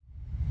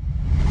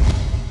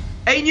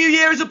A new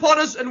year is upon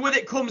us, and with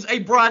it comes a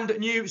brand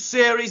new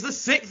series, the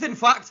sixth in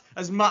fact,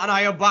 as Matt and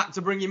I are back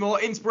to bring you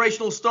more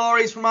inspirational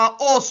stories from our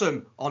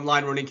awesome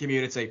online running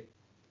community.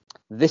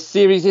 This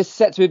series is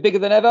set to be bigger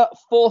than ever,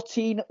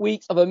 14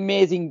 weeks of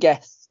amazing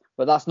guests.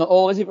 But that's not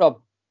all, is it,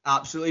 Rob?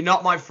 Absolutely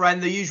not, my friend.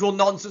 The usual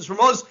nonsense from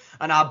us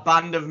and our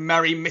band of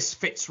merry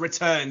misfits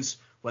returns,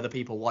 whether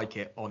people like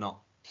it or not.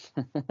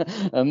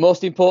 And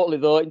most importantly,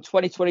 though, in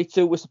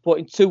 2022, we're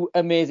supporting two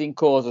amazing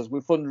causes.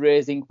 We're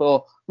fundraising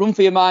for Run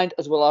For Your Mind,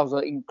 as well as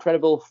our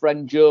incredible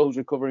friend Joe, who's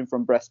recovering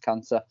from breast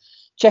cancer.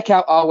 Check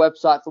out our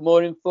website for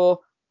more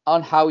info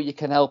on how you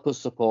can help us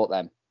support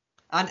them.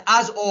 And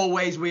as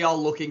always, we are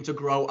looking to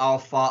grow our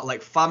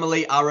Fartlek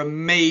family, our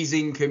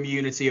amazing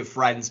community of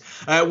friends.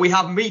 We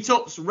have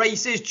meetups,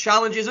 races,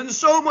 challenges, and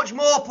so much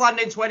more planned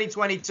in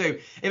 2022.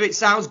 If it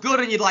sounds good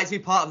and you'd like to be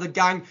part of the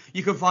gang,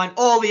 you can find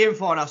all the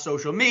info on our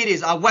social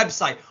medias, our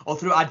website, or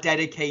through our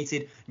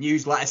dedicated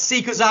newsletter.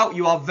 Seek us out.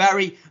 You are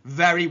very,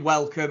 very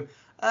welcome.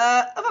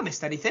 Have I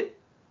missed anything?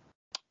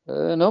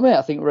 No, mate.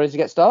 I think we're ready to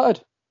get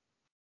started.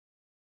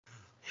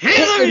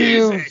 Hit the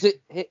music!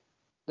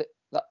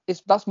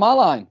 That's my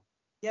line.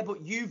 Yeah,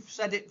 but you've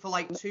said it for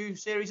like two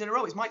series in a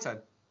row. It's my turn.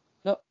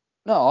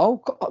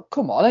 No,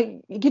 come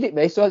on. You get it,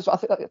 me. So I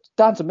think it's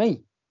down to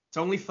me. It's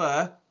only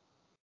fair.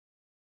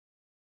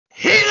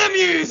 Hit the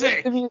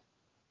music! For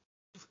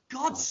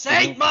God's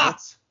sake, Matt!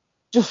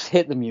 Just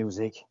hit the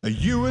music. Are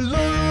you alone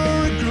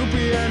or a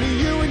groupie and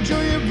you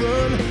enjoy your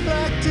run?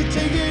 Like to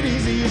take it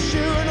easy, you're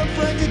shooting up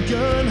like a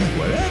gun.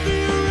 Whatever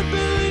your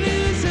ability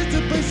is, it's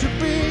a place to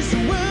be. So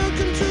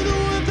welcome to the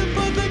world of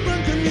Fartlek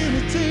Run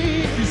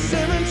community. If you're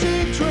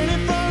 17,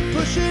 25,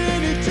 pushing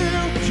 82,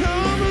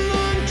 come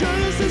along,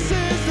 join us, this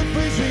is the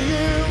place for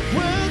you.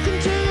 Welcome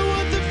to the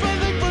world of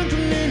Fartlek Run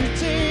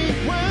community.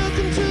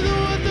 Welcome to the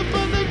world of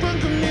Fartlek Run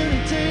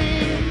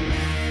community.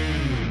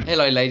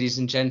 Hello, ladies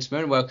and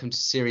gentlemen. Welcome to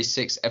Series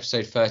 6,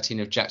 Episode 13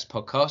 of Jack's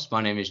podcast.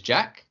 My name is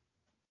Jack.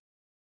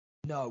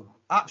 No,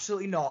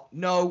 absolutely not.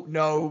 No.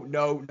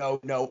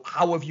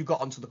 How have you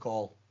got onto the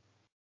call?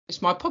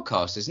 It's my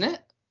podcast, isn't it?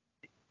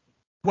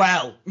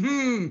 Well,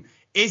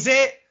 is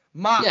it?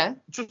 Matt, Yeah.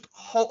 Just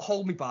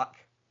hold me back.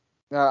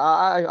 No,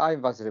 I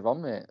invited him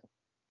on, mate.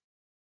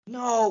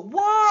 No,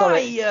 why?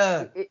 Sorry.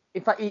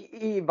 In fact,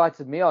 he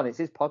invited me on. It's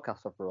his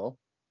podcast, after all.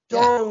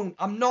 Don't.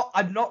 I'm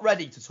not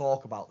ready to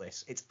talk about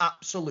this. It's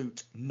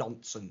absolute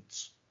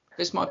nonsense.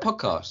 It's my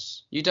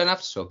podcast. You don't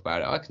have to talk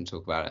about it. I can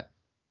talk about it.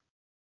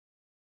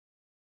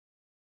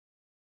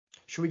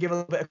 Should we give a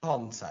little bit of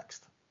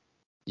context?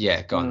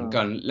 Yeah, go on.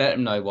 Let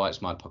them know why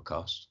it's my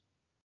podcast.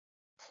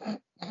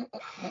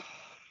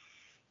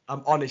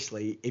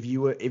 Honestly, if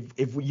you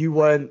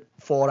weren't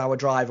 4-hour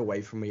drive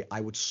away from me, I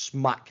would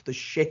smack the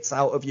shit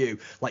out of you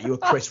like you were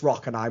Chris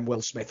Rock and I'm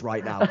Will Smith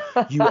right now.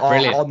 You are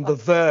Brilliant. on the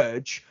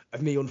verge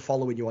of me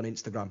unfollowing you on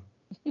Instagram.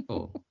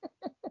 Oh.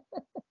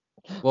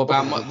 What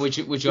about would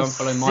you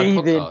unfollow my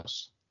Seething.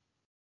 podcast?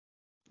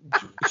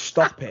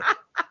 Stop it.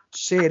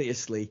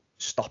 Seriously,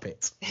 stop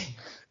it.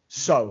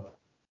 So,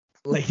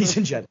 ladies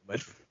and gentlemen,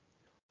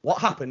 what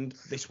happened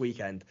this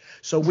weekend?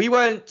 So we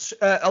went.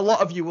 A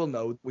lot of you will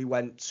know we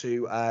went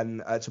to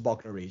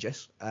Bognor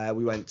Regis.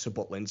 We went to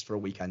Butlins for a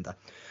weekender,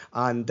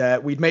 and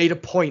we'd made a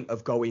point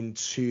of going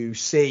to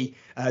see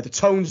the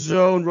Tone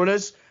Zone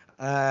runners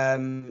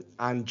and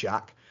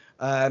Jack,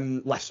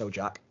 less so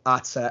Jack,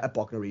 at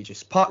Bognor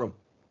Regis Parkrun.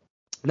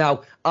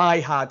 Now, I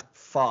had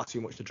far too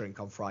much to drink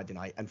on Friday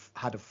night and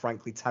had a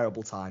frankly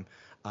terrible time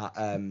at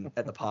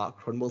the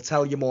parkrun. We'll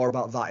tell you more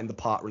about that in the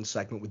parkrun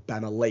segment with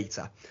Bema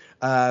later.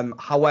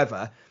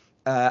 However,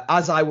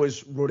 as I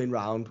was running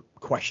around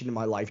questioning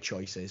my life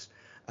choices,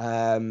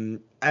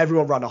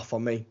 everyone ran off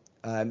on me.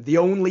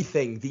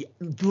 Legitimately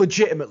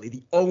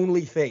the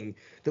only thing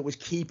that was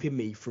keeping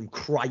me from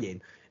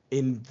crying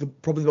in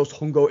probably the most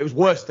hungover, it was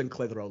worse than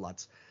Clitheroe,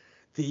 lads.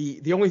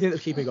 The only thing that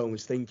was keeping me going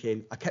was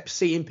thinking, I kept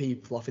seeing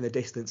people off in the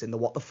distance in the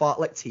What the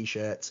Fartlek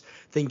t-shirts,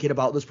 thinking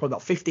about there's probably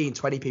about 15,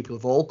 20 people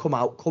who've all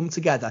come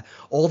together,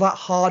 all that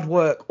hard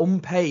work,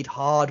 unpaid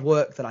hard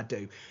work that I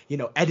do,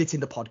 editing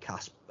the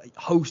podcast,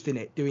 hosting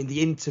it, doing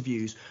the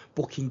interviews,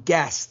 booking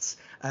guests,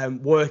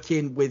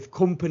 working with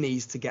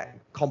companies to get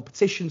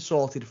competition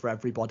sorted for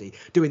everybody,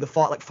 doing the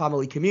Fartlek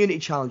family community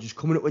challenges,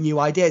 coming up with new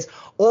ideas.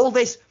 All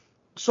this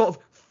sort of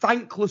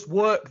thankless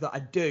work that I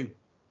do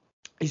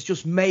is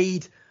just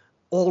made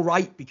all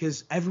right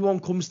because everyone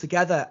comes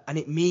together and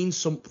it means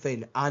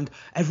something, and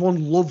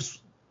everyone loves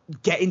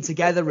getting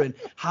together and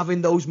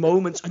having those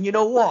moments. And you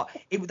know what?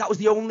 That was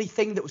the only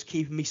thing that was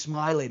keeping me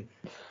smiling.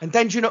 And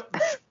then,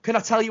 can I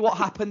tell you what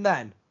happened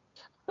then?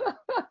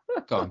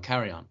 Go on,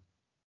 carry on.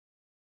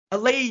 A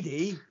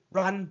lady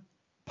ran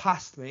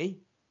past me,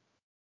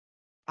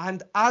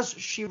 and as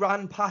she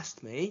ran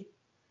past me,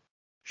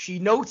 she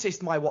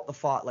noticed my What the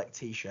Fartlek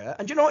t-shirt,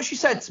 and do you know what she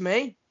said to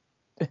me?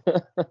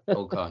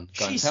 Oh, go on.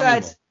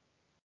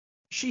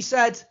 She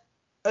said,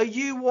 "Are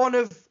you one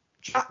of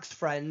Jack's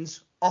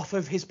friends off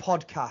of his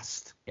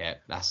podcast?" Yeah,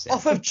 that's it.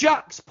 Off of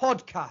Jack's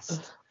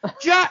podcast.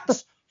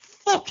 Jack's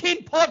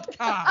fucking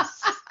podcast.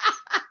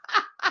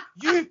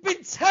 You've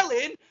been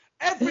telling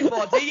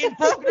everybody in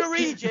Bognor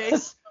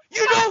Regis,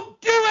 you don't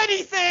do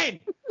anything.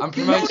 I'm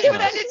You don't promoting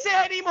even us. edit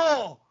it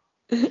anymore.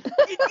 You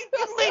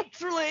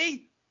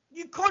literally,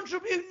 you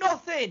contribute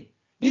nothing.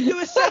 You do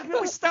a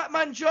segment with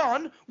Statman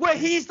John where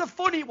he's the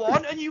funny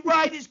one and you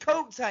ride his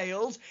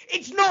coattails.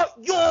 It's not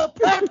your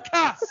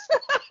podcast.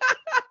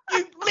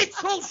 You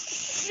little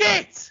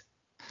shit.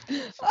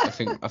 I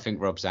think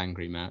Rob's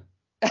angry, Matt.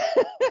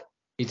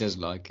 He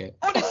doesn't like it.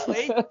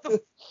 Honestly,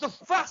 the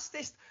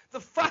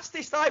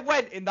fastest I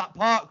went in that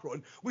park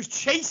run was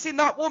chasing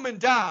that woman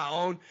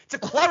down to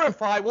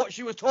clarify what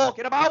she was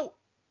talking about.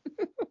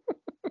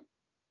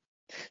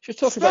 She's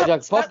talking about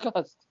Jack's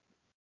podcast.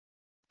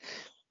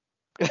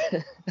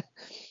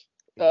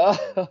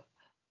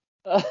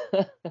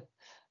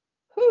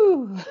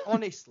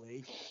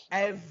 Honestly,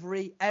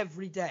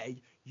 every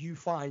day you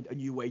find a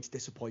new way to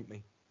disappoint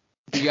me.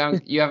 You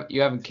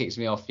haven't kicked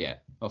me off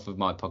yet, off of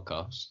my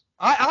podcast.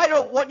 I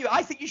don't want you.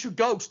 I think you should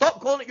go.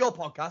 Stop calling it your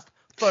podcast,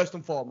 first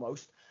and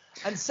foremost.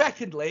 And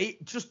secondly,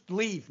 just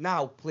leave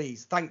now,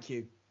 please. Thank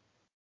you.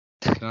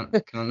 Can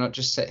I not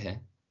just sit here?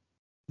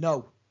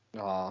 No.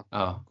 Oh,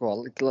 Oh. go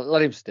on,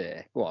 let him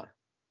stay. Go on.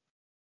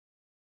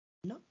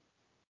 No.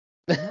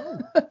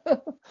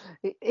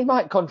 He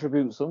might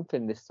contribute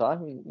something this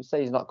time. You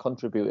say he's not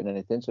contributing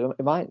anything, so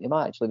he might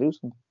actually do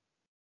something.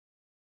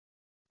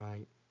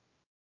 Right.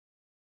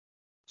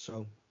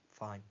 So,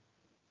 fine.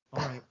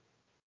 All right.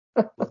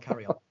 We'll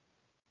carry on.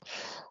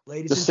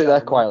 Ladies Just and sit there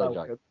gentlemen, quietly,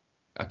 welcome.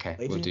 Jack. Okay,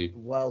 Ladies we'll and do.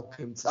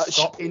 welcome.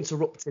 Stop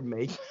interrupting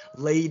me.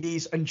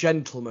 Ladies and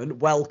gentlemen,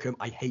 welcome.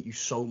 I hate you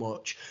so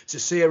much to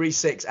Series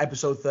 6,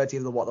 Episode 13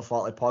 of the What the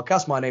Fartlek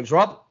podcast. My name's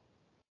Rob.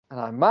 And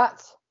I'm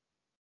Matt.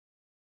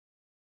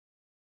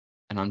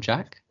 And I'm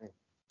Jack.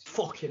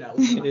 Fucking hell.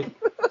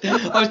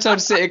 I was told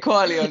to sit here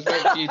quietly. I was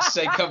waiting for you to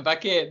say come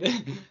back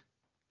in.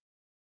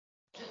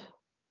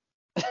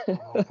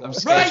 I'm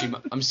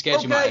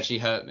scared you might actually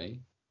hurt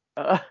me.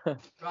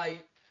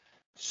 Right.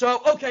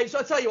 So I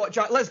tell you what,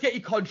 Jack, let's get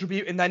you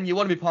contributing then. You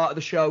want to be part of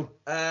the show.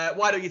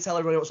 Why don't you tell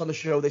everybody what's on the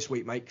show this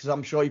week, mate? Because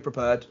I'm sure you're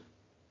prepared.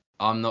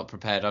 I'm not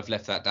prepared. I've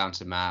left that down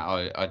to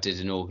Matt. I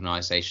did an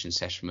organisation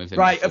session with him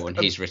Right, before, and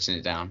he's written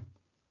it down.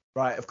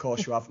 Right, of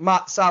course you have.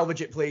 Matt,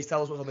 salvage it, please.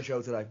 Tell us what's on the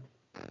show today.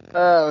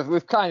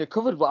 We've kind of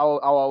covered what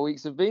our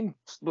weeks have been,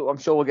 but I'm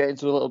sure we'll get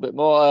into a little bit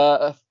more.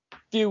 A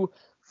few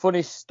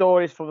funny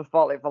stories from the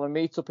Fartlek Family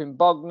meetup in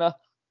Bognor.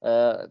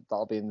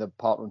 That'll be in the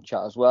parkrun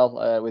chat as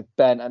well, with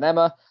Ben and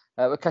Emma.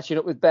 We're catching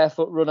up with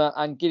barefoot runner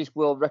and Guinness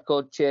World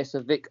Record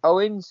chaser Vic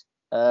Owens.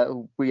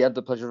 Who we had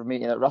the pleasure of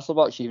meeting at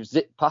Rasselbach. She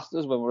zipped past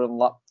us when we were on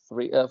lap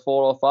 4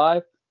 or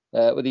 5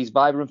 with these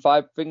vibrant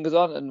 5 fingers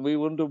on, and we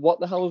wondered what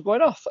the hell was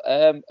going off.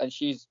 And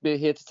she's been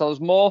here to tell us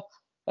more.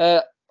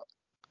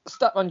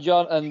 Statman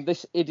John and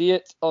this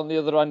idiot on the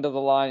other end of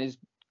the line is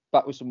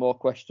back with some more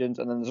questions,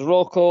 and then there's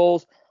roll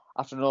calls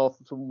after an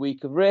awesome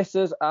week of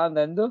races, and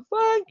then the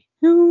thank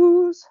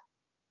yous.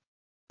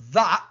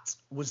 That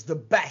was the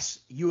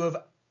best you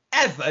have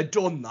ever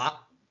done, that.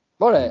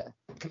 What it?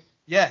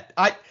 Yeah,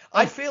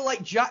 I feel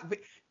like Jack.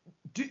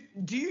 Do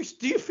you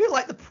feel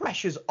like the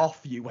pressure's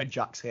off you when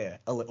Jack's here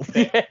a little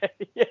bit?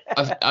 Yeah.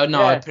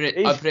 I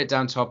put it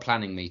down to our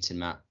planning meeting,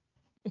 Matt.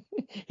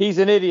 He's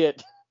an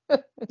idiot.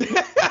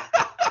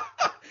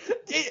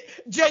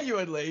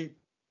 Genuinely,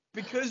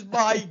 because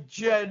my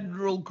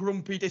general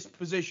grumpy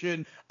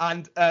disposition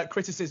and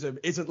criticism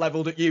isn't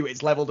levelled at you,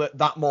 it's levelled at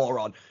that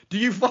moron. Do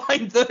you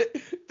find that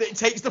it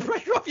takes the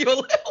pressure off you a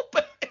little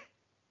bit?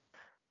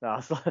 No.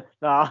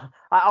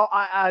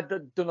 I'd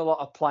done a lot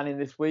of planning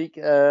this week.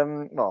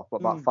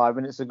 About 5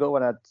 minutes ago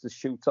when I had to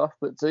shoot off.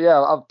 But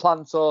yeah, I've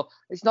planned, so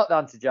it's not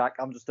down to Jack.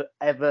 I'm just an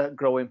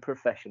ever-growing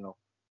professional.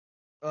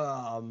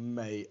 Oh,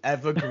 mate,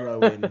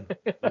 ever-growing.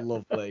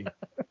 Lovely.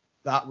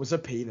 That was a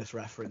penis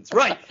reference.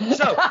 Right,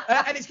 so,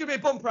 and it's going to be a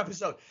bumper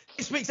episode.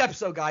 This week's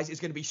episode, guys, is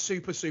going to be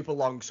super, super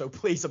long, so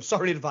please, I'm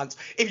sorry in advance.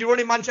 If you're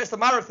running Manchester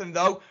Marathon,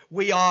 though,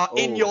 we are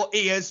in your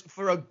ears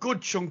for a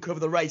good chunk of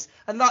the race,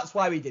 and that's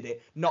why we did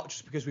it, not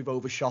just because we've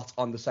overshot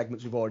on the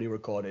segments we've already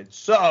recorded.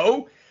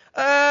 So,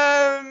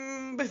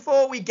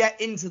 before we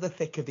get into the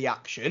thick of the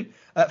action,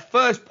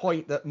 first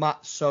point that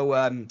Matt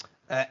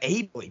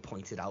ably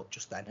pointed out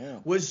just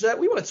then was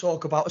we want to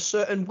talk about a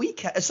certain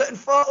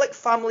Fartlek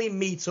family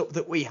meetup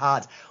that we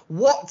had.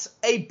 What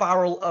a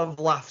barrel of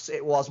laughs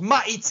it was.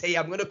 Matty T,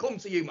 I'm going to come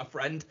to you, my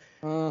friend.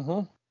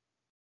 Mm-hmm.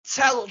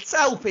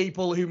 Tell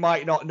people who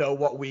might not know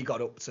what we got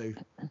up to.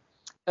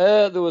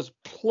 There was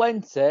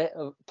plenty,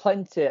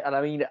 and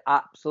I mean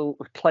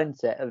absolutely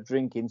plenty of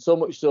drinking. So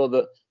much so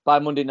that by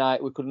Monday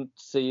night we couldn't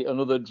see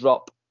another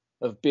drop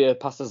of beer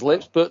past his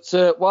lips. But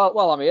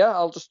while I'm here,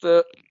 I'll just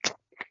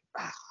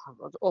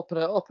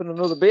open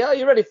another beer. Are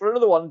you ready for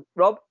another one,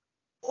 Rob?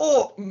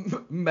 Oh,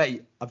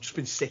 mate, I've just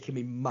been sick in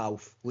my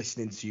mouth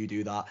listening to you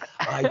do that.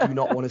 I do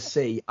not want to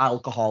see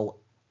alcohol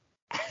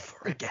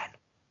ever again.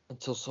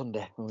 Until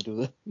Sunday when we do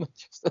the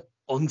Manchester.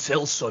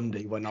 Until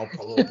Sunday when I'll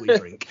probably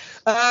drink.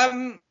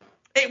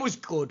 It was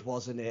good,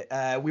 wasn't it?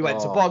 We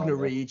went to Bognor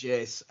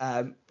Regis.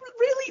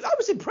 Really, I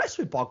was impressed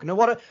with Bognor.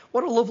 What a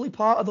lovely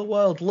part of the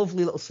world.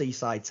 Lovely little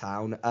seaside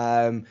town.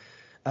 I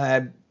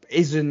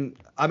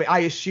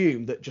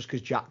assume that just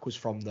because Jack was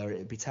from there,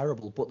 it'd be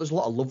terrible. But there's a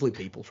lot of lovely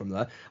people from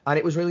there, and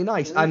it was really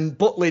nice. And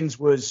Butlins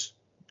was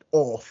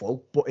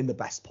awful, but in the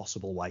best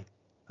possible way.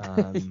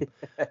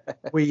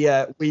 We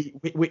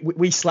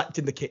slept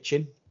in the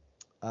kitchen.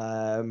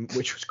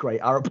 Which was great.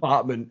 Our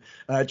apartment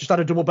just had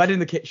a double bed in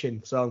the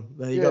kitchen, so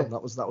there you go.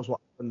 That was what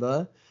happened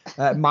there.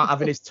 Matt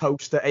having his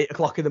toast at 8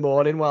 o'clock in the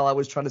morning while I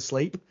was trying to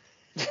sleep.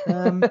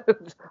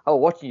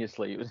 Watching you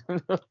sleep.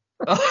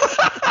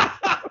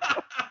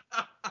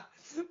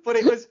 But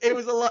it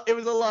was a lot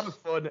of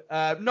fun.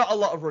 Not a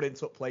lot of running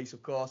took place,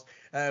 of course.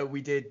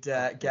 We did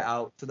get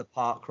out to the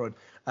park run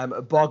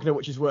at Bognor,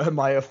 which is where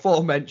my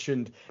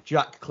aforementioned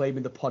Jack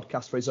claiming the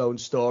podcast for his own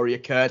story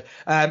occurred.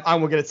 And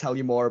we're going to tell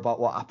you more about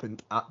what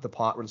happened at the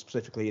park run,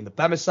 specifically in the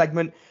Bema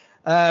segment.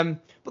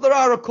 But there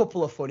are a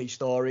couple of funny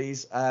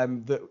stories,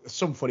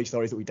 some funny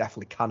stories that we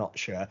definitely cannot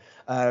share.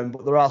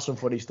 But there are some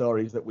funny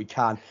stories that we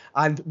can.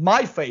 And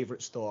my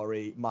favourite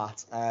story,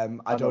 Matt,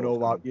 I don't know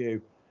about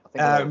you,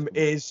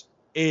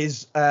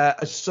 is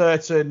a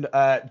certain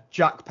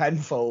Jack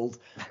Penfold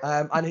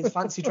and his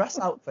fancy dress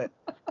outfit.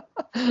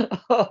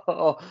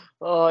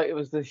 It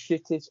was the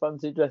shittest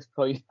fancy dress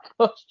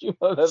costume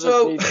I've ever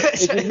seen.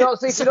 If you've not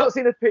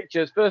seen the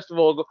pictures, first of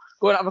all,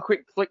 go and have a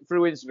quick flick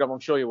through Instagram. I'm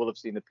sure you will have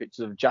seen the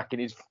pictures of Jack in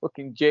his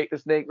fucking Jake the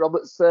Snake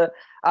Roberts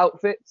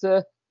outfit.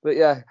 But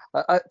yeah,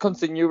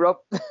 continue, Rob.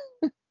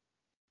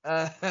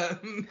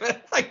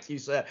 Thank you,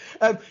 sir.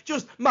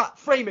 Just Matt,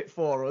 frame it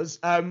for us.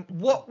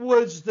 What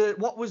was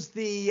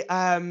the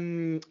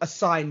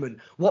assignment?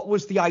 What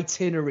was the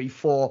itinerary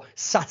for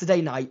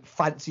Saturday night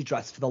fancy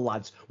dress for the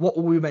lads? What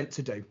were we meant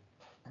to do?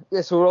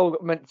 Yeah, so we're all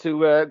meant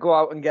to go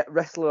out and get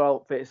wrestler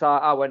outfits.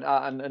 I went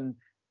out and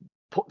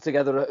put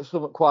together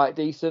something quite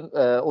decent,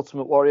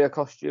 Ultimate Warrior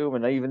costume,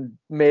 and I even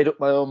made up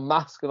my own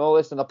mask and all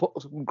this, and I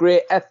put some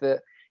great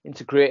effort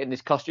into creating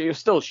this costume. It was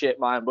still shit,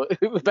 mine, but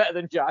it was better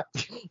than Jack.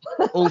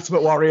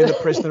 Ultimate Warrior, the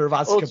Prisoner of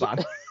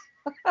Azkaban.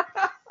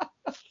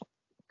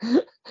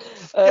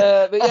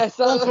 But yes,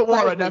 Ultimate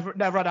Warrior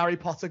never had Harry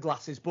Potter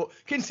glasses, but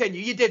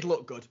continue. You did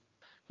look good.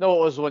 No,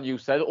 it was the one you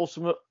said.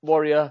 Ultimate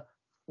Warrior.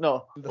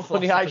 No,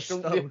 Honey, I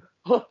Shrunk the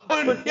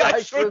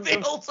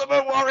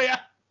Ultimate Warrior.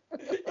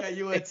 Yeah,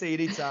 you were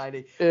teeny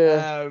tiny.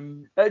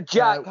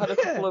 Jack had a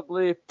couple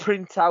of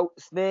print-out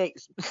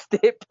snakes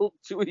stapled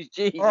to his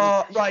jeans.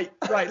 Oh, right.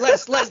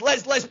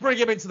 Let's bring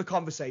him into the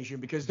conversation,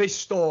 because this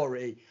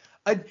story,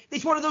 and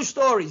it's one of those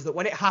stories that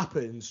when it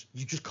happens,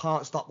 you just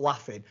can't stop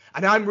laughing.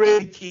 And I'm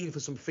really keen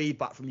for some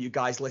feedback from you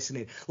guys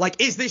listening.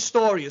 Like, is this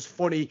story as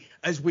funny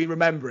as we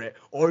remember it,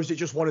 or is it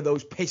just one of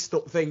those pissed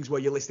up things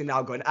where you're listening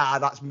now going,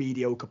 that's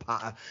mediocre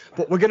patter?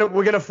 But we're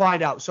gonna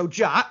find out. So,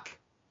 Jack,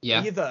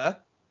 are you there?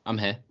 I'm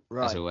here,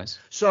 right, as always.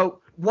 So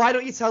why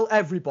don't you tell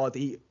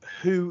everybody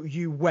who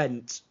you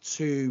went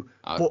to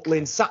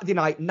Butlin Saturday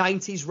night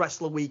 90s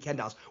Wrestler Weekend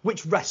House?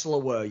 Which wrestler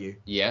were you?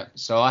 Yeah,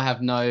 so I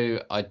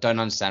don't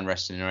understand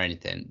wrestling or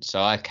anything.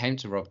 So I came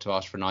to Rob to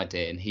ask for an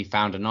idea, and he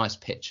found a nice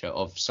picture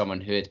of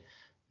someone who had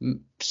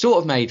sort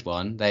of made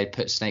one. They had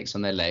put snakes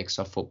on their legs.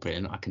 So I thought,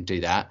 brilliant, I can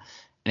do that.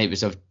 And it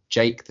was of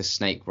Jake the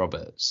Snake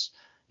Roberts.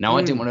 Now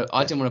I didn't want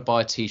to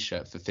buy a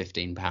T-shirt for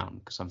 £15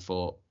 because I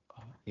thought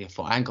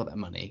I ain't got that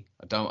money.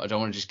 I don't want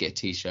to just get a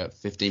T-shirt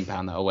for £15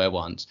 that I'll wear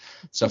once.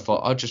 So I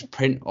thought I'll just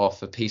print off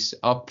the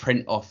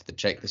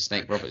Jake the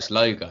Snake Roberts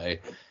logo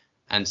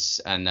and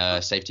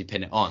safety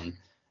pin it on.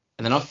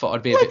 And then I thought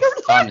I'd be a bit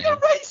funny.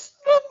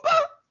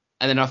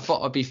 And then I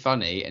thought I'd be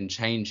funny and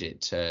change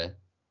it to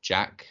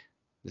Jack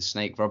the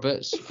Snake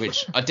Roberts,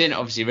 which I didn't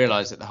obviously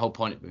realise that the whole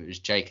point of it was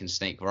Jake and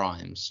Snake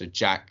rhymes. So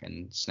Jack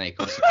and Snake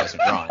obviously doesn't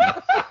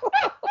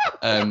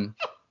rhyme.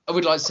 I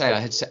would like to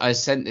say I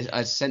sent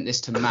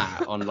this to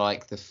Matt on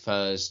like the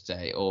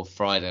Thursday or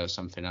Friday or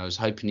something. I was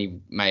hoping he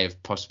may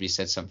have possibly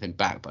said something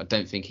back, but I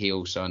don't think he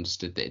also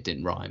understood that it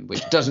didn't rhyme,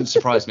 which doesn't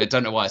surprise me. I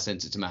don't know why I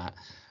sent it to Matt.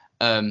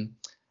 And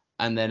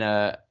then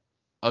I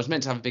was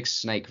meant to have a big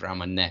snake around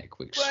my neck,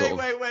 which wait.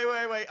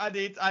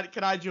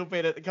 Can I jump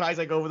in? Can I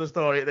take over the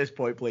story at this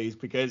point, please?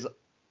 Because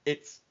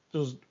it's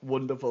just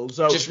wonderful.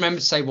 So just remember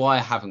to say why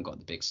I haven't got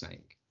the big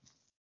snake.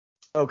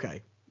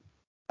 Okay.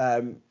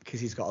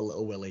 Because he's got a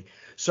little willy.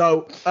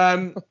 So,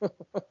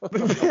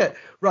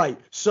 right.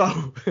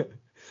 So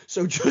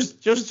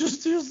just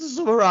to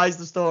summarise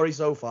the story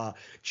so far,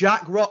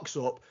 Jack rocks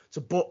up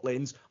to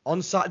Butlins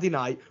on Saturday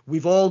night.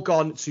 We've all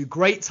gone to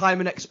great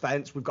time and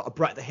expense. We've got a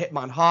Bret the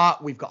Hitman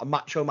Hart. We've got a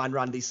Macho Man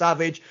Randy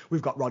Savage.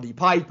 We've got Roddy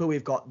Piper.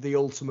 We've got the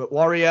Ultimate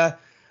Warrior.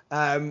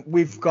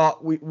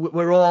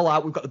 We're all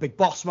out. We've got the Big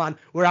Boss Man.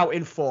 We're out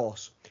in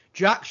force.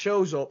 Jack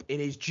shows up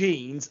in his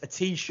jeans, a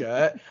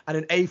T-shirt, and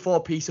an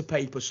A4 piece of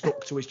paper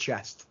stuck to his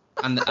chest.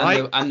 And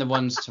the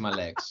ones to my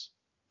legs.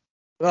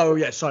 Oh,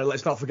 yeah, sorry,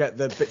 let's not forget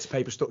the bits of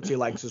paper stuck to your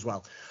legs as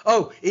well.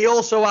 Oh, he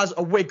also has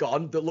a wig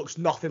on that looks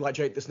nothing like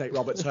Jake the Snake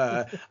Roberts'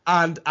 hair,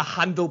 and a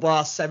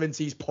handlebar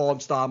 70s porn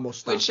star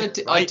mustache. Which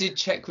I did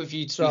check with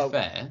you, to be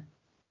fair.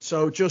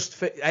 So just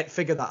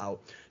figure that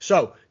out.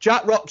 So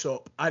Jack rocks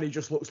up and he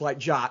just looks like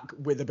Jack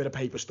with a bit of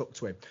paper stuck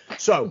to him.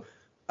 So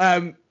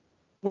we're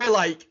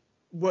like,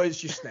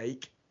 where's your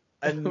snake?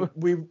 And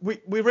we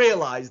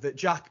realised that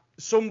Jack,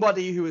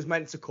 somebody who was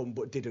meant to come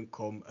but didn't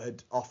come,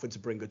 had offered to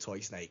bring a toy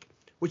snake,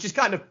 which is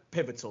kind of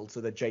pivotal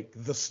to the Jake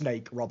the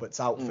Snake Roberts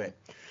outfit.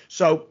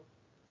 So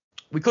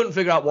we couldn't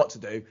figure out what to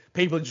do.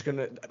 People are just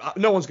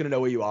no one's going to know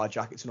who you are,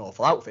 Jack. It's an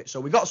awful outfit. So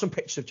we got some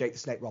pictures of Jake the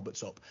Snake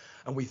Roberts up,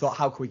 and we thought,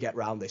 how can we get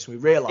around this? And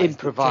we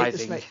realised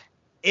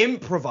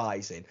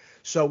improvising.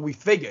 So we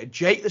figured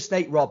Jake the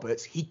Snake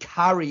Roberts, he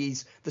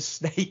carries the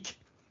snake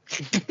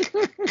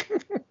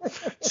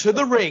to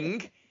the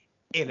ring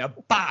in a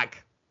bag,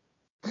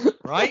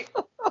 right?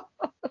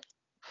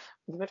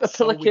 A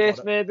pillowcase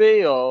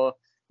maybe, or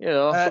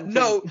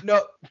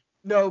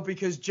no,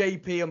 because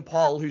JP and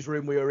Paul, whose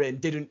room we were in,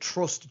 didn't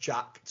trust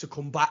Jack to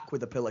come back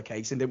with a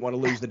pillowcase and didn't want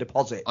to lose the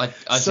deposit. I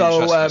didn't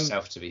trust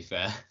myself, to be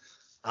fair.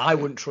 I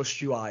wouldn't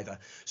trust you either.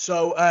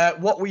 So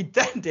what we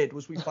then did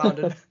was we found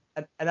an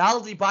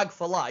Aldi bag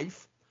for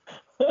life,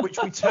 which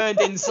we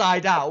turned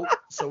inside out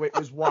so it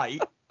was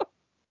white.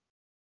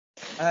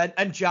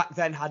 And Jack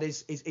then had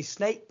his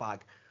snake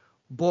bag.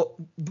 But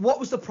what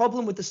was the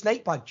problem with the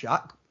snake bag,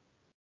 Jack?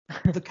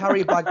 The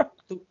carrier bag,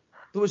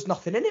 there was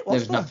nothing in it,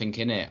 was there? There was nothing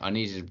in it. I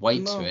needed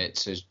weight to it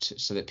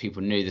so that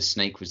people knew the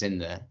snake was in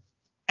there.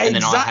 And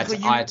then I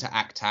had to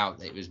act out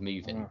that it was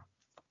moving.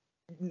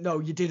 No,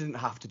 you didn't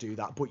have to do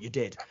that, but you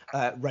did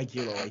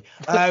regularly.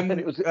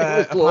 It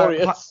was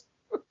glorious.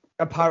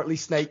 Apparently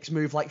snakes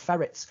move like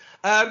ferrets.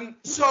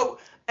 So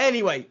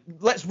anyway,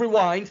 let's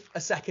rewind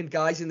a second,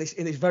 guys, in this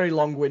very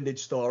long-winded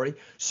story.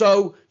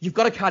 So you've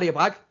got a carrier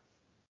bag.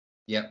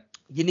 Yep.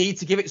 You need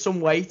to give it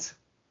some weight.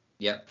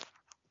 Yep.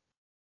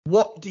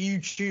 What do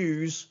you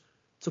choose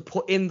to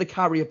put in the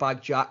carrier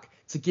bag, Jack,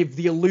 to give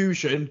the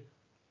illusion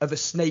of a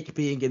snake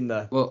being in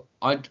there? Well,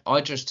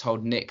 I just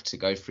told Nick to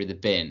go through the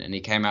bin, and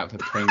he came out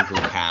with a Pringle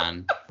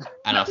can,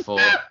 and I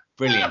thought,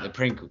 brilliant, the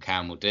Pringle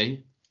can will do.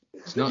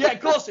 It's not, yeah, of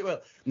course it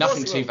will.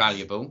 Nothing too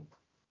valuable.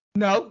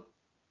 No.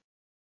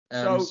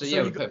 So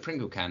we put a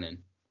Pringle can in.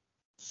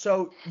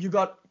 So you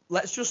got,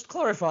 let's just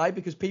clarify,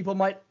 because people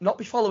might not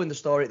be following the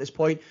story at this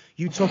point.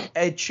 You took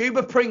a tube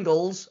of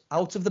Pringles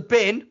out of the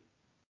bin.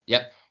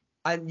 Yep.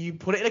 And you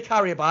put it in a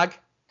carrier bag.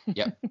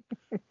 Yep.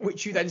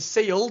 Which you then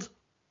sealed.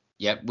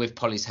 Yep, with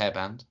Polly's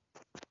hairband.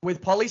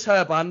 With Polly's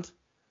hairband.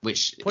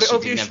 Which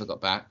she never got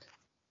back.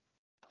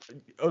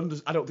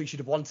 I don't think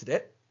she'd have wanted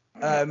it.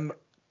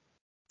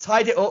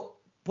 Tied it up,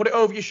 put it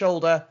over your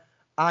shoulder,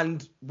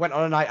 and went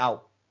on a night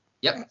out.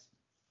 Yep.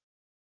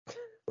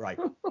 Right.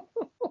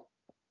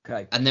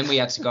 Okay. And then we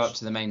had to go up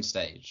to the main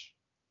stage.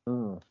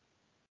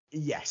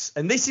 Yes,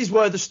 and this is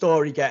where the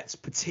story gets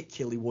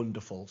particularly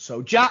wonderful.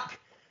 So Jack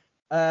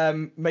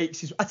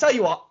makes his. I tell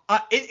you what,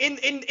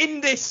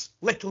 in this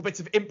little bit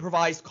of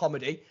improvised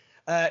comedy,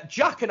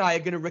 Jack and I are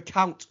going to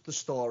recount the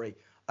story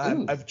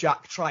of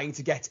Jack trying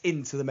to get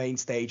into the main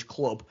stage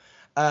club.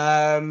 Where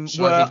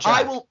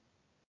I will.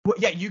 Well,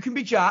 yeah, you can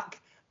be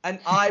Jack, and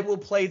I will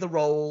play the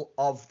role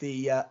of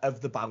the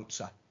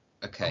bouncer.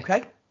 Okay.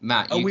 Okay.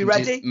 Matt, are we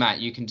ready? Matt,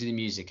 you can do the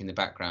music in the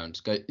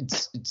background. Go.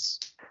 It's...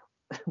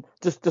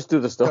 Just do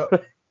the story.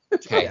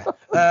 Okay.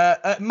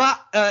 Matt,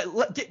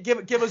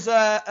 give us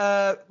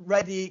a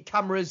ready,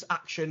 cameras,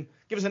 action.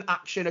 Give us an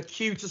action, a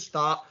cue to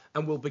start,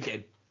 and we'll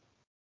begin.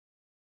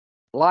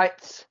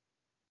 Lights,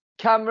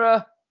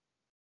 camera,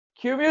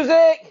 cue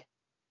music,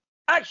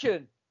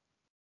 action.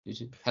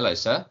 Hello,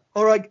 sir.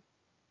 All right.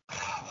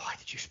 Why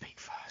did you speak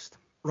first?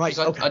 Right.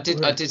 Okay. I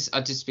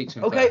did speak to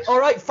him okay. first. All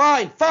right.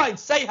 Fine.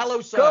 Say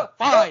hello, sir.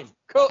 Fine.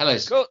 Hello,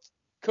 sir.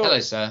 Hello,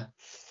 sir.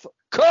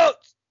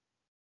 Cut.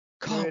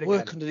 Can't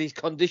work under these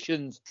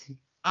conditions.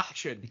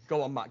 Action.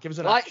 Go on, Matt. Give us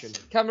an Lights, action.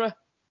 camera,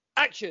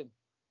 action.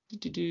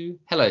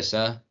 Hello,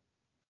 sir.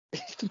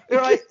 All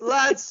right,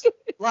 lads.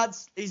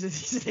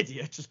 He's an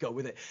idiot. Just go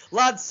with it.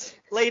 Lads,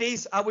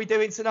 ladies, how are we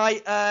doing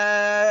tonight?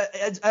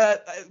 Bags,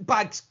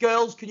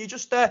 girls, can you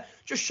just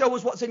show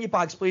us what's in your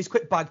bags, please?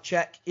 Quick bag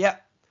check.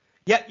 Yep,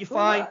 you're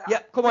fine.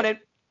 Yep, come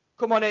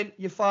on in.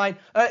 You're fine.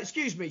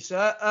 Excuse me,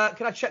 sir.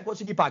 Can I check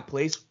what's in your bag,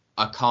 please?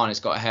 I can't. It's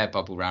got a hair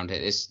bubble round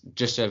it. It's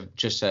just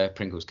a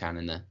Pringles can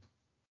in there.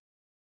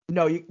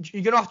 No,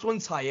 you're gonna have to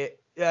untie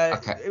it.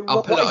 Okay.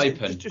 I'll pull it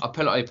open. I'll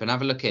pull it open.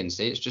 Have a look in.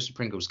 See, it's just a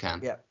Pringles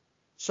can. Yeah.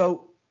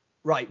 So,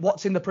 right,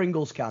 what's in the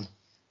Pringles can?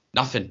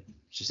 Nothing.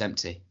 It's just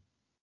empty.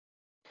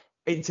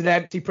 It's an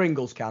empty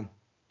Pringles can.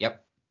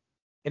 Yep.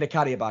 In a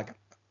carrier bag.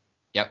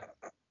 Yep.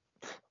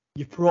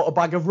 You brought a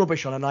bag of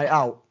rubbish on a night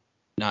out.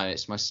 No,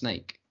 it's my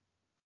snake.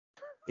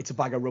 It's a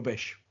bag of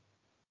rubbish.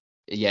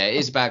 Yeah, it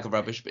is a bag of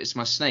rubbish, but it's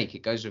my snake. It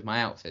goes with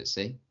my outfit,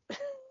 see?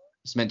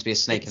 It's meant to be a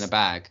snake in a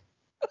bag,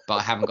 but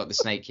I haven't got the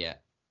snake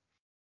yet.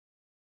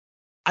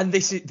 And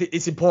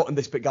it's important,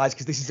 this bit, guys,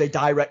 because this is a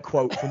direct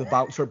quote from the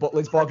bouncer at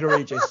Butlins Bognor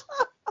Regis.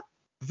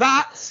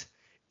 That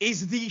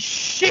is the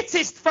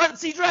shittest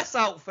fancy dress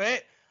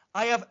outfit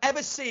I have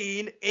ever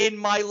seen in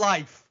my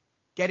life.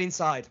 Get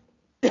inside.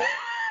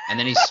 And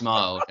then he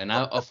smiled, and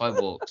off I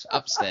walked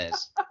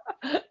upstairs.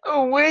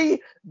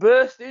 We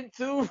burst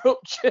into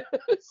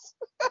ruptures.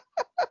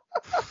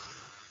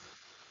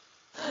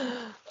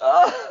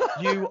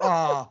 You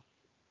are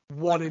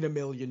 1 in a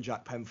million,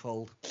 Jack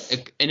Penfold.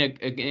 In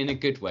a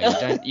good way.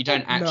 You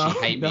don't actually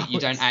hate me. You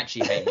don't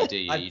actually hate me, do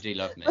you? You do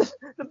love me.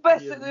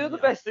 The other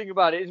best thing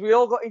about it is we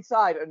all got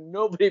inside and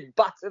nobody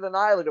batted an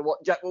eyelid at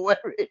what Jack were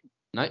wearing.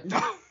 No.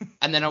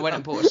 And then I went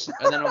and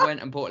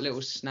bought a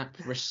little snap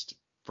wrist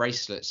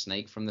bracelet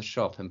snake from the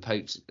shop and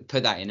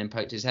put that in and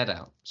poked his head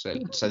out. So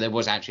there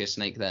was actually a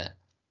snake there.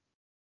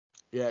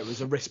 Yeah, it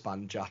was a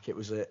wristband, Jack. It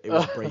was a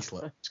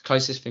bracelet. It's the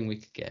closest thing we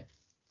could get.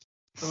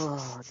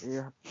 Oh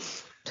dear.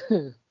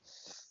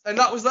 And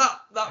that was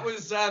that. That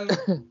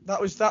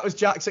was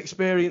Jack's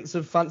experience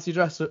of fancy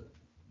dress at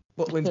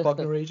Butlins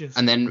Bognor Regis.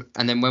 And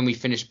then when we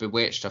finished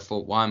Bewitched, I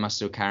thought, why am I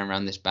still carrying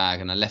around this bag?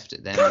 And I left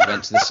it there and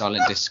went to the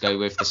silent disco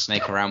with the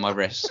snake around my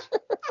wrist.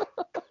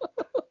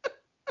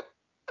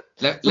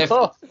 Left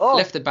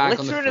the bag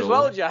on the floor. As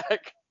well,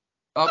 Jack.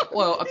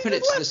 Well, I put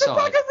it to the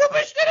side.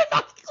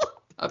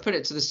 I put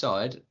it to the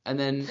side, and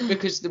then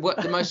because the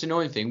most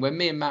annoying thing, when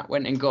me and Matt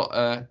went and got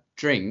a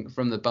drink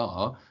from the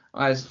bar,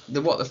 I had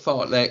the What the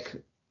Fart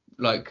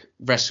like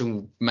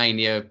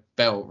WrestleMania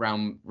belt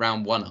round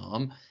one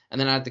arm,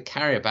 and then I had the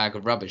carrier bag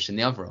of rubbish in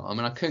the other arm,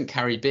 and I couldn't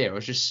carry beer. I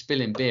was just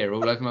spilling beer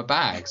all over my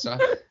bag, so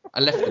I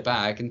left the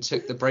bag and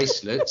took the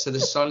bracelet to the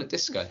silent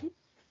disco.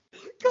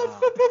 God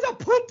forbid I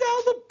put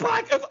down the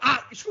bag of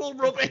actual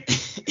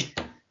rubbish.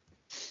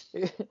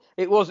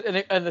 It was,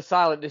 and the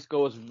silent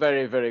disco was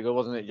very, very good,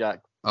 wasn't it,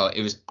 Jack? Oh,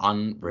 it was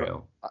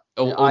unreal.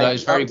 Although it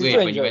was very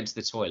weird when you went to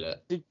the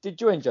toilet.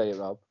 Did you enjoy it,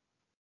 Rob?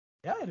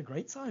 Yeah, I had a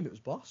great time. It was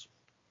boss.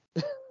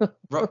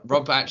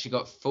 Rob actually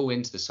got full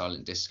into the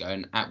silent disco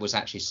and was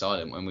actually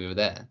silent when we were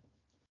there.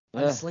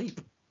 I'm asleep.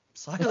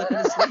 Silent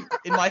and asleep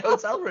in my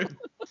hotel room.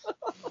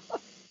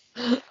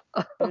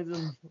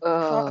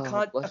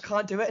 I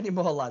can't do it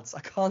anymore, lads. I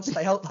can't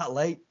stay out that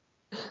late.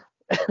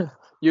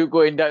 You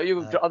going down?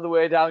 You on the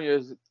way down?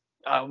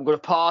 I'm going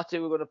to party.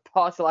 We're going to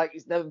party like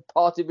it's never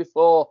partied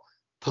before.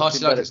 Party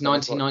like it's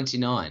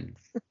 1999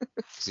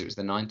 because it was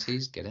the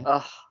 90s. Get it?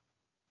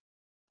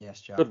 Yes,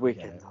 Jack. Good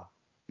weekend.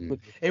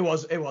 It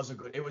was a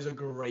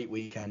great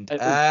weekend. It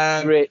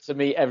was great to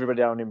meet everybody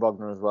down in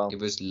Bognor as well. It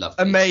was lovely.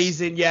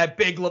 Amazing, yeah,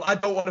 big love. I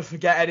don't want to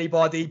forget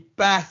anybody.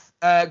 Beth,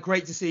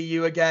 great to see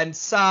you again.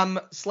 Sam,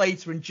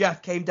 Slater, and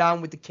Jeff came down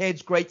with the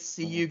kids. Great to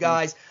see you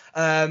guys.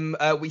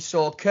 We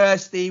saw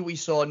Kirsty, we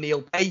saw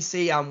Neil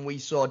Pacey, and we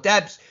saw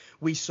Debs.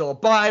 We saw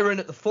Byron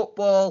at the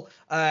football.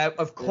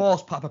 Of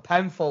course, Papa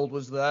Penfold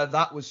was there.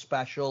 That was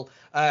special.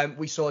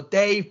 We saw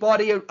Dave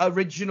Body,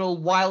 original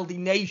Wildy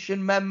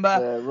Nation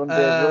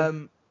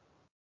member.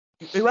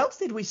 Who else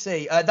did we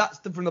see? That's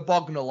from the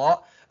Bognor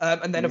lot.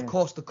 And then, of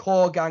course, the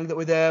core gang that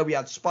were there. We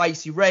had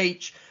Spicy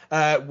Rach.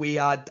 We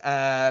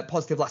had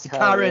Positive Lassie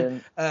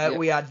Karen.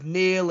 We had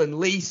Neil and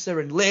Lisa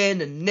and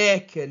Lynn and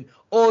Nick and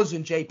us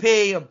and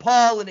JP and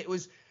Paul. And it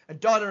was... and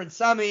Donna and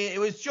Sammy. It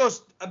was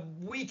just a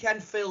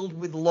weekend filled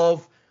with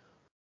love.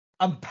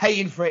 I'm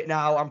paying for it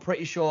now. I'm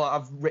pretty sure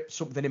I've ripped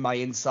something in my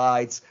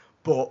insides,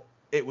 but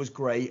it was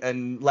great,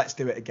 and let's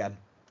do it again.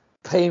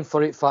 Paying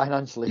for it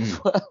financially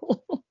as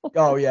well.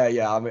 Oh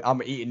yeah.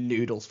 I'm eating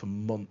noodles for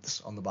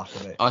months on the back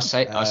of it. I'll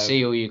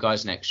see all you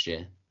guys next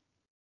year.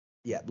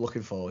 Yeah,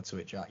 looking forward to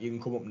it, Jack. You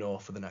can come up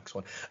north for the next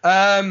one.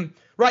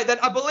 Right then,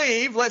 I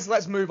believe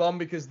let's move on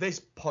because this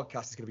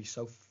podcast is going to be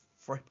so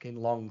freaking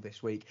long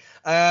this week.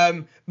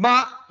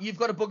 Matt, you've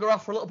got to bugger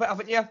off for a little bit,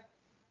 haven't you?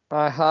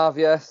 I have,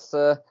 yes.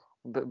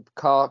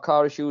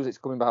 Car issues. It's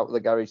coming back with the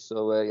garage,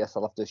 so yes,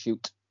 I'll have to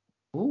shoot.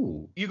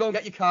 Ooh. You go and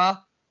get your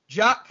car,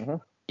 Jack. Mm-hmm.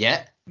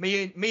 Yeah.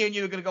 Me and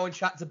you are going to go and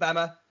chat to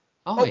Bema.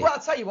 Oh, yeah. Well, I'll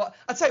tell you what.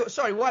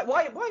 Sorry, why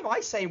am I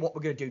saying what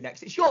we're going to do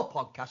next? It's your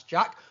podcast,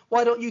 Jack.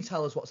 Why don't you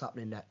tell us what's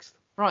happening next?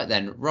 Right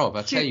then, Rob,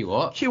 I'll tell you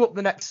what. Cue up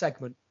the next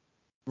segment.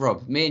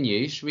 Rob, me and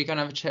you, should we go and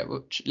have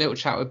a little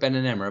chat with Ben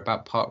and Emma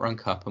about Park Run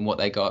Cup and what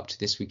they got up to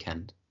this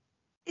weekend?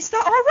 Is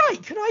that all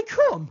right? Can I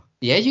come?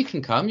 Yeah, you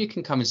can come. You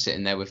can come and sit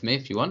in there with me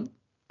if you want.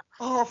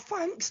 Oh,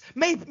 thanks.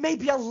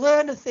 Maybe I'll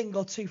learn a thing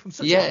or two from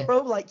such a pro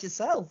like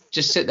yourself.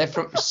 Just sit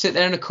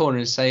there in a corner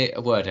and say a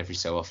word every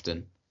so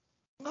often.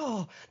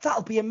 Oh,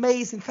 that'll be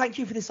amazing. Thank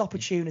you for this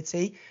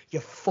opportunity, you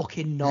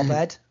fucking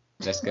knobhead.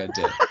 Let's go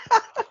do it.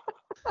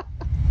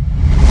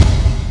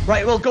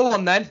 Right, well, go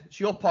on then. It's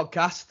your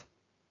podcast.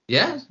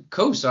 Yeah,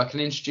 cool. So I can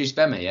introduce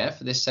Bema, yeah,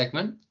 for this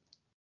segment.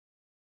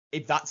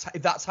 If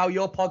that's how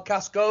your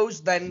podcast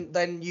goes,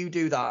 then you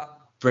do that.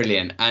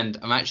 Brilliant. And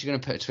I'm actually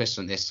going to put a twist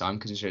on this time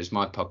because it's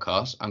my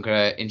podcast. I'm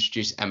going to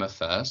introduce Emma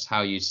first. How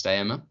are you today,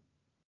 Emma?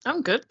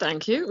 I'm good,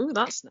 thank you. Ooh,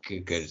 that's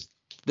good.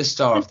 The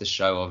star of the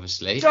show,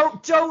 obviously.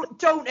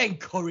 Don't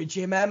encourage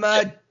him,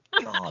 Emma.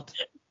 God.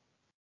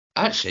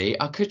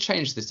 Actually, I could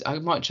change this. I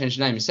might change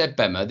the name. Instead of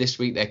Bema, this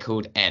week they're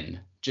called N.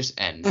 Just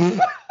N.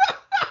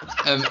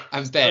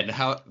 And Ben,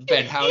 how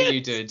are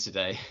you doing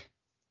today?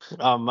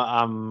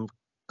 I'm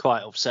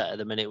quite upset at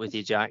the minute with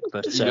you, Jack,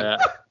 but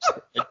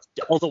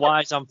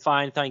otherwise I'm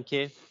fine, thank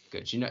you.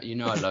 Good. You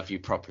know I love you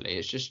properly.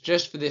 It's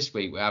just for this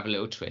week we have a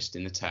little twist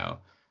in the tale.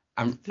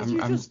 Did you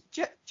just,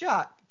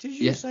 Jack? Did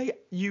you say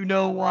you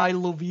know I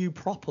love you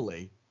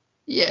properly?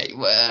 Yeah,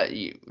 well,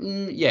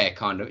 yeah,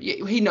 kind of.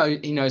 Yeah, he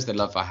knows the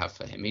love I have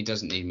for him. He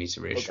doesn't need me to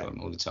reassure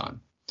him all the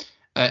time.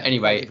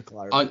 Anyway,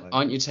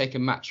 aren't you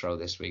taking Matt's role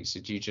this week? So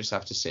do you just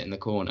have to sit in the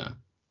corner?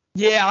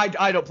 Yeah,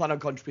 I don't plan on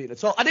contributing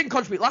at all. I didn't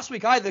contribute last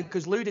week either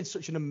because Lou did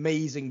such an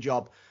amazing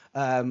job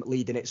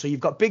leading it. So you've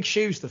got big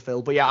shoes to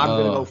fill. But yeah, I'm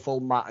gonna go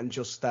full Matt and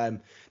just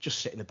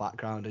sit in the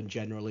background and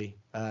generally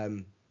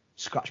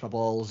scratch my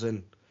balls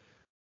and.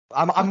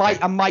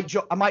 I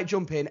might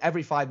jump in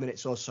every 5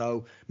 minutes or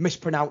so,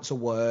 mispronounce a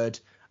word,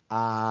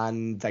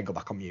 and then go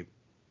back on mute.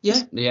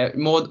 Yeah,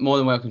 more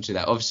than welcome to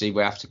that. Obviously,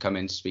 we have to come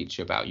in to speak to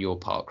you about your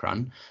park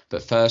run.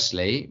 But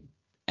firstly,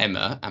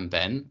 Emma and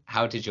Ben,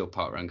 how did your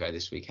park run go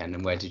this weekend,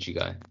 and where did you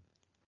go?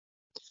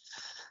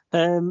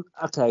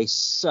 Okay,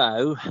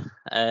 so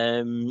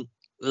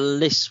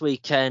this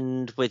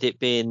weekend, with it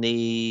being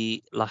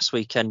the last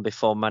weekend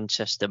before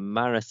Manchester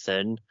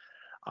Marathon,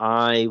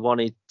 I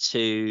wanted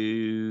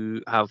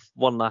to have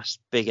one last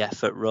big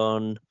effort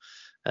run.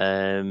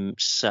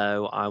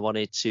 So I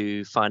wanted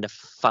to find a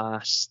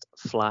fast,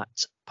 flat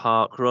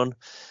park run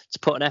to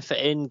put an effort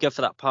in, go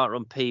for that park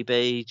run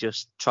PB,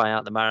 just try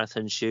out the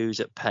marathon shoes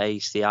at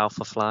pace, the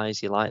Alpha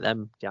Flies. You like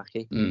them,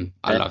 Jackie?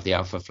 I love the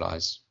Alpha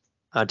Flies.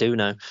 I do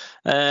know.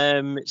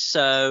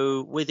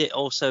 So with it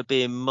also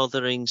being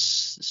Mothering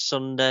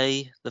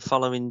Sunday, the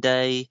following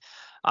day,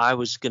 I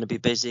was going to be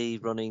busy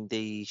running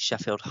the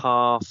Sheffield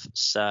Half,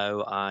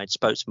 so I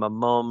spoke to my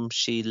mum.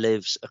 She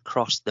lives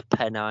across the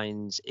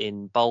Pennines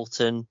in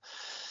Bolton.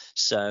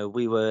 So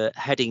we were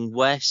heading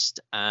west,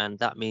 and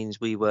that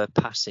means we were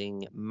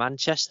passing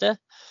Manchester.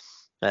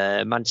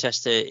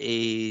 Manchester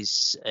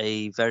is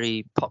a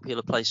very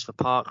popular place for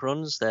park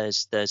runs.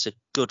 There's a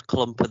good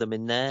clump of them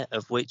in there,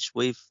 of which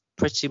we've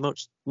pretty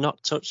much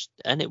not touched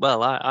any.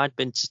 Well, I'd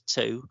been to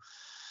 2.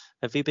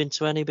 Have you been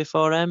to any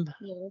before, Em?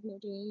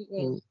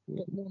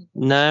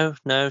 No.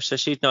 So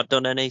she'd not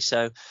done any.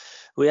 So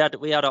we had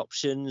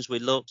options. We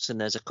looked,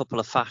 and there's a couple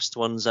of fast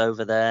ones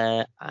over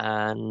there,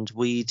 and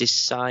we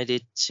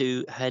decided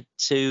to head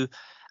to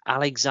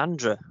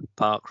Alexandra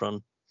Park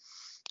Run.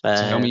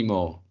 Tell me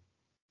more.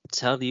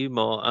 Tell you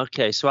more.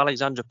 Okay, so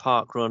Alexandra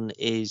Park Run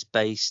is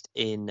based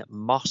in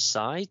Moss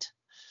Side,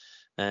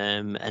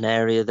 an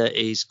area that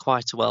is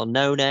quite a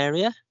well-known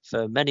area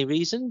for many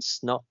reasons,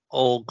 not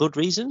all good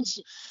reasons.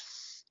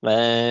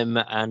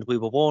 And we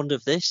were warned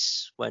of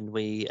this when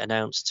we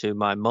announced to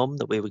my mum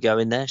that we were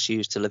going there. She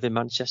used to live in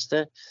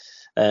Manchester.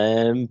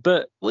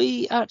 But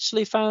we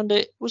actually found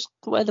it was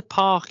where the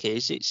park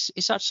is.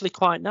 It's actually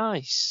quite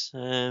nice.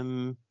 I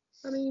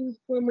mean,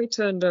 when we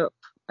turned up,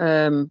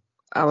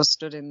 I was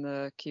stood in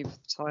the queue for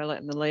the toilet,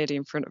 and the lady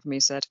in front of me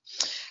said,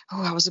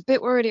 "Oh, I was a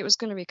bit worried it was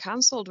going to be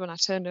cancelled when I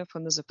turned up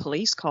and there's a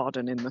police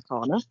cordon in the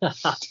corner."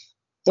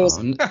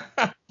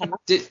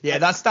 Yeah,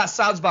 that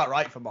sounds about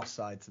right for Moss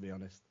Side, to be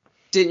honest.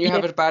 Didn't you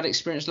have a bad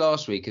experience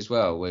last week as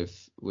well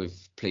with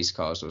police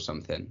cars or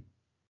something?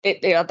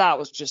 That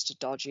was just a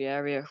dodgy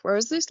area,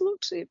 whereas this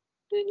looked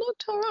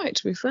all right,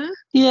 to be fair.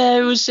 Yeah,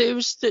 it was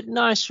the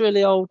nice,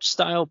 really old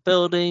style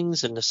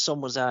buildings, and the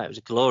sun was out. It was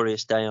a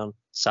glorious day on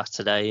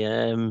Saturday.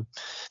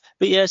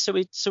 But yeah, so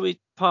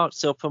we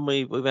parked up and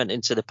we went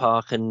into the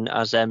park, and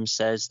as Em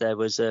says, there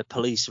was a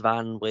police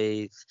van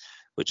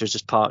which was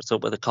just parked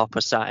up with a copper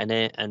sat in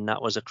it, and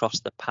that was across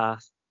the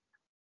path.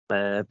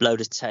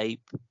 Load of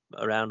tape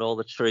around all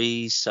the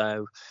trees,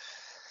 so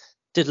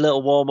did a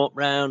little warm-up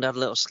round, had a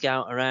little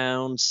scout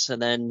around,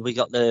 and then we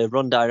got the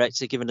run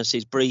director giving us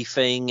his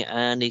briefing,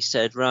 and he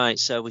said, right,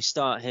 so we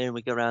start here and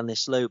we go around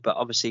this loop, but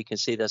obviously you can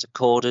see there's a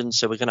cordon,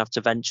 so we're going to have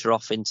to venture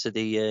off into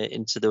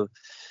the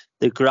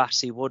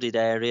grassy wooded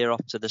area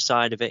off to the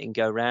side of it and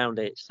go around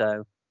it.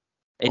 So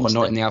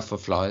not in the Alpha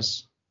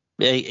Flies.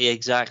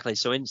 Exactly.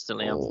 So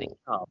instantly I'm thinking,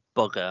 oh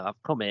bugger,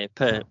 I've come here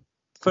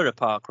for a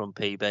park run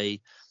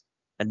PB,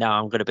 and now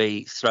I'm going to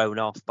be thrown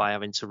off by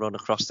having to run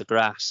across the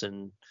grass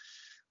and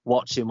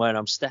watching where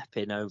I'm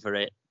stepping over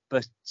it.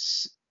 But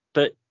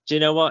do you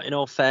know what? In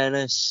all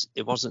fairness,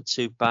 it wasn't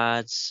too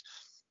bad.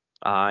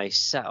 I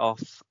set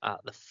off at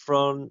the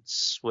front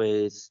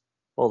with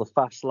all the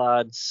fast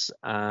lads,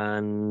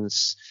 and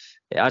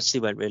it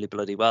actually went really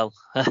bloody well.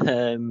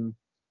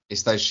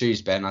 It's those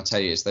shoes, Ben. I tell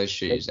you, it's those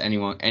shoes.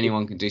 Anyone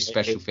can do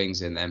special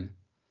things in them.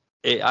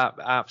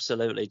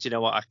 Absolutely. Do you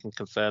know what? I can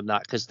confirm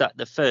that, because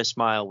the first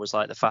mile was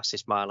like the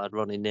fastest mile I'd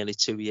run in nearly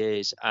 2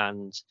 years,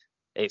 and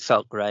it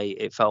felt great.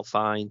 It felt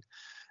fine.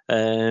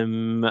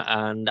 And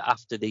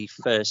after the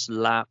first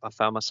lap, I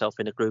found myself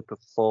in a group of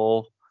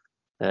 4.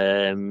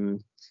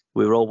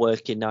 We were all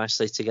working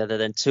nicely together.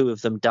 Then 2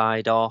 of them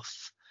died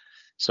off.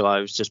 So I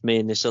was just me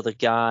and this other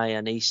guy,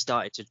 and he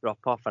started to drop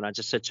off. And I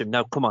just said to him,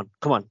 no, come on,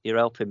 you're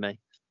helping me.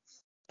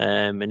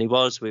 And we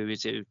were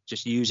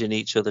just using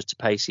each other to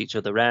pace each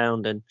other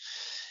round. And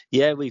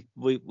yeah,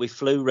 we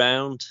flew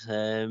round,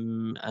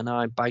 and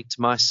I bagged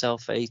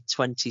myself a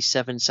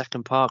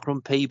 27-second park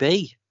run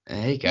PB.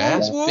 There you go.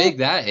 That's big.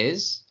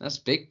 That's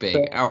big.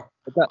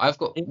 I've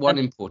got one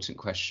important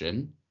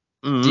question.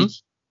 Mm-hmm.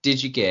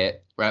 did you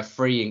get, we have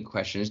 3 ink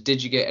questions,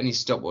 did you get any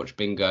stopwatch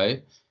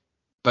bingo?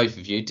 Both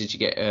of you, did you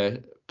get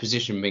a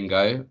position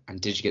bingo?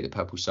 And did you get the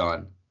purple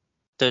sign?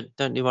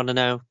 Don't you want to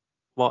know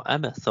what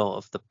Emma thought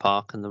of the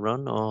park and the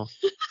run? Or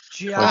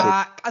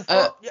Jack, I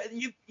thought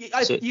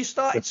you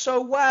started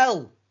so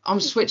well. I'm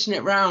switching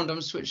it round. I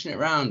was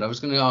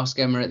going to ask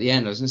Emma at the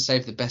end. I was going to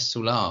save the best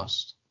till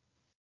last.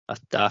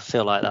 I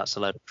feel like that's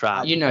a load of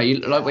crap. You know,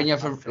 when you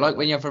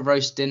have a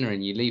roast dinner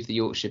and you leave the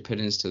Yorkshire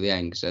puddings till the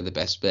end because they're the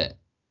best bit.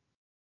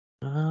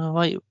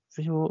 Wait,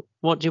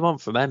 what do you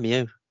want from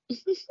MU?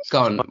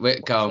 Go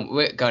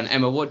on,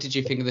 Emma. What did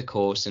you think of the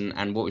course,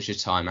 and what was your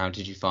time? How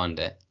did you find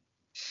it?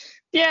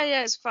 Yeah,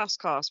 it's a fast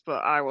course,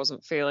 but I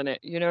wasn't feeling it.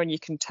 You know, and you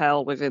can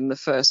tell within the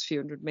first few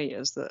hundred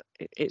meters that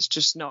it's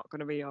just not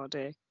going to be your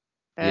day.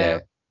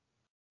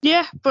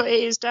 Yeah, but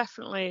it is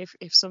definitely,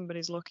 if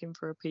somebody's looking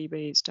for a PB,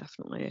 it's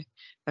definitely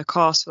a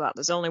course for that.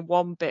 There's only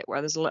one bit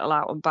where there's a little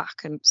out and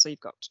back, and so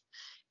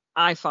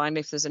I find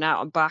if there's an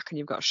out and back and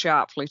you've got to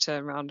sharply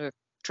turn around a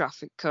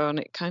traffic cone,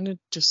 it kind of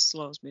just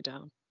slows me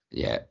down.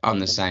 Yeah, I'm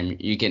the same.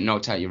 You get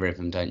knocked out your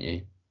rhythm, don't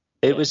you?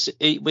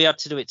 We had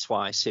to do it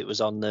twice. It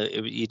was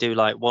you do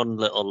like one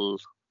little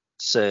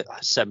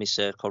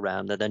semicircle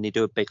round, and then you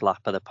do a big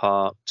lap of the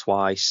park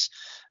twice,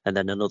 and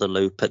then another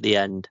loop at the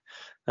end.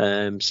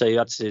 So you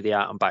had to do the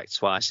out and back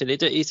twice, and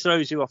it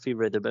throws you off your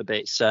rhythm a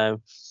bit. So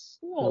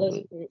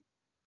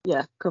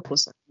yeah, a couple of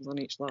seconds on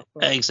each lap.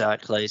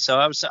 Exactly. So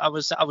I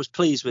was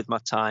pleased with my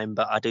time,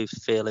 but I do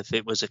feel if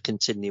it was a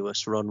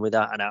continuous run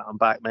without an out and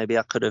back, maybe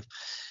I could have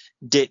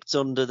dipped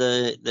under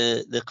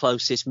the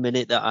closest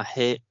minute that I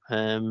hit.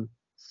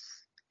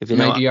 If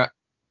you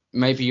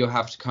maybe you'll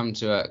have to come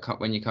to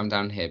when you come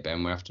down here,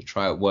 Ben. We'll have to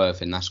try out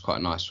Worthing. That's quite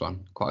a nice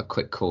one, quite a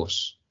quick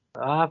course.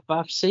 I've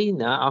seen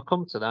that. I'll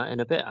come to that in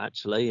a bit,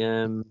 actually,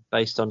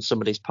 based on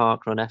somebody's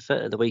parkrun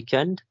effort at the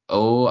weekend.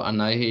 Oh, I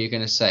know who you're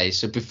going to say.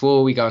 So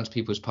before we go into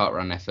people's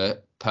parkrun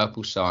effort,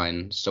 purple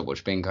sign,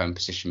 stopwatch bingo, and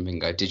position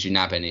bingo, did you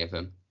nab any of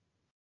them?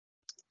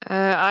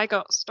 I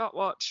got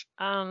stopwatch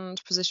and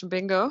position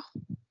bingo.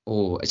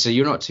 Oh, so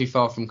you're not too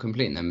far from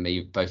completing them,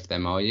 both of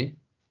them, are you?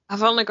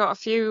 I've only got a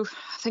few.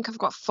 I think I've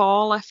got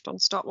 4 left on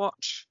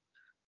stopwatch.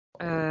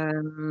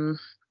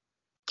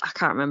 I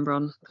can't remember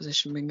on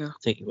position bingo. I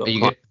think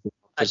you've got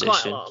quite a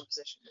lot on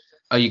position.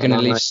 Are you going to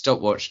leave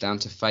stopwatch down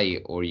to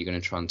fate, or are you going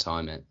to try and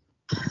time it?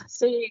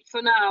 See,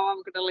 for now, I'm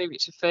going to leave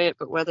it to fate,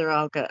 but whether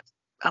I'll get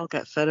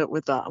fed up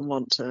with that and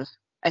want to,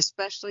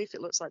 especially if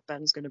it looks like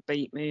Ben's going to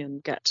beat me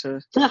and get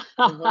to.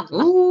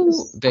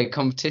 Ooh, big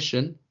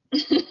competition.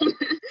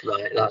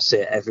 Right, that's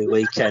it. Every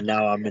weekend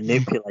now I'm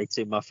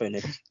manipulating my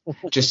finish.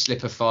 Just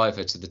slip a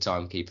fiver to the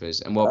timekeepers.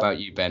 And what about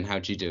you, Ben?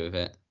 How'd you do with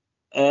it?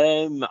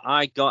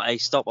 I got a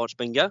stopwatch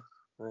bingo.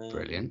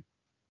 Brilliant.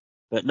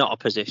 But not a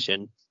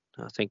position,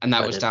 I think. And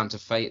that was down to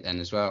fate then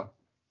as well?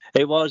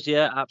 It was,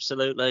 yeah,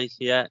 absolutely.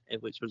 Yeah,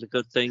 which was a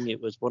good thing.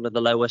 It was one of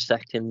the lower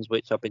seconds,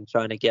 which I've been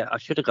trying to get. I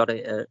should have got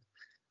it at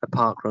a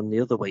parkrun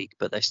the other week,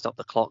 but they stopped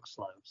the clock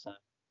slow. So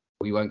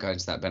we won't go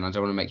into that, Ben. I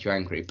don't want to make you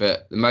angry.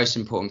 But the most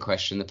important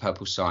question, the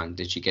purple sign,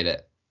 did you get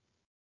it?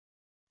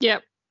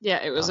 Yep.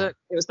 Yeah, it was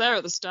there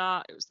at the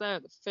start. It was there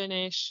at the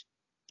finish.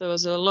 There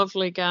was a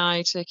lovely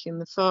guy taking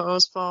the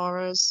photos for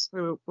us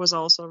who was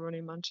also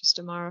running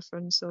Manchester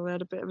Marathon, so we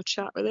had a bit of a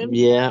chat with him.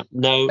 Yeah,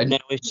 no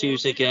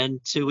issues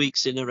again. 2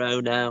 weeks in a row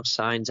now.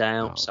 Signs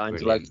out,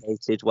 signs brilliant.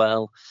 Located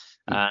well,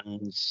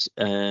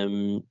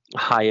 and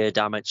hired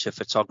amateur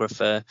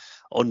photographer,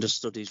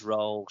 understood his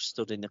role,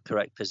 stood in the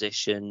correct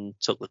position,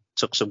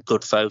 took some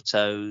good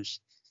photos,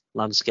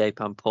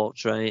 landscape and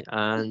portrait,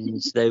 and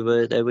they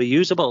were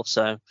usable.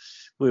 So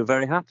we were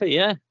very happy,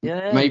 yeah.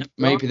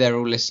 Maybe they're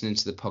all listening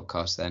to the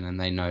podcast then, and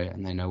they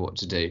know what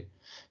to do.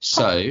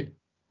 So,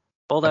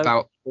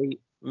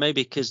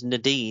 maybe because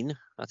Nadine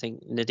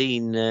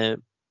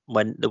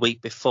went the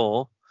week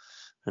before,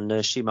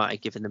 and she might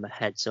have given them a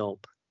heads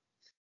up.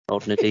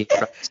 Old Nadine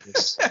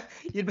practice.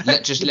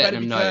 let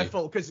them know.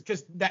 Careful,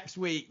 because next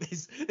week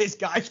this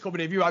guy's coming.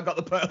 If you haven't got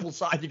the purple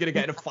side, you're going to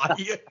get in a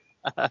fight.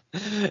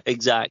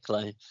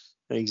 Exactly.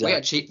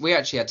 We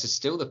actually had to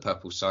steal the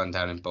purple sign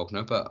down in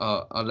Bognor, but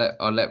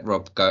I'll let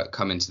Rob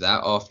come into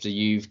that after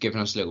you've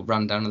given us a little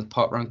rundown of the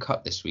Parkrun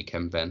Cup this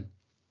weekend, Ben.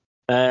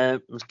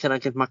 Can I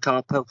give my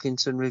Carl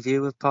Pilkington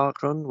review of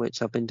Parkrun,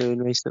 which I've been doing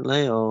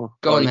recently, or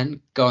go on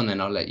then?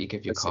 I'll let you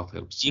give your Carl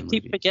Pilkington. You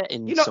keep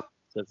forgetting some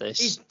of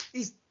this.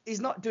 He's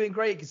not doing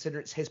great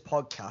considering it's his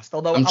podcast.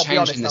 Although I'll be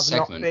honest,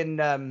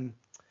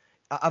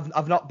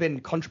 I've not been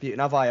contributing,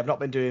 have I? I've not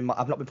been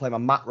playing my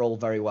mat role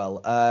very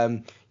well.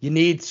 You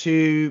need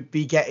to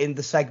be getting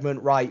the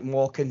segment right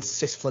more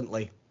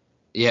consistently.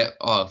 Yeah.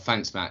 Oh,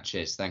 thanks, Matt.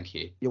 Cheers. Thank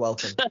you. You're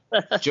welcome.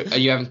 Are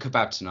you having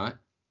kebab tonight?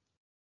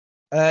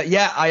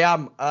 Yeah, I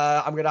am.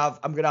 I'm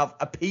gonna have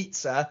a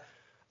pizza,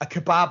 a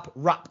kebab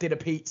wrapped in a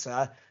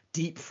pizza,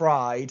 deep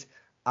fried,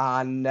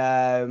 and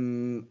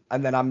then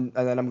I'm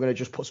gonna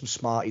just put some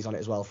Smarties on it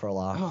as well for a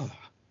laugh. Oh.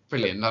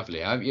 Brilliant,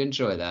 lovely. I hope you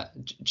enjoy that.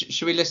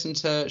 Should we listen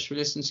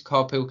to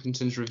Carl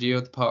Pilkington's review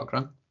of the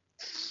parkrun?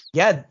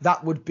 Yeah,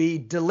 that would be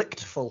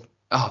delectful.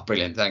 Oh,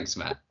 brilliant. Thanks,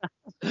 Matt.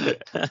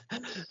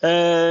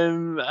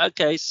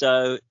 Okay,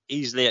 so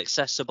easily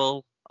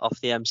accessible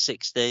off the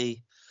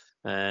M60.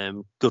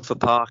 Good for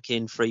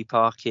parking, free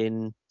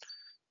parking.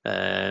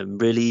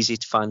 Really easy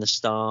to find the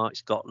start.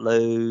 It's got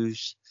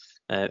lows.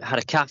 Had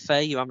a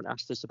cafe. You haven't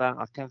asked us about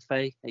our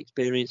cafe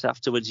experience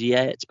afterwards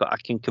yet, but I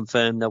can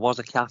confirm there was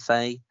a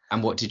cafe.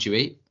 And what did you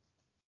eat?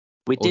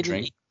 We Or didn't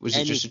drink? eat Was it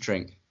any- just a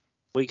drink?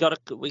 We got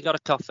a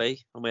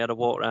coffee and we had a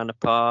walk around the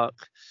park.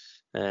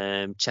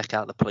 Check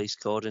out the police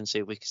cordon, see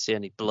if we could see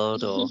any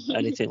blood or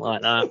anything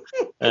like that.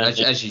 As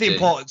you The do.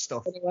 important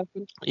stuff.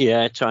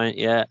 Yeah,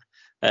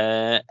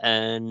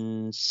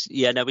 and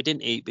yeah, no, we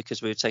didn't eat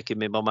because we were taking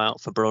my mum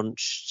out for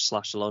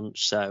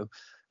brunch/lunch. So,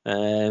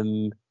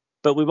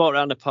 but we walked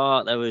around the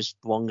park. There was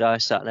one guy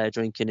sat there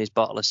drinking his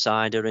bottle of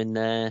cider in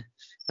there.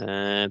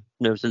 There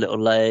was a little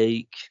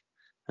lake.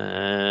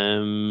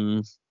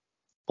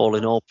 All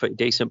in all, pretty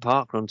decent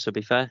park run, to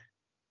be fair.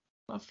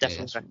 Lovely.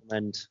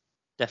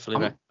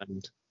 Definitely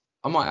recommend.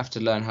 I might have to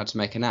learn how to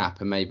make an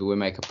app, and maybe we'll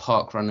make a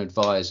park run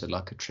advisor,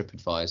 like a trip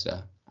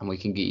advisor, and we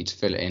can get you to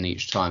fill it in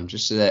each time,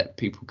 just so that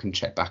people can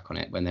check back on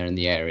it when they're in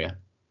the area.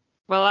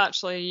 Well,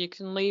 actually, you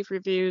can leave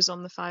reviews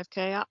on the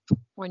 5K app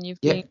when you've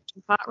Yeah. been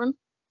to Park Run.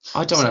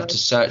 I don't So- have to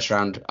search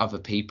around other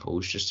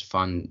people's just to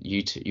find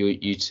you two.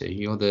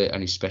 You're the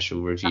only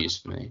special reviews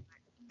for me.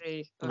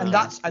 And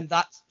that's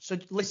so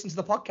listen to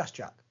the podcast,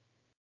 Jack.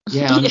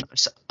 Yeah,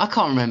 I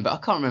can't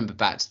remember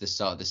back to the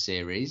start of the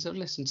series. I've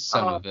listened to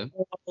some of them.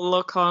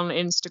 Look on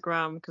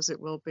Instagram because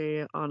it will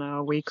be on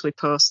our weekly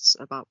posts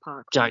about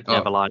Park Run. Jack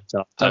never liked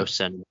our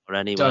posts anymore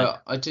anyway. So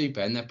I do,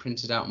 Ben. They're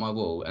printed out on my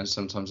wall, and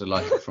sometimes I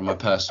like it from my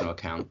personal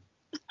account.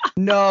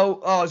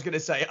 No, I was going to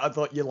say, I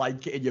thought you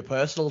like it in your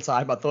personal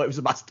time. I thought it was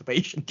a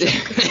masturbation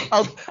joke.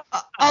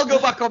 I'll go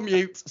back on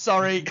mute.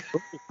 Sorry.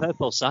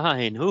 Purple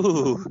sign.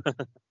 Ooh.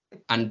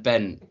 And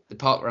Ben, the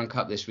Park Run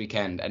Cup this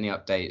weekend. Any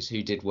updates?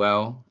 Who did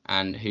well,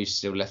 and who's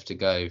still left to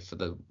go for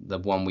the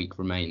 1 week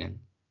remaining?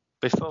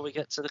 Before we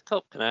get to the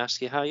cup, can I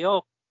ask you how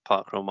your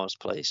park run was,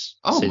 please?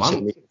 Oh,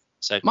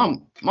 Since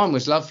mine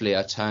was lovely.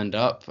 I turned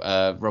up.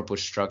 Rob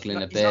was struggling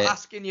a He's bit. not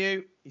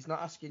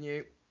asking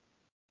you.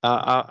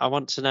 I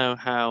want to know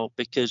how,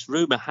 because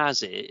rumour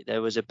has it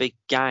there was a big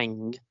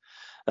gang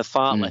of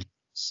fartleks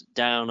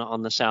down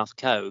on the south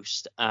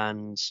coast,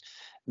 and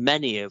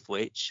many of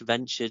which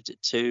ventured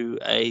to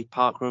a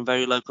park run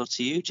very local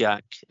to you,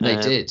 Jack. They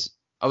did.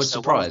 I was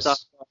surprised.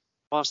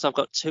 Whilst I've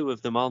got two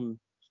of them on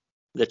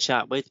the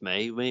chat with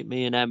me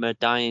and Emma are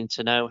dying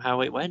to know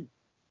how it went.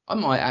 I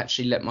might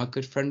actually let my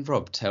good friend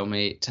Rob tell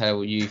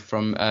you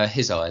from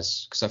his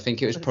eyes, because I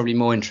think it was probably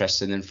more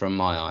interesting than from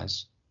my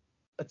eyes.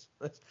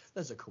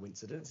 There's a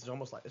coincidence. It's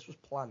almost like this was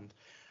planned.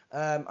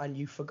 And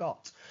you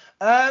forgot.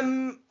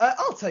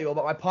 I'll tell you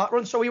about my park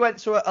run. So we went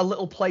to a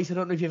little place. I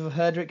don't know if you've ever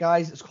heard of it,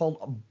 guys. It's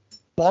called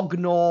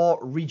Bognor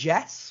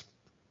Regis.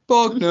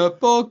 Bognor.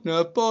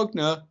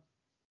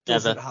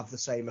 Doesn't have the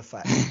same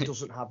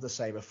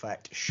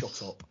effect.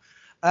 Shut up.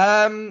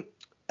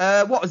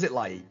 What was it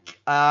like?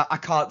 I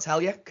can't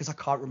tell you because I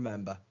can't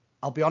remember.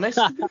 I'll be honest.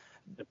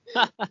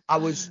 I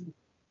was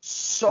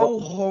so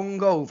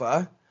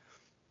hungover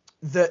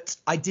that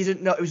I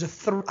didn't know it was a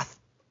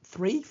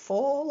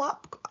 3-4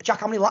 lap. Jack,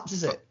 how many laps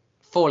is it?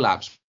 4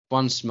 laps.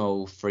 1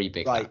 small, 3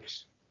 big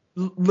laps.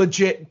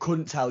 Legit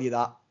couldn't tell you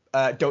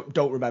that.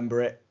 Don't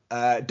remember it.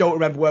 Don't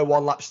remember where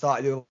 1 lap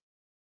started, the other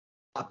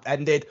lap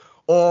ended.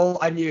 All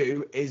I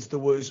knew is there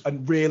was a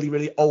really,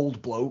 really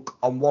old bloke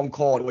on one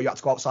corner where you had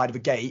to go outside of a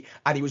gate,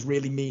 and he was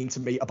really mean to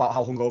me about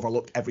how hungover I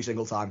looked every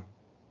single time.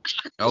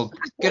 Oh,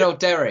 good old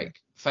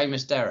Derek.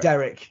 Famous Derek.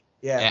 Derek.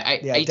 Yeah,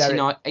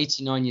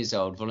 89 years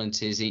old,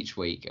 volunteers each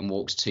week and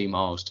walks 2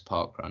 miles to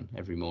park run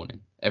every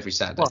morning, every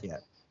Saturday.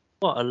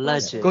 What a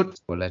legend. Good.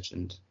 What a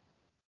legend.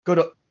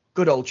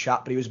 Good old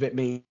chap, but he was a bit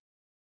mean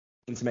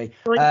to me.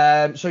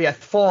 So yeah,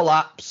 4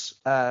 laps,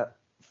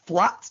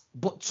 flat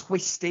but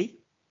twisty.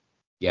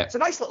 Yeah. It's a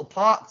nice little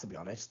park, to be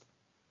honest.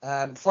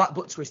 Flat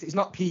but twisty. It's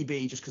not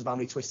PB just because of how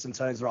many twists and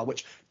turns there are,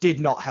 which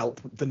did not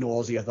help the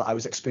nausea that I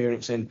was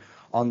experiencing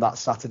on that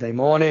Saturday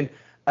morning.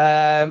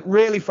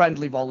 Really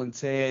friendly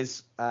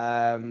volunteers.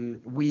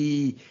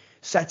 We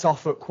set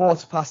off at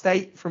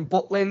 8:15 from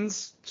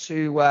Butlins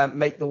to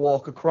make the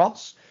walk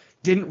across.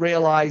 Didn't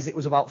realise it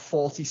was about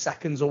 40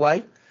 seconds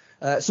away.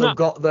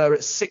 Got there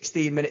at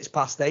 16 minutes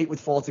past 8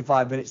 with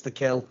 45 minutes to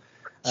kill.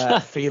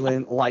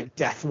 Feeling like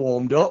death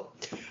warmed up.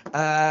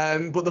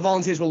 But the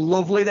volunteers were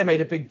lovely. They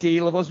made a big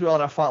deal of us. We all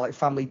had our Fartlek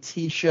family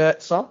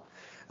T-shirts on.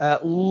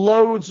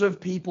 Loads of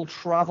people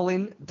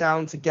travelling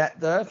down to get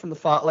there from the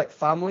Fartlek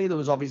family. There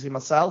was obviously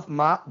myself,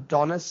 Matt,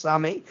 Donna,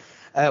 Sammy.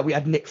 We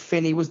had Nick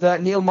Finney was there.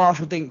 Neil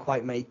Marshall didn't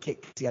quite make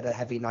it because he had a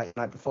heavy night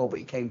before, but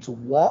he came to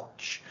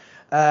watch.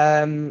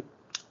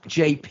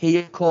 JP,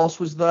 of course,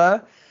 was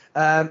there.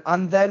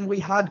 And then we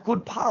had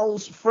good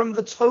pals from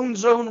the Tone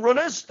Zone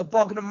runners, the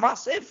Bognor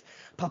Massive.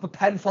 Papa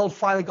Penfold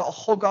finally got a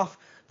hug off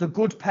the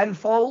good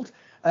Penfold.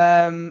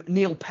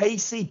 Neil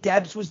Pacey,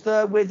 Debs was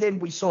there with him.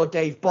 We saw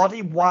Dave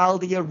Boddy,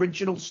 Wild, the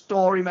original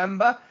Story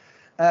member.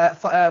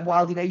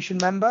 Wildy Nation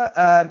member.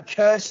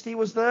 Kirsty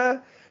was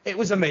there. It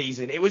was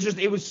amazing. It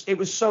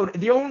was so.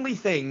 The only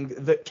thing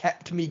that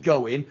kept me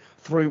going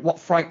through what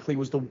frankly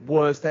was the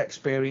worst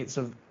experience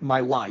of my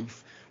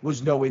life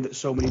was knowing that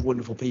so many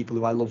wonderful people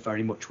who I love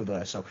very much were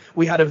there. So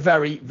we had a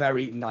very,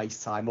 very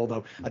nice time,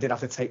 although I did have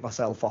to take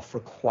myself off for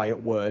a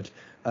quiet word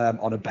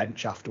on a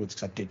bench afterwards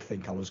because I did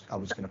think I was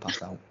going to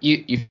pass out.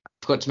 You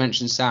forgot to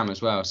mention Sam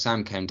as well.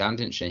 Sam came down,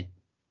 didn't she?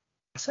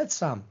 I said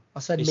Sam. I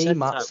said You me, said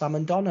Matt, Sam. Sam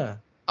and Donna.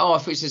 Oh, I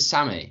thought you said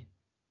Sammy.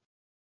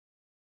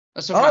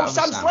 That's all right, Oh,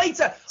 Sam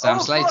Slater. Sam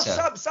Of Slater.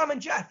 course, Sam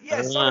and Jeff.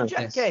 Yeah, Sam and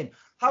Jeff yes. came.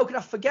 How could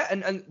I forget?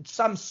 And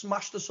Sam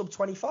smashed the sub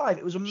 25.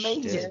 It was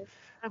amazing.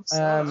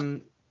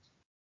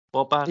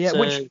 What about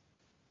Yeah,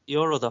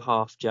 your other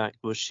half, Jack?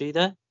 Was she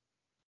there?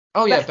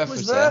 Oh yeah, Beth Beth was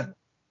was there. there.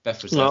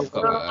 Beth was there. I No. forgot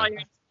about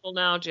her. Well,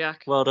 now,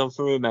 Jack. Well done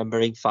for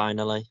remembering,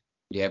 finally.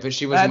 Yeah, but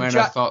she wasn't wearing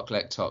Jack- her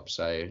Fartlek top,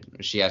 so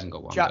she hasn't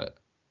got one. Jack- But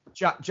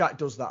Jack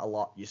does that a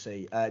lot, you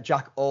see.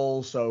 Jack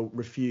also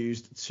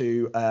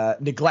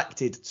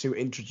neglected to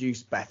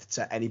introduce Beth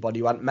to anybody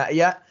who hadn't met her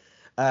yet,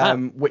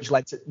 which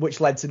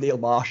led to Neil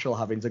Marshall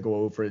having to go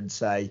over and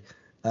say,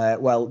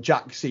 well,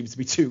 Jack seems to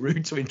be too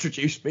rude to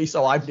introduce me,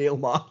 so I'm Neil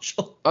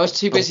Marshall. I was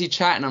too busy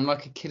chatting. I'm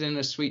like a kid in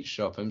a sweet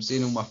shop. I'm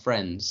seeing all my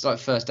friends. It's like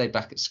first day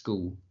back at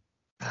school.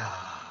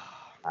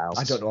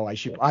 I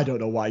don't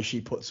know why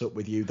she puts up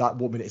with you. That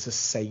woman is a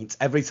saint.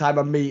 Every time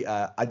I meet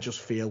her, I just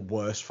feel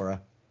worse for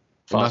her.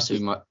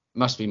 It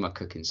must be my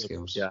cooking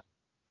skills. Yeah.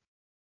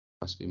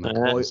 Must be my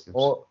cooking skills.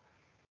 Or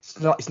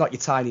it's not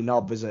your tiny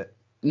knob, is it?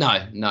 No,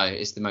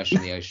 it's the motion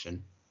of the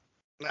ocean.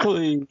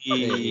 Oi.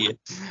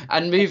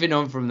 And moving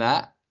on from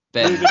that,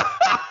 Ben.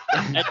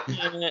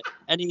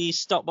 Any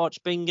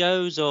stopwatch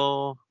bingos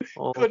or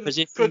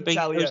position couldn't bingos?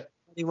 tell you.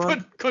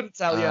 Anyone? Couldn't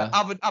tell you.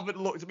 Haven't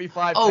looked at me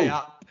 5K Oh,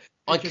 app.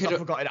 I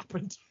forgot it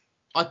happened.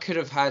 I could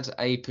have had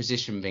a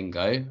position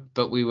bingo,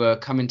 but we were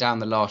coming down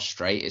the last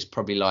straight. It's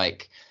probably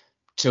like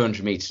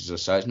 200 meters or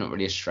so. It's not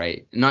really a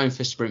straight. Known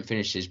for sprint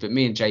finishes, but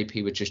me and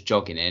JP were just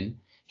jogging in.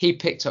 He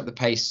picked up the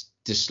pace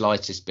the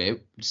slightest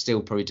bit,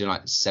 still probably doing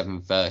like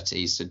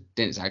 7:30, so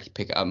didn't actually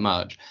pick it up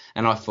much.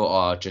 And I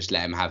thought, just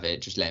let him have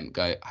it, just let him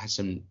go. I had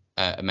some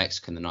a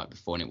Mexican the night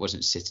before and it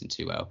wasn't sitting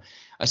too well.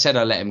 I said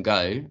I let him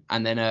go,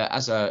 and then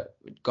as I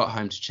got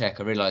home to check,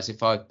 I realised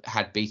if I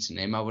had beaten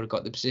him, I would have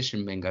got the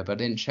position bingo, but I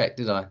didn't check,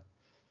 did I?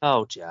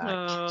 Oh,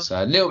 Jack.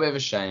 So a little bit of a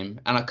shame,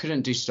 and I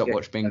couldn't do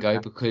stopwatch bingo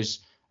because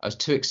I was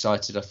too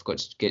excited. I forgot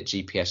to get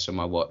GPS on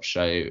my watch,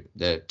 so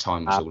the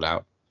time was all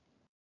out.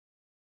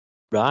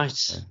 Right.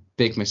 So,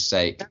 big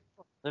mistake.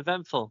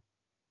 Eventful.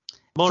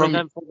 More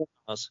eventful than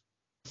ours.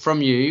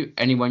 From you,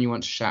 anyone you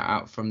want to shout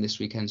out from this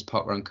weekend's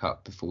Parkrun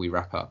Cup before we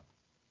wrap up?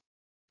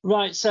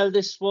 Right, so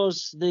this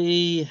was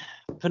the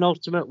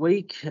penultimate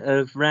week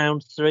of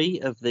round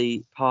 3 of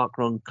the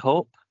Parkrun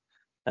Cup.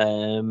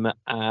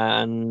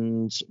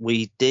 And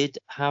we did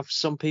have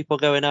some people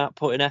going out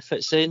putting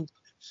efforts in.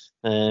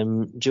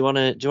 Do you want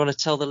to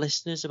tell the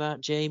listeners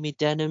about Jamie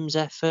Denham's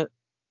effort?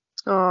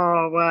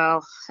 Oh,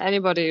 well,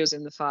 anybody who's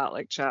in the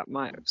Fartlek chat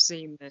might have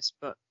seen this,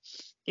 but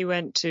he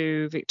went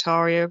to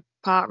Victoria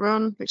Dock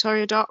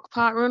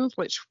Parkrun,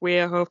 which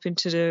we're hoping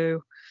to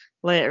do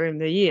later in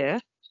the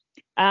year.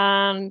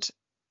 And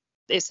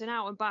it's an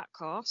out and back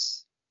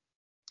course.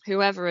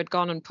 Whoever had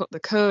gone and put the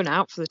cone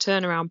out for the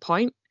turnaround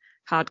point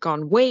had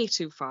gone way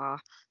too far.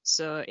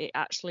 So it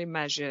actually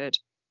measured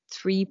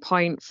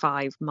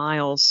 3.5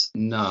 miles.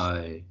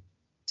 No.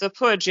 So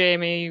poor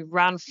Jamie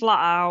ran flat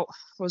out,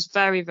 was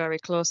very, very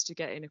close to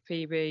getting a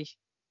PB.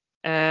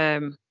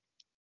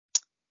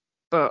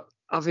 But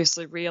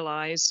obviously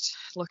realised,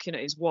 looking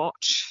at his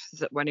watch,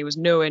 that when he was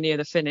nowhere near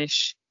the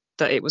finish,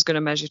 that it was going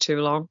to measure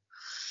too long.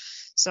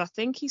 So I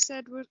think he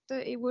said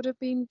that it would have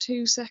been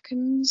 2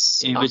 seconds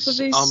He off was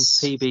of his... on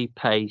PB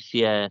pace,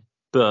 yeah.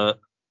 But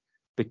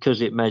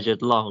because it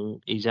measured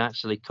long, he's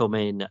actually come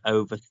in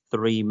over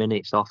 3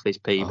 minutes off his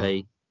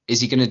PB. Oh.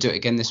 Is he going to do it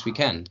again this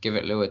weekend? Give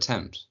it a little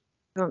attempt?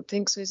 I don't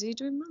think so. Is he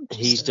doing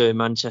Manchester? He's doing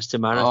Manchester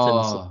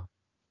Marathon. So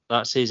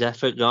that's his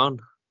effort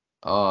gone.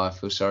 Oh, I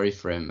feel sorry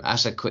for him.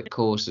 That's a quick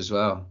course as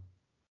well.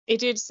 He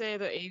did say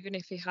that even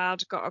if he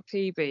had got a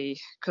PB,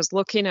 because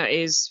looking at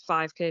his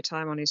 5K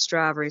time on his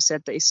Strava, he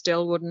said that he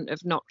still wouldn't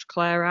have knocked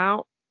Claire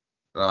out.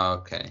 Oh,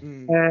 okay.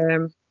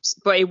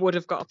 But he would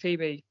have got a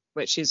PB,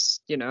 which is,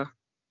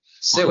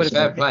 Still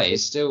fair play.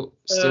 Still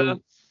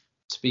to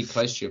be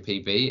close to your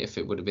PB, if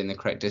it would have been the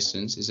correct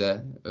distance, is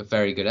a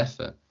very good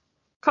effort.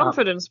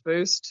 Confidence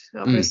boost,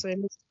 obviously. He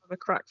needs to have a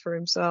crack for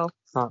himself.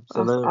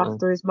 Absolutely.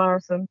 After his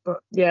marathon. But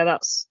yeah,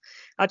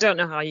 I don't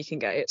know how you can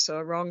get it so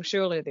wrong.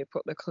 Surely they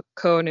put the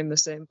cone in the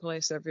same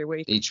place every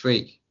week. Each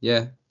week,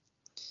 yeah.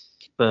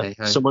 But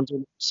someone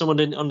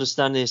didn't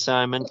understand the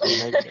assignment,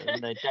 and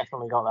they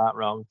definitely got that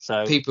wrong.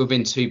 So people have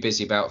been too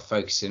busy about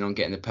focusing on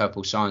getting the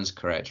purple signs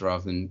correct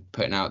rather than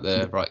putting out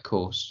the right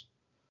course.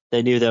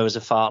 They knew there was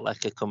a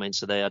fartlecker coming,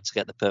 so they had to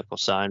get the purple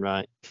sign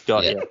right.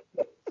 Got you.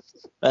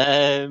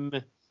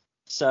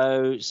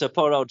 So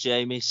poor old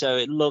Jamie. So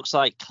it looks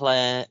like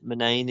Claire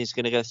Manane is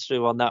going to go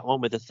through on that one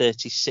with a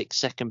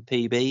 36-second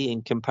PB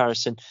in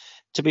comparison.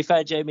 To be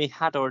fair, Jamie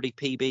had already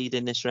PB'd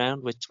in this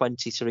round with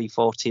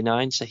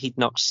 23:49, so he'd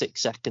knocked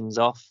 6 seconds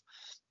off.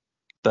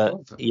 But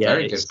yeah,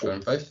 very good for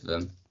both of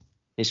them.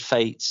 His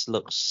fate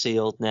looks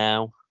sealed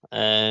now.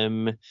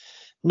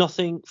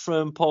 Nothing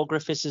from Paul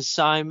Griffiths and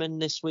Simon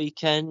this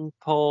weekend.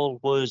 Paul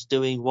was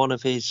doing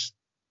was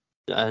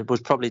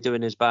probably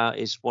doing about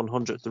his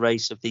 100th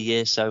race of the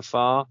year so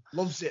far.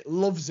 Loves it,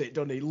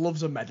 doesn't he?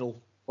 Loves a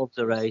medal. Loves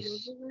the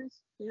race.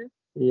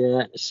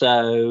 Yeah,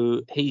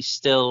 so he's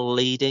still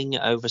leading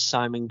over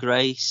Simon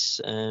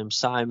Grace.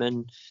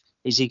 Simon,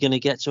 is he going to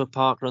get to a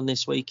park run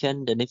this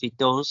weekend? And if he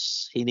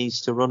does, he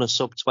needs to run a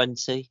sub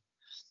 20.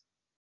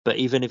 But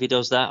even if he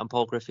does that and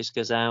Paul Griffiths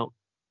goes out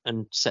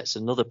and sets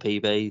another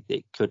PB,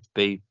 it could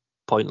be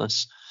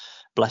pointless.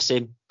 Bless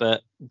him.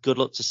 But good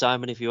luck to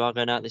Simon if you are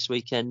going out this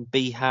weekend.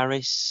 B.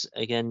 Harris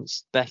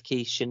against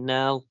Becky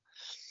Chanel.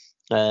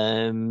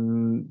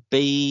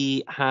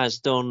 B has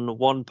done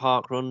one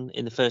park run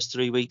in the first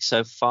 3 weeks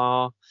so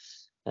far.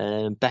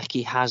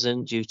 Becky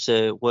hasn't due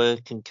to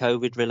work and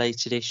COVID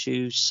related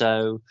issues.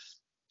 So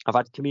I've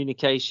had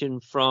communication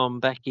from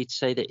Becky to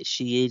say that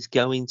she is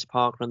going to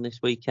park run this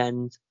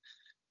weekend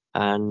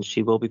and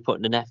she will be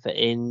putting an effort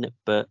in.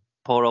 But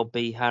poor old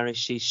B Harris,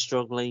 she's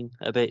struggling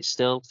a bit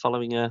still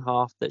following her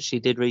half that she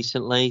did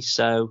recently.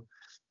 So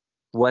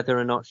whether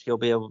or not she'll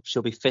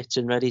be fit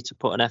and ready to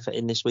put an effort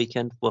in this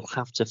weekend, we'll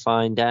have to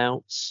find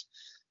out.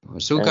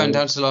 It's all going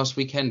down to last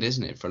weekend,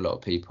 isn't it, for a lot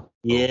of people?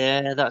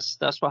 Yeah,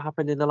 that's what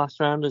happened in the last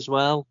round as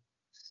well.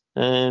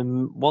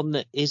 One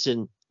that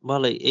isn't,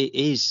 well, it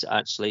is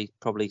actually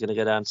probably going to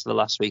go down to the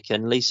last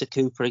weekend. Lisa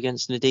Cooper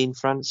against Nadine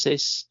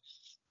Francis.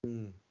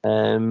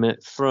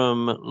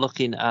 From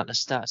looking at the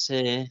stats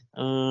here,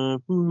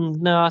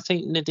 no, I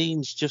think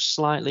Nadine's just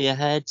slightly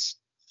ahead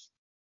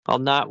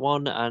on that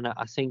one, and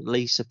I think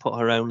Lisa put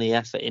her only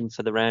effort in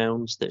for the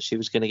rounds that she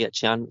was going to get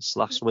chance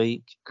last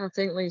week. I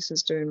think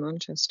Lisa's doing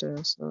Manchester.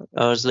 So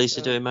is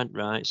Lisa doing that?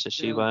 Right, so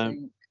she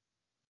won't.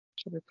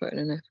 She'll be putting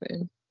an effort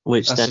in.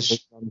 Which then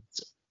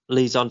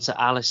leads on to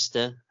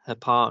Alistair, her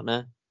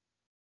partner,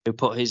 who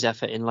put his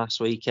effort in last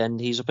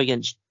weekend. He's up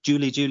against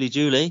Julie.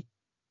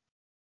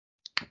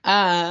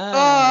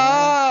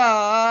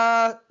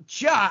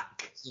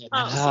 Jack.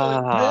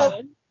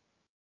 I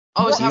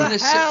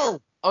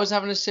was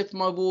having a sip of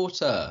my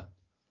water.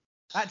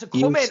 I had to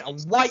come in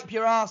and wipe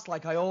your ass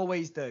like I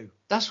always do.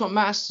 That's what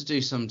Matt has to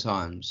do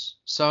sometimes.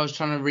 So I was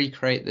trying to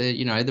recreate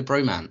the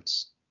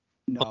bromance.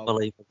 No.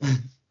 Unbelievable.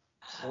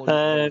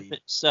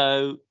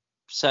 So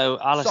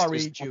Alistair.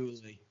 Sorry,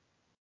 Julie.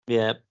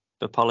 Yeah,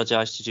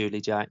 apologise to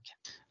Julie, Jack.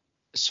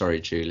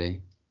 Sorry,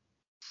 Julie.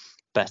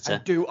 Better. I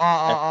do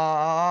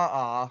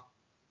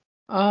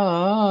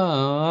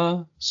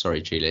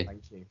Sorry, Julie.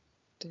 Thank you.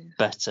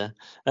 Better.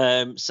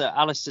 So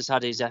Alistair's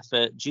had his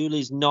effort.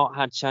 Julie's not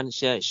had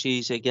chance yet.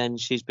 She's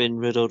been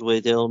riddled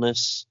with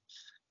illness.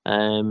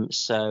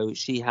 So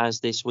she has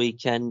this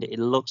weekend. It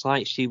looks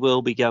like she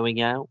will be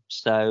going out.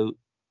 So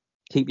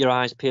keep your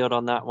eyes peeled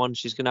on that one.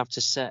 She's going to have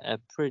to set a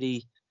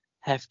pretty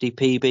hefty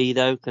PB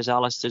though, because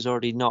Alistair's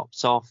already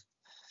knocked off,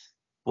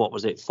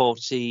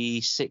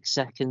 46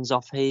 seconds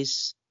off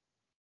his.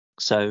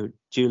 So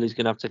Julie's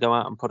going to have to go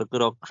out and put a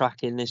good old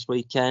crack in this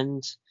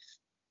weekend.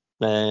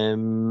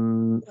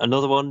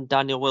 Another one,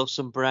 Daniel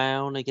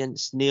Wilson-Brown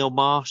against Neil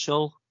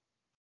Marshall.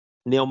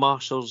 Neil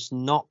Marshall's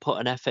not put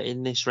an effort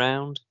in this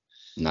round.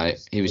 No,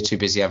 he was too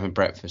busy having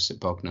breakfast at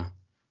Bognor.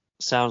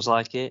 Sounds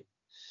like it.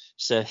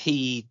 So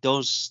he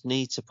does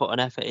need to put an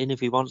effort in if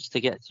he wants to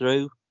get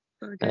through.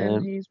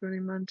 Again, he's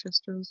running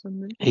Manchester on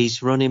Sunday.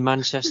 He's running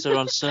Manchester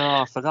on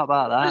Sunday. I forgot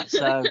about that.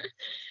 So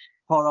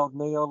poor old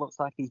Neil looks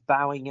like he's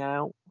bowing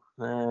out.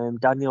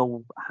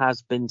 Daniel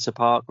has been to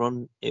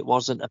parkrun. It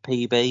wasn't a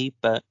PB,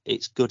 but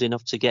it's good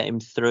enough to get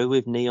him through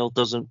if Neil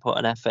doesn't put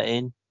an effort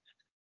in.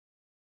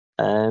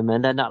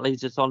 And then that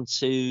leads us on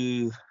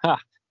to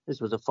this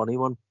was a funny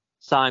one.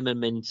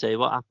 Simon Minty.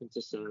 What happened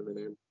to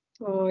Simon?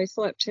 Oh, he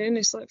slept in.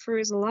 He slept through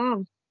his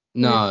alarm.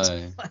 No.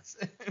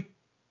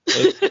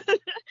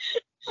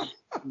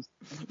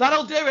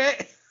 That'll do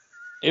it.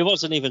 It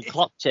wasn't even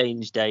clock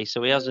change day,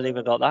 so he hasn't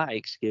even got that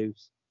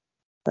excuse.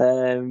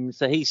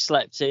 So he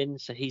slept in,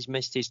 so he's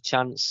missed his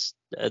chance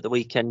at the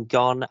weekend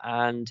gone,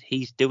 and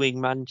he's doing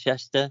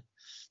Manchester.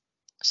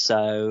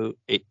 So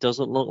it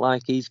doesn't look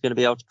like he's going to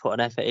be able to put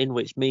an effort in,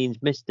 which means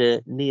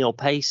Mr. Neil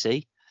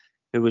Pacey,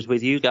 who was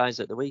with you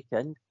guys at the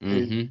weekend,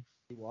 who,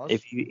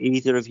 if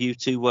either of you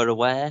two were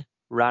aware,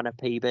 ran a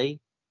PB.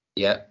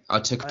 Yeah,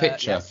 I took a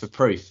picture for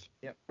proof.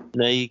 Yep.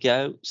 There you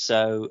go.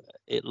 So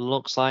it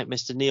looks like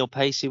Mr. Neil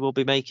Pacey will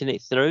be making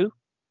it through.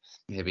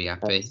 He'll be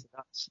happy.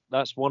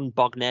 That's one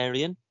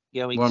Bognarian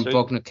going one through.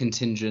 One Bognor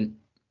contingent.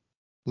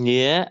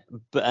 Yeah,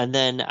 and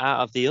then out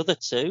of the other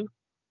two,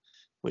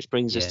 which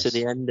brings us to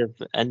the end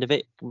of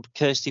it,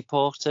 Kirsty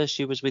Porter,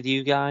 she was with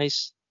you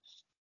guys.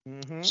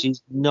 Mm-hmm.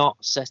 She's not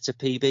set a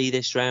PB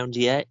this round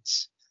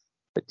yet.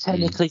 But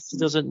technically, she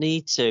doesn't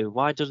need to.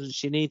 Why doesn't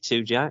she need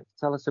to, Jack?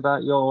 Tell us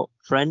about your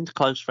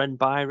close friend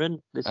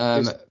Byron. This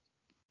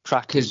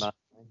cracking Because man.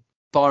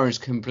 Byron's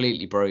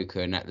completely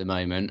broken at the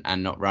moment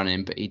and not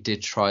running, but he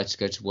did try to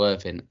go to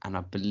Worthing, and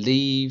I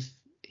believe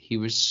he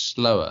was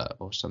slower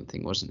or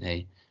something, wasn't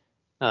he?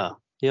 Oh,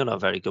 you're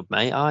not very good,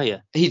 mate, are you?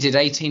 He did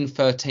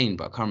 18:13,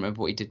 but I can't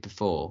remember what he did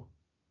before.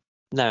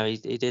 No, he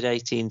did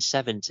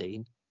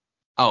 18:17,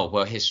 Oh,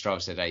 well, his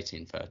Strava said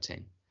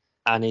 18:13.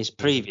 and his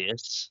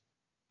previous,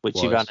 which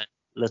he Was ran at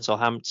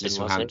Littlehampton, was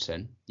it?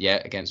 Littlehampton,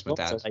 yeah, against my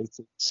Also dad.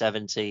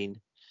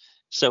 18:17.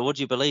 So would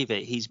you believe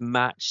it? He's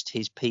matched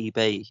his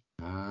PB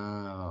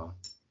Oh.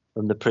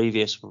 from the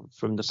previous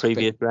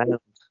round.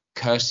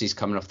 Kirsty's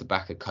coming off the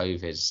back of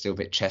COVID, still a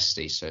bit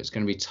chesty, so it's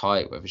going to be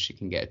tight whether she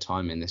can get a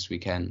time in this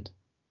weekend.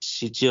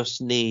 She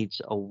just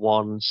needs a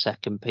 1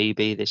 second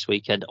PB this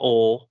weekend,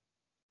 or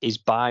is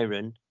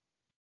Byron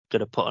going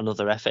to put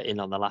another effort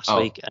in on the last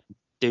week and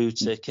do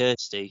to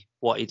Kirsty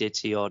what he did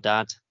to your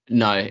dad?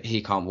 No,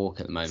 he can't walk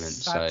at the moment.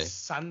 So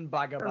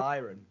Sandbag of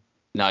Byron.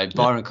 no,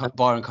 Byron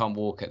can't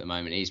walk at the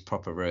moment. He's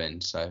proper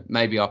ruined. So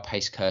maybe I'll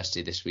pace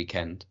Kirsty this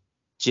weekend.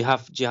 Do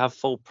you have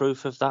full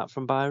proof of that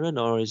from Byron,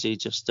 or is he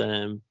just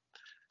Well,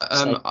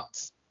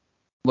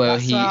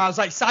 That sounds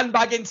like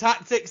sandbagging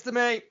tactics to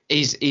me.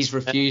 he's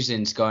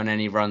refusing to go on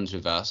any runs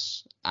with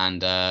us,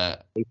 and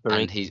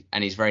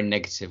he's very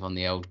negative on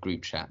the old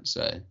group chat.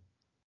 So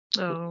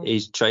Oh.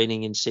 he's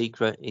training in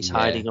secret? He's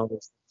hiding on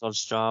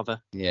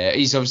Strava. yeah,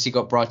 he's obviously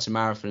got Brighton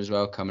Marathon as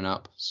well coming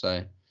up.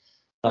 So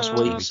That's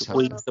Oh.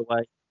 weeks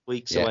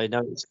away.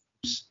 No,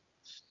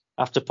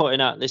 after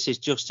putting out, this is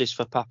justice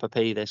for Papa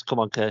P. This, come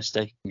on,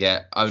 Kirsty.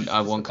 yeah,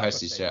 I want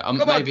Kirsty's shirt.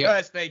 Come on,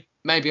 Kirsty.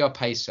 Maybe I'll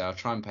pace her. I'll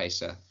try and pace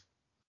her.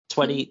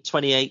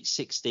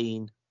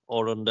 28:16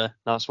 or under.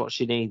 That's what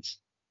she needs.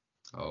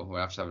 Oh, we'll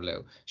have to have a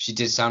little. She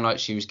did sound like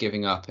she was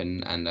giving up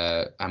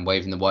and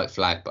waving the white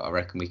flag, but I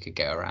reckon we could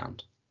get her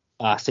around.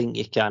 I think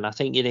you can. I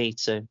think you need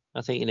to.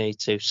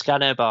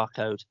 Scan her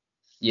barcode.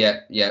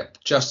 Yeah.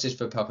 Justice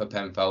for Papa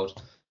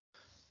Penfold.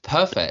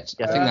 Perfect.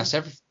 I think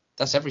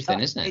that's everything,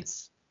 isn't it?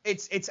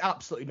 It's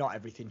absolutely not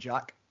everything,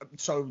 Jack.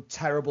 So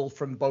terrible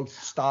from both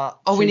start.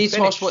 Oh, we need to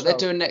finish, ask what they're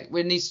doing next.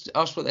 We need to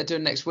ask what they're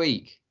doing next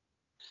week.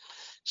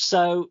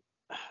 So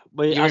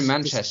You're in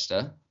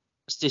Manchester.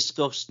 As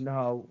discussed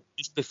No.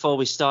 just before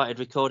we started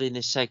recording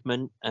this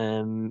segment,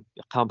 I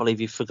can't believe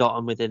you've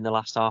forgotten within the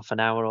last half an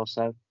hour or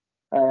so.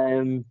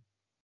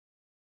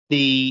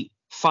 The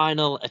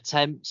final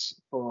attempts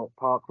for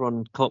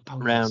Parkrun Cup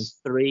round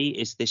 3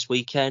 is this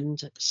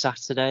weekend,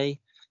 Saturday.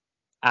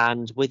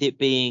 And with it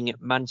being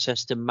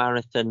Manchester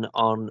Marathon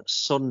on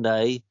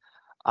Sunday,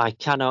 I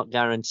cannot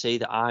guarantee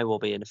that I will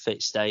be in a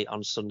fit state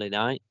on Sunday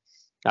night.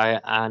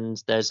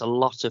 And there's a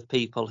lot of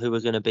people who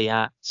are going to be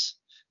at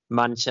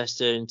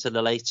Manchester into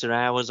the later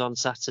hours on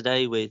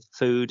Saturday with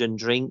food and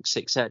drinks,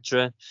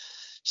 etc.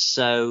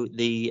 So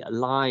the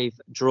live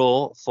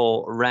draw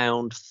for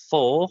round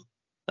 4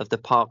 of the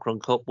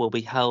Parkrun Cup will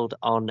be held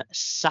on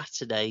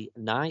Saturday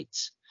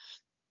night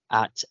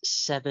at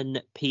 7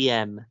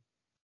 p.m.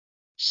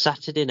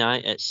 Saturday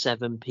night at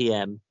 7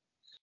 p.m.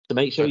 So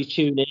make sure you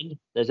tune in.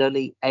 There's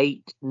only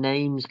 8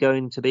 names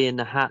going to be in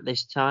the hat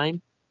this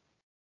time.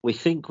 We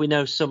think we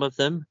know some of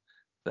them,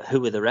 but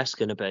who are the rest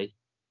going to be?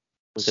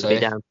 We're going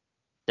to be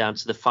down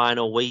to the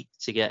final week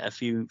to get a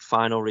few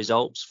final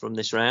results from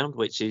this round,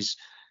 which is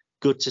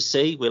good to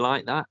see. We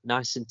like that.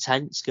 Nice and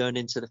tense going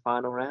into the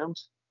final round.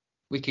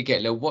 We could get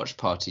a little watch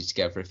party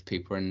together if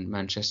people are in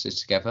Manchester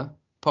together.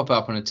 Pop it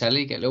up on a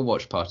telly, get a little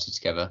watch party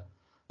together.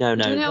 No.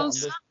 Doing it on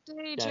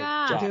Saturday,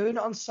 Jack. Doing it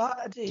on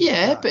Saturday.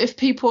 Yeah, but if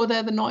people are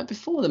there the night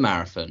before the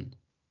marathon.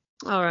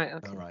 All right.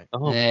 Okay. All right.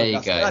 Oh, There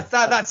you go.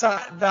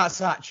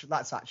 That's actually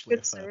a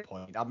Good fair save.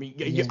 point. I mean,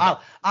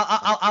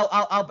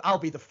 I'll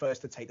be the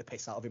first to take the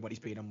piss out of him when he's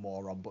being a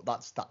moron, but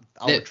that's that.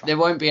 There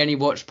won't be any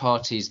watch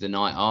parties the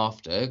night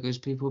after because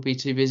people will be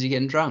too busy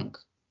getting drunk.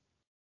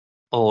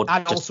 or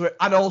And just,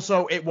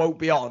 also, it won't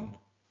be on.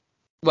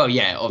 Well,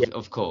 yeah,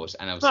 of course,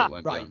 and also it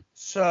won't be Right. on.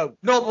 So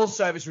normal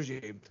service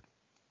resumed.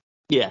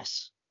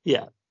 yes,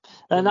 yeah.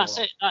 And that's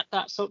it.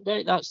 That's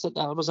update.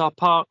 That was our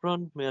park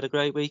run. We had a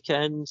great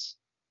weekend.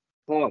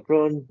 Park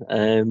run.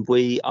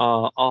 We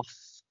are off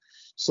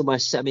somewhere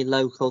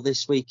semi-local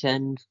this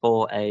weekend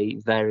for a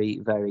very,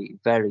 very,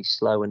 very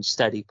slow and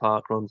steady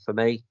park run for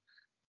me.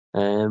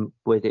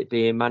 With it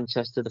being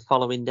Manchester the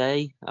following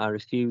day, I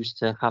refuse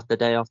to have the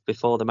day off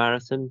before the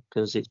marathon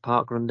because it's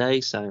park run day.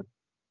 So,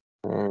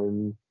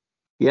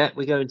 yeah,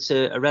 we're going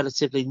to a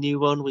relatively new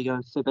one. We're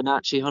going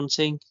Fibonacci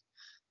hunting.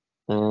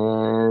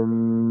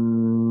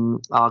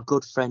 Our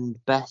good friend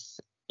Beth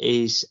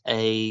is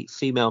a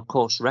female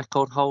course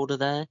record holder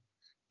there.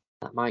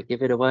 That might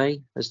give it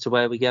away as to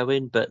where we're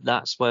going, but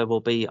that's where we'll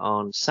be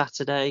on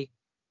Saturday.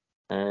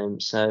 I'm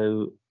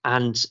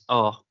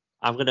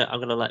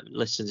gonna let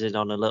listeners in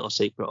on a little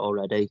secret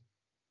already.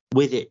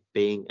 With it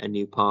being a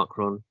new park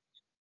run,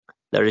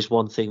 there is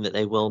one thing that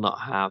they will not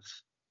have,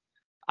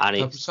 and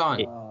Purple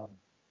sign.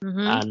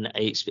 Mhm. and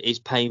it's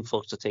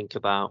painful to think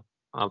about.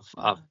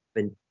 I've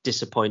been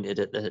disappointed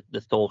at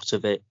the thought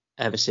of it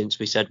ever since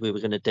we said we were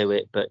going to do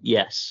it. But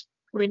yes,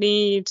 We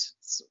need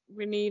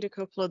a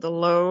couple of the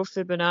low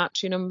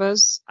Fibonacci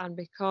numbers, and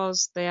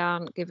because they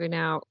aren't giving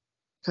out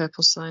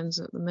purple signs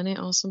at the minute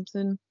or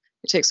something,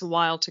 it takes a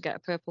while to get a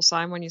purple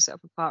sign when you set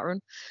up a part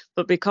run.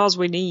 But because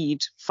we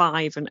need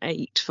 5 and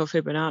 8 for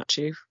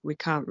Fibonacci, we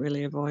can't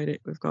really avoid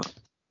it. We've got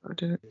to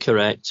do it.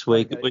 correct.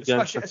 We're going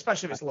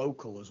Especially if it's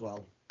local as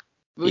well.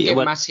 We Yeah, get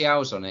well- Matty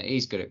Owls on it.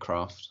 He's good at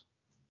craft.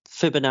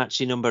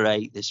 Fibonacci number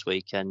 8 this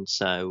weekend.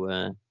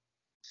 So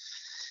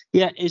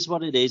yeah, it is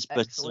what it is. But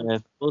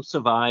Excellent. we'll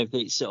survive.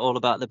 It's all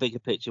about the bigger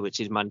picture, which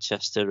is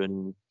Manchester,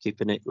 and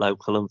keeping it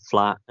local and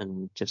flat,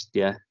 and just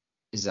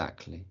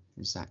Exactly.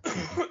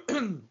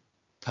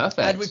 Perfect.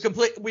 And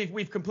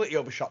we've completely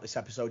overshot this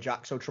episode,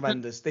 Jack. So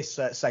tremendous this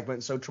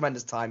segment. So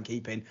tremendous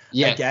timekeeping.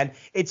 Yeah. Again,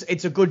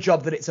 it's a good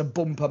job that it's a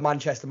bumper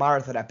Manchester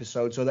Marathon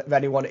episode, so that if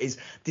anyone is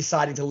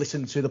deciding to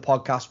listen to the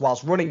podcast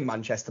whilst running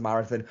Manchester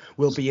Marathon,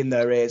 will be in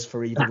their ears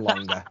for even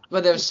longer.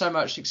 Well, there was so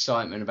much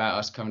excitement about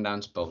us coming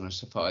down to Bognor,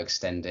 so I thought I'd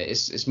extend it.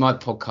 It's my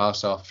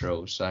podcast after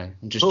all, so I'm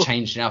just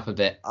changing up a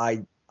bit.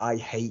 I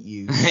hate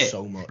you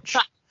so much.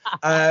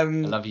 I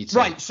love you too.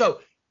 Right, so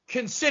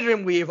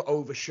considering we have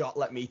overshot,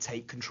 let me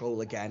take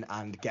control again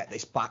and get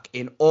this back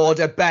in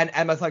order. Ben,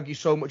 Emma, thank you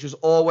so much as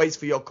always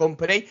for your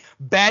company.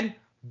 Ben,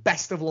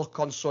 best of luck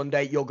on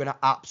Sunday. You're going to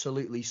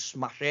absolutely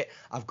smash it.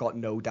 I've got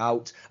no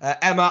doubt.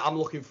 Emma, I'm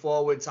looking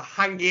forward to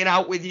hanging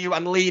out with you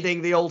and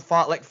leading the old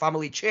Fartlek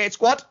family cheer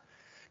squad.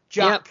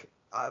 Jack,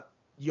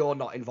 you're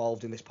not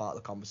involved in this part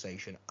of the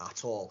conversation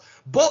at all.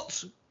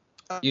 But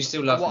You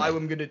still love what me.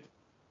 I'm going to...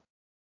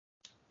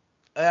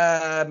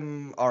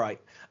 all right.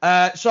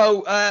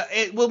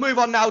 We'll move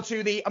on now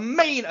to the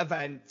main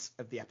event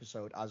of the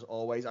episode, as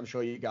always. I'm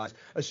sure you guys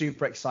are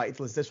super excited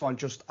to listen to this one,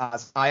 just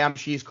as I am.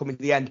 She's coming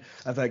to the end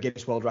of her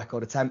Guinness World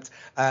Record attempt.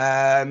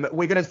 We're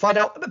going to find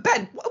out.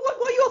 Ben, what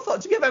are your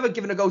thoughts? Have you ever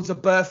given a go to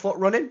barefoot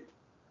running?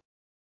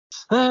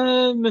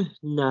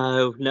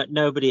 No,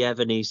 nobody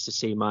ever needs to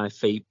see my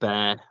feet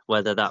bare,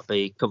 whether that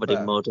be covered Fair.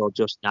 in mud or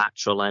just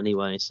natural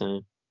anyway.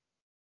 So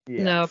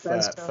No,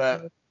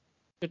 fair.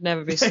 should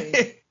never be seen.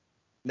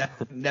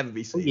 Never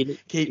be seen. You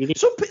need-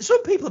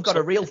 Some people have got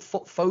a real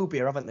foot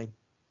phobia, haven't they?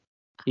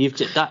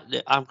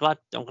 I'm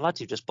glad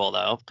you've just brought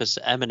that up, because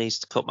Emma needs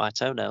to cut my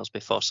toenails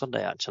before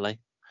Sunday. Actually,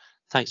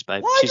 thanks,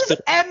 babe. Why She's does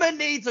good. Emma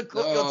need to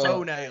cut your Oh.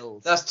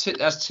 toenails?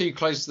 That's too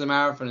close to the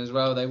marathon as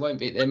well. They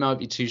might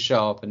be too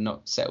sharp and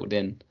not settled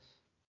in.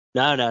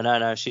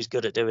 No. She's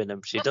good at doing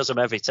them. She does them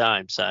every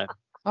time. So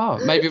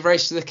Oh, maybe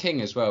Race to the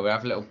King as well. We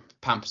have a little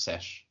pamper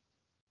sesh.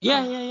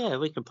 yeah.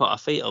 We can put our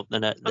feet up the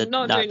night. I'm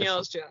not night doing before.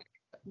 yours, Jack.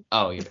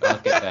 Oh, yeah, I'll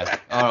get there.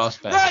 I'll ask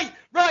Ben.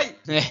 Right.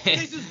 This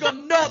has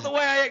gone not the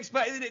way I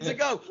expected it to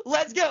go.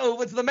 Let's get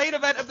over to the main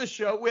event of the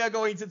show. We are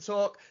going to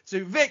talk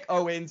to Vic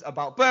Owens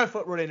about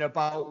barefoot running,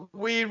 about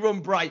We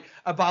Run Bright,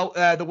 about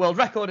the world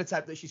record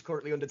attempt that she's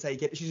currently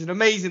undertaking. She's an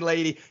amazing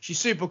lady. She's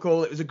super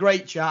cool. It was a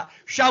great chat.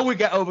 Shall we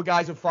get over,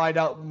 guys, and find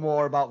out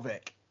more about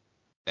Vic?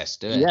 Let's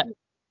do it. Yeah,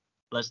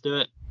 let's do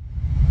it.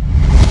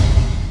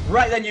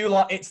 Right then, you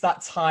lot, it's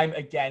that time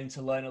again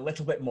to learn a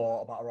little bit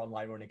more about our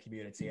online running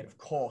community and, of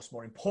course,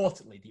 more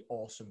importantly, the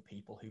awesome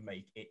people who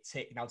make it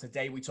tick. Now,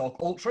 today we talk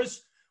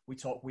ultras, we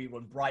talk We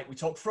Run Bright, we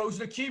talk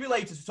frozen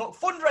accumulators, we talk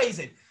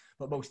fundraising,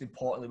 but most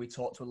importantly, we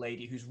talk to a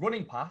lady whose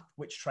running path,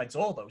 which treads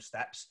all those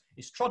steps,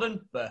 is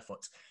trodden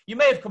barefoot. You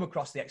may have come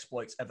across the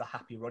exploits of the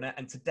Happy Runner,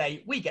 and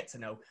today we get to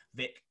know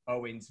Vic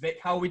Owens. Vic,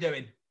 how are we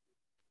doing?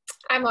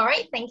 I'm all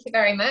right, thank you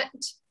very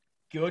much.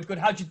 Good.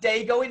 How's your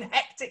day going?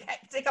 Hectic,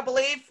 I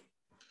believe.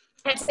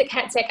 Hectic,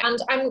 and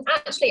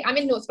I'm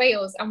in North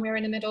Wales and we're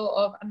in the middle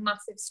of a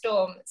massive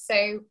storm.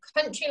 So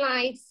country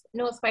life,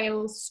 North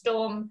Wales,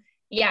 storm,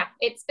 yeah,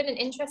 it's been an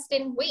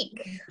interesting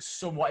week.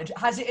 Somewhat.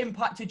 Has it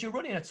impacted your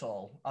running at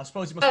all? I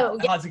suppose it must Oh,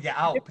 be yeah. hard to get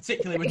out,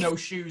 particularly with no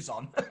shoes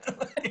on.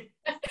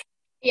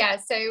 Yeah,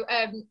 so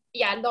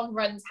long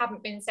runs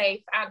haven't been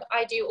safe, and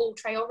I do all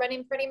trail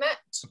running pretty much.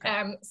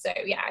 Okay. So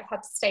yeah, I've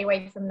had to stay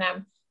away from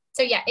them.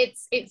 So yeah,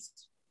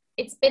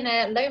 it's been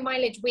a low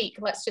mileage week,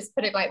 let's just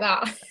put it like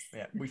that.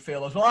 Yeah, we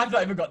feel as well. I've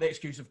not even got the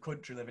excuse of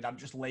country living. I'm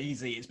just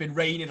lazy. It's been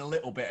raining a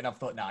little bit, and I've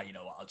thought, you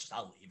know what?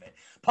 I'll leave it.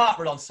 Park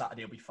run on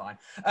Saturday will be fine.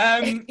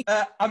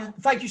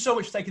 Thank you so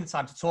much for taking the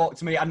time to talk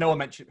to me. I know I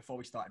mentioned it before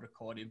we started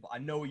recording, but I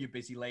know you're a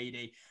busy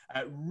lady.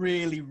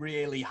 Really,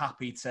 really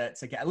happy to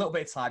get a little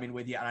bit of time in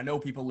with you. And I know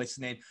people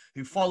listening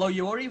who follow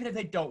you, or even if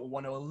they don't, will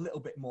want to know a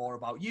little bit more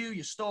about you,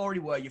 your story,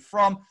 where you're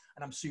from.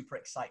 And I'm super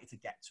excited to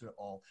get to it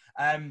all.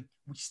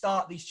 We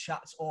start these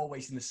chats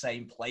always in the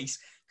same place.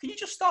 Can you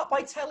just start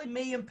by telling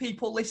me and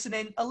people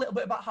listening a little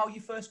bit about how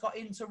you first got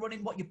into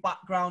running, what your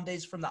background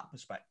is from that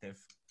perspective?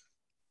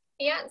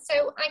 Yeah,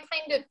 so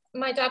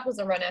my dad was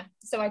a runner,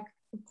 so I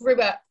grew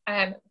up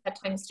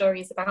bedtime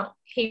stories about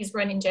his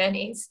running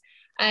journeys.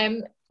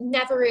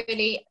 Never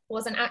really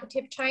was an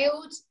active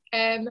child,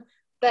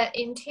 but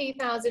in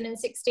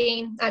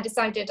 2016 I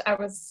decided I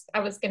was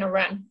going to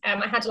run.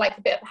 I had like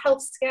a bit of a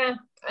health scare,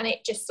 and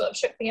it just sort of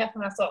shook me up,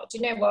 and I thought, do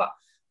you know what?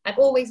 I've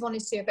always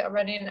wanted to do a bit of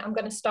running. I'm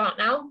going to start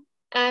now.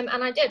 And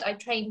I did. I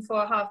trained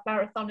for a half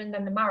marathon and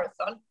then the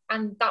marathon,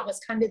 and that was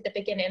kind of the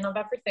beginning of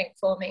everything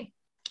for me.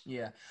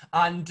 Yeah,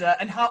 and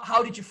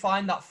how did you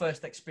find that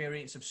first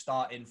experience of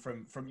starting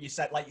from you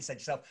said, like you said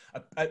yourself,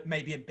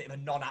 maybe a bit of a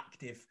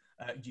non-active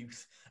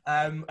youth?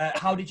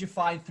 How did you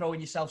find throwing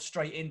yourself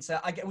straight into?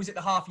 Was it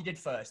the half you did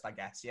first? I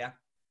guess, yeah.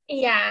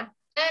 Yeah,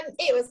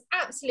 it was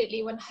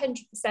absolutely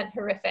 100%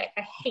 horrific.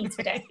 I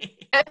hated it.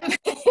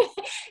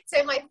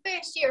 So my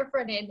first year of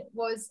running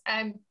was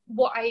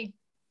what I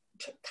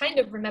kind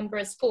of remember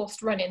as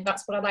forced running.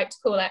 That's what I like to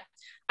call it.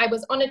 I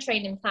was on a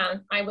training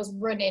plan. I was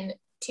running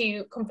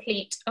to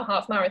complete a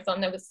half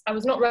marathon. I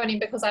was not running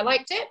because I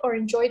liked it or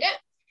enjoyed it.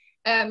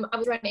 I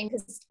was running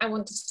because I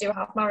wanted to do a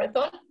half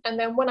marathon. And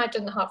then when I'd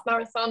done the half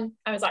marathon,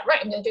 I was like, right,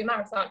 I'm going to do a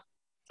marathon.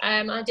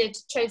 I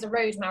chose a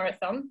road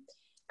marathon.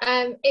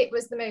 It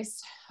was the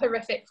most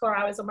horrific 4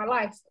 hours of my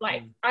life.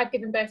 Like, I've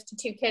given birth to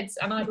 2 kids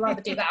and I'd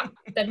rather do that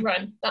than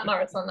run that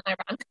marathon that I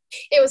ran.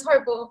 It was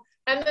horrible.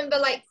 I remember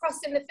like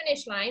crossing the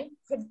finish line,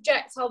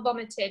 projectile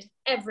vomited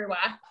everywhere.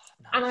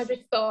 Nice. And I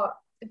just thought,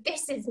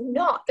 this is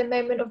not the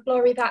moment of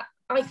glory that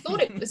I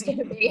thought it was going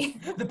to be.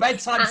 The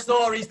bedtime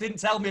stories didn't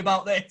tell me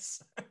about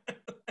this.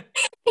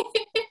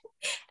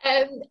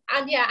 And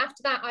yeah,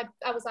 after that,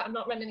 I was like, I'm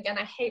not running again.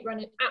 I hate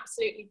running.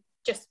 Absolutely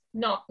just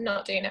not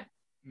doing it.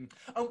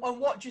 And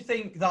what do you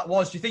think that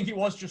was? Do you think it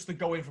was just the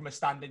going from a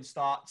standing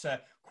start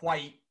to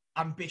quite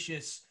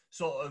ambitious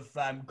sort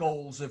of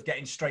goals of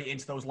getting straight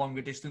into those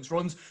longer distance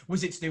runs?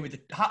 Was it to do with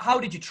how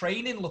did your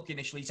training look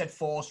initially? You said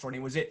forced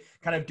running. Was it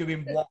kind of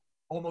doing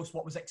almost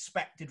what was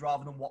expected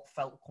rather than what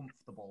felt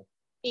comfortable?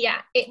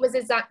 Yeah, it was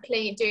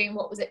exactly doing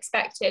what was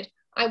expected.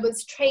 I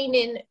was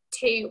training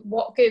to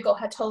what Google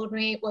had told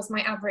me was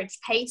my average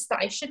pace that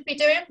I should be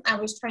doing. I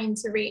was trying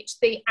to reach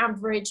the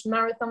average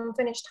marathon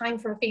finish time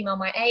for a female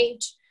my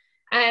age.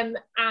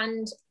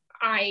 And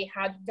I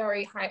had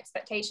very high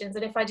expectations.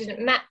 And if I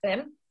didn't met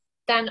them,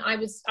 then I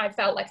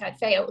felt like I'd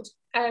failed.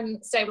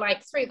 So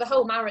like through the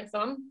whole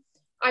marathon,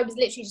 I was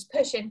literally just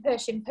pushing,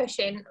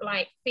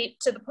 like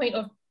to the point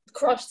of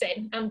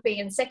crossing and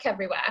being sick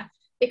everywhere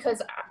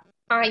because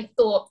I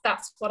thought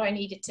that's what I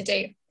needed to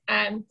do.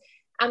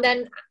 And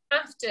then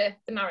after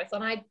the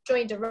marathon, I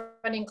joined a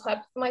running club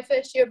for my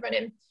first year of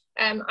running.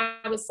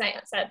 I was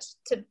said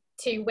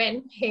to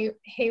Win,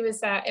 who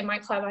was in my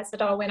club, I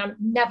said, oh, Win, I'm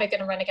never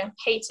going to run again.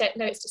 Hate it.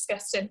 No, it's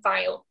disgusting.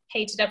 Vile.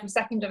 Hated every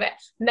second of it.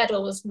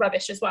 Medal was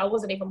rubbish as well.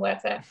 Wasn't even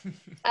worth it.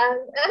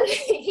 And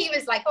he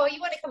was like, oh,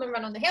 you want to come and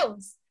run on the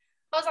hills?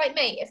 I was like,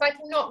 mate, if I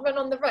cannot run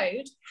on the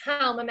road,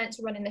 how am I meant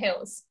to run in the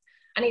hills?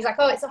 And he's like,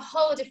 oh, it's a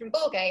whole different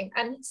ballgame.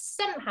 And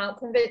somehow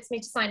convinced me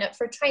to sign up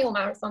for a trail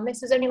marathon.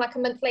 This was only like a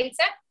month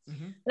later.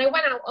 Mm-hmm. And I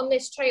went out on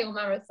this trail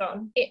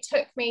marathon. It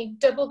took me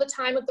double the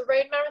time of the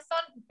road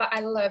marathon, but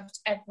I loved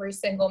every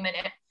single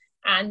minute.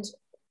 And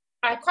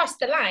I crossed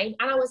the line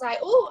and I was like,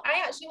 oh,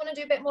 I actually want to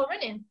do a bit more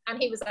running.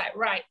 And he was like,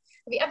 right,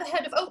 have you ever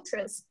heard of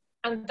ultras?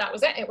 And that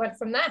was it. It went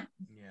from there.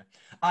 Yeah.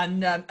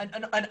 And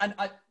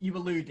you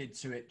alluded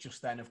to it just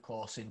then, of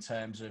course, in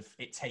terms of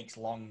it takes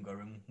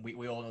longer. And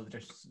we all know the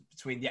difference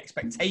between the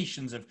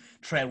expectations of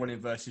trail running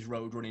versus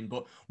road running.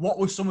 But what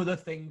were some of the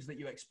things that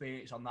you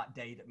experienced on that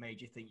day that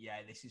made you think, yeah,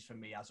 this is for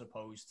me, as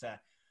opposed to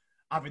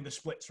having the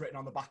splits written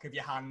on the back of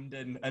your hand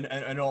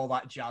and all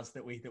that jazz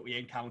that we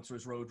encounter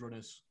as road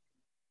runners?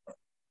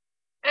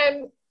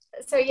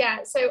 So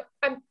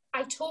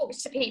I talked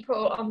to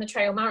people on the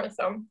trail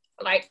marathon.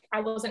 Like, I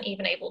wasn't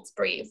even able to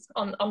breathe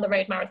on the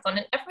road marathon,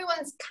 and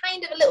everyone's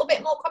kind of a little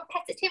bit more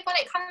competitive when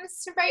it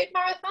comes to road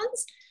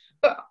marathons.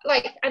 But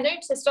like, I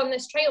noticed on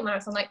this trail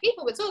marathon, like,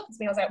 people were talking to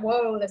me. I was like,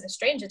 whoa, there's a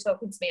stranger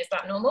talking to me. Is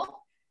that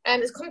normal?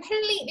 It's a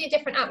completely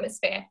different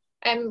atmosphere.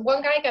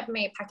 One guy gave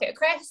me a packet of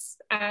crisps,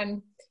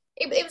 and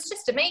it was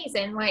just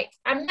amazing. Like,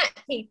 I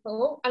met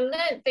people, I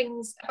learned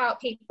things about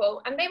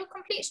people, and they were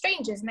complete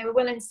strangers, and they were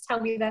willing to tell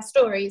me their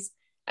stories.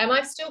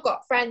 I've still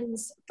got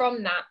friends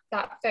from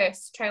that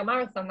first trail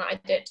marathon that I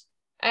did.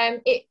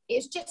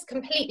 It's just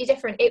completely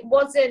different. It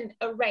wasn't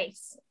a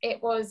race. It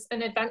was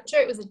an adventure.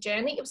 It was a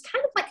journey. It was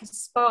kind of like a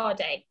spa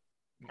day,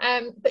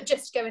 but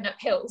just going up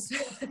hills.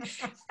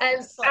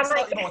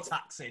 Slightly more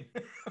taxing.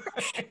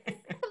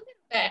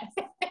 But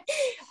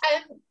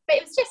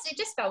it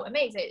just felt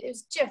amazing. It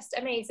was just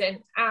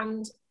amazing.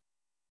 And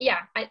yeah,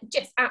 I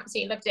just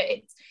absolutely loved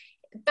it.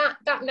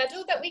 That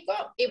medal that we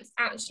got, it was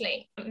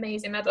actually an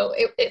amazing medal.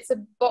 It's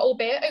a bottle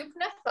beer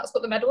opener. That's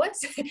what the medal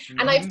is.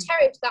 And I've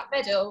cherished that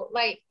medal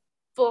like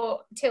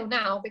till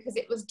now, because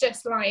it was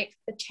just like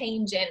the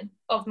changing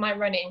of my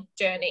running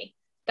journey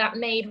that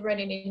made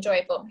running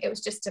enjoyable. It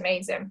was just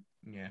amazing.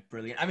 Yeah,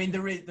 brilliant. I mean,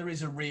 there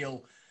is a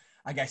real,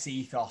 I guess,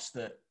 ethos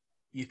that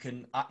you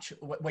can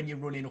actually, when you're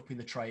running up in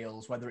the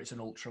trails, whether it's an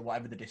ultra,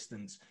 whatever the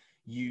distance,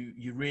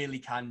 you really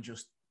can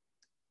just,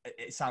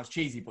 it sounds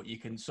cheesy, but you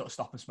can sort of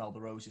stop and smell the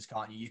roses,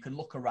 can't you? You can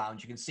look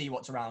around, you can see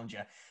what's around you.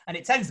 And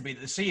it tends to be that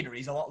the scenery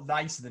is a lot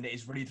nicer than it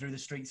is running through the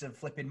streets of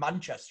flipping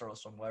Manchester or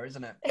somewhere,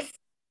 isn't it?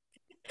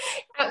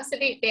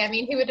 Absolutely. I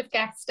mean, who would have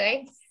guessed,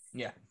 eh?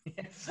 Yeah.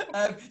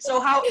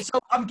 So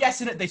I'm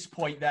guessing at this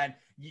point then,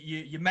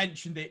 you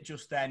mentioned it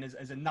just then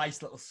as a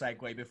nice little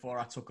segue before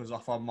I took us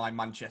off on my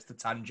Manchester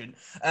tangent.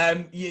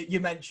 You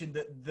mentioned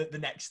that the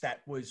next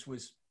step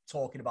was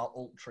talking about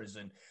ultras,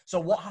 and so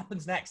what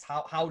happens next?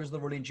 How does the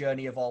running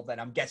journey evolve then?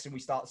 I'm guessing we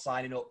start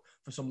signing up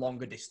for some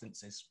longer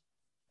distances.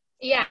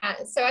 Yeah,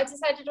 so I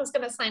decided I was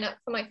going to sign up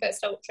for my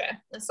first ultra.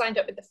 I signed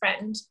up with a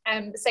friend,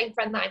 the same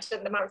friend that I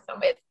did the marathon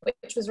with,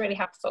 which was really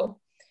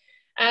helpful.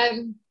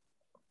 And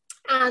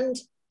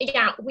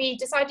yeah, we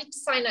decided to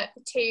sign up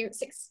to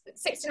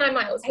 69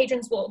 miles,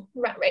 Hadrian's Wall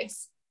rat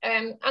race.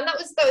 And that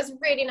was a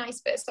really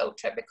nice first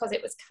ultra because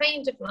it was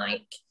kind of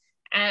like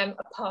a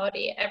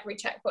party at every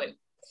checkpoint.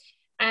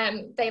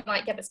 They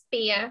like gave us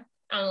beer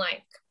and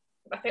like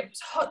I think it was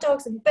hot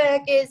dogs and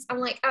burgers,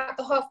 and like at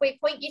the halfway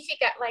point you could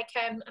get like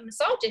a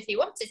massage if you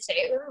wanted to.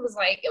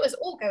 It was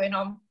all going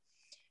on.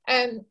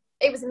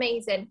 It was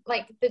amazing.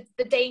 Like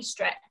the day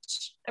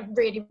stretch I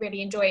really,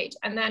 really enjoyed.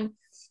 And then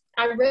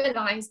I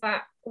realised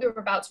that we were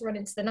about to run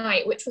into the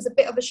night, which was a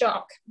bit of a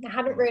shock. I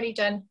hadn't really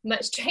done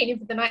much training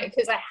for the night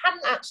because I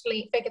hadn't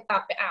actually figured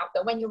that bit out,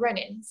 that when you're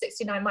running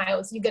 69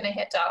 miles, you're going to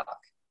hit dark.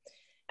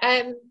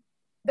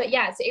 But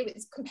yeah, so it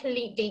was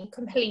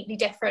completely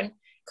different,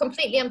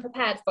 completely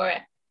unprepared for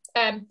it.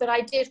 But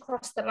I did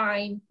cross the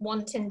line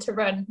wanting to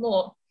run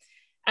more.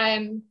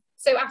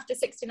 So after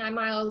 69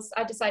 miles,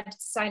 I decided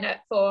to sign up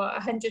for a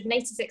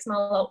 186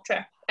 mile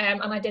ultra.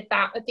 And I did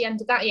that at the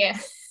end of that year.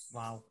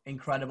 Wow,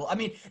 incredible. I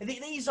mean,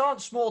 these aren't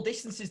small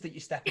distances that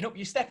you're stepping up.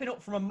 You're stepping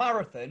up from a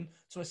marathon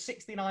to a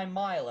 69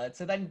 miler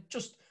to then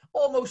just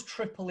almost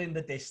tripling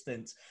the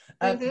distance.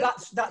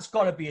 That's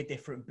got to be a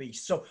different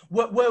beast. So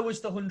where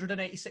was the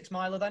 186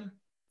 miler then?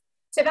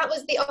 So that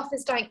was the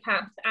Offa's Dyke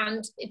Path,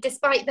 and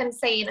despite them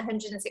saying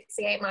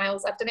 168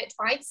 miles, I've done it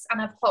twice and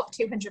I've popped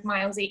 200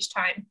 miles each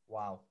time.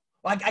 Wow.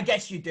 I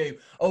guess you do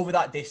over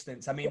that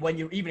distance. I mean,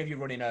 even if you're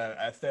running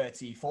a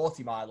 30,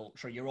 40 mile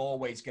ultra, you're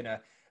always going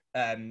to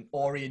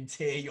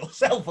orienteer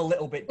yourself a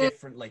little bit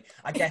differently.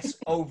 I guess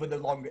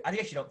I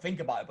guess you don't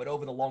think about it, but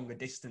over the longer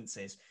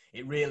distances,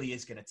 it really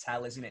is going to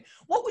tell, isn't it?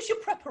 What was your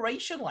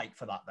preparation like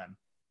for that then?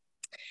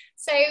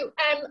 So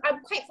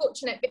I'm quite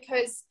fortunate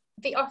because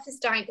the Offa's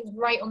Dyke is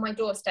right on my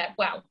doorstep.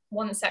 Well,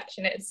 one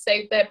section is. So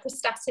the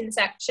Prestatyn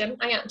section,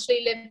 I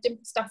actually lived in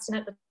Prestatyn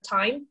at the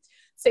time.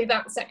 So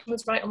that section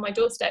was right on my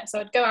doorstep. So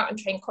I'd go out and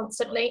train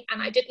constantly.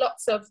 And I did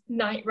lots of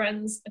night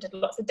runs. I did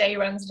lots of day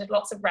runs. I did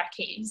lots of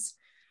recce's.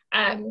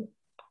 And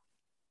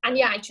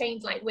yeah, I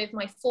trained like with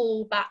my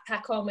full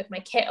backpack on, with my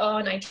kit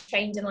on. I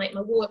trained in like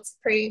my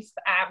waterproof.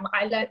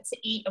 I learned to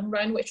eat and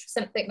run, which was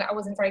something that I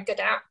wasn't very good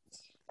at.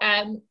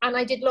 And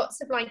I did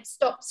lots of like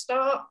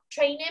stop-start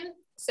training.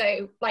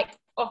 So like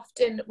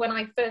often when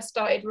I first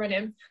started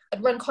running,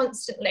 I'd run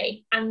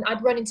constantly and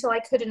I'd run until I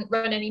couldn't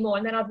run anymore,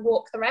 and then I'd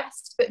walk the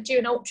rest. But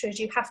during ultras,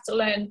 you have to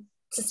learn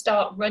to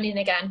start running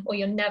again, or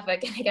you're never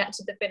going to get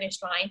to the finish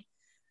line.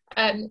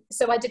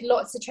 So I did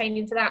lots of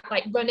training for that,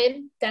 like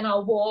running, then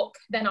I'll walk,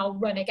 then I'll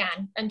run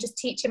again, and just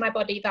teaching my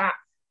body that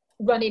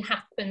running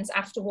happens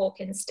after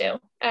walking still.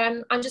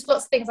 And just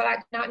lots of things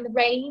like that, out in the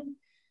rain,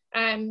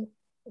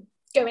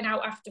 going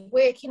out after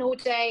working all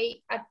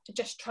day. I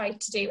just tried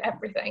to do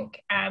everything.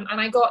 And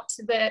I got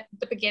to the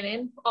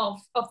beginning of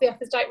the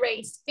Offa's Dyke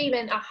race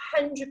feeling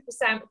 100%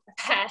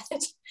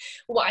 prepared.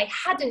 What I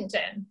hadn't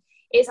done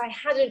is I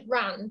hadn't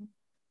run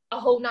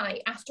a whole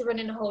night after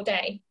running a whole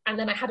day, and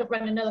then I hadn't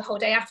run another whole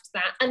day after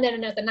that, and then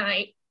another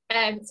night.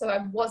 So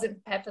I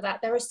wasn't prepared for that.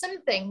 There are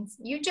some things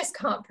you just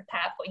can't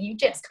prepare for. You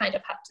just kind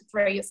of have to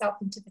throw yourself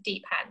into the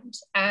deep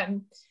end.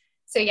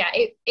 So yeah,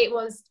 it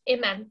was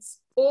immense.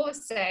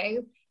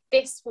 Also,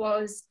 this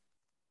was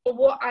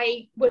what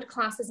I would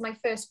class as my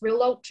first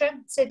real ultra.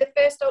 So the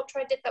first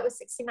ultra I did that was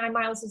 69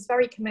 miles was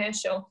very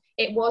commercial.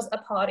 It was a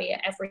party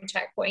at every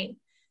checkpoint.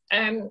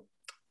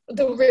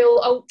 The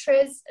real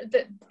ultras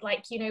that,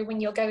 like, you know, when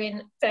you're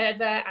going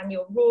further and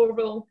you're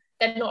rural,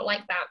 they're not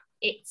like that.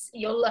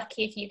 You're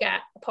lucky if you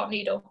get a pot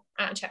noodle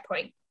at a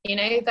checkpoint, you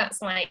know,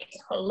 that's like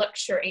a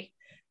luxury.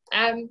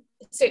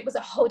 So it was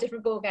a whole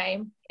different ball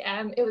game.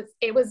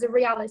 It was a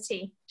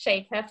reality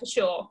shaker for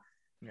sure.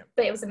 Yeah.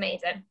 But it was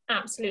amazing,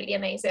 absolutely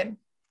amazing.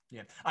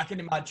 Yeah, I can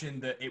imagine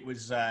that it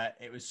was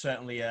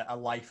certainly a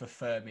life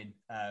affirming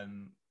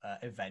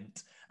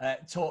event.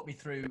 Talk me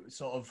through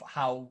sort of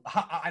how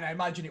and I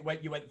imagine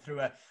you went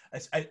through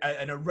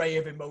an array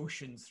of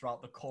emotions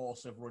throughout the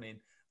course of running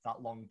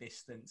that long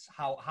distance.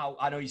 How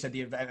I know you said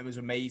the event was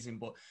amazing,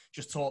 but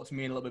just talk to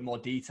me in a little bit more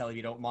detail if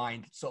you don't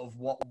mind. Sort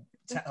of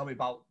tell me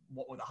about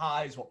what were the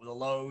highs, what were the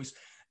lows.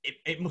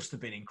 It must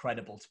have been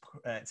incredible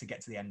to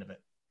get to the end of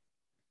it.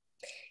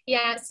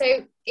 Yeah, so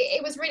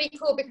it was really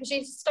cool because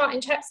you start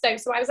in Chepstow,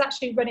 so I was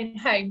actually running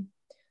home.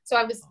 So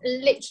I was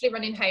literally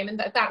running home, and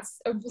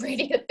that's a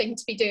really good thing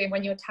to be doing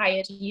when you're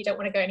tired and you don't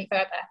want to go any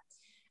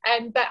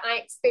further. But I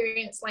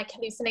experienced like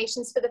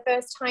hallucinations for the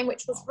first time,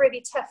 which was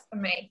really tough for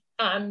me.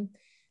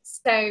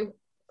 So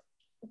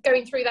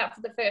going through that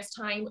for the first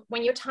time,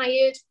 when you're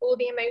tired, all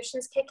the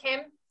emotions kick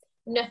in.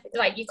 Nothing,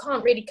 like you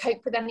can't really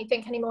cope with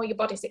anything anymore. Your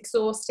body's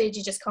exhausted.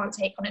 You just can't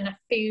take on enough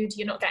food.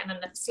 You're not getting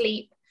enough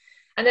sleep.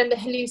 And then the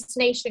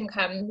hallucination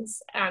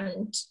comes,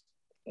 and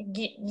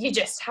you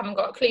just haven't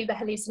got a clue. The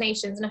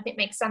hallucinations, nothing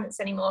makes sense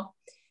anymore.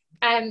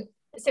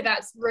 So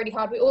that's really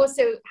hard. We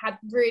also had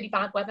really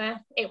bad weather.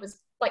 It was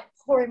like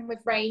pouring with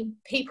rain.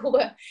 People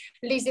were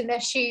losing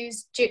their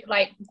shoes,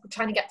 like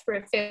trying to get through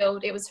a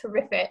field. It was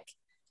horrific.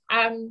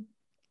 I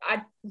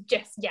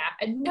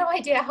had no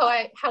idea how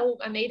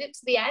I made it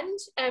to the end,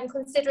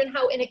 considering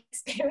how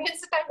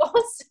inexperienced I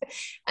was.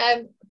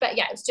 But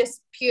yeah, it's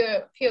just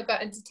pure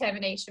gut and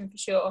determination for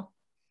sure.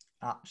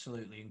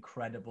 Absolutely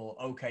incredible.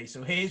 Okay,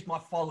 so here's my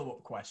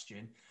follow-up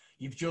question.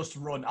 You've just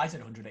run, I said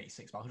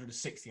 186 miles,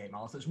 168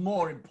 miles. That's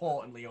more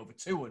importantly over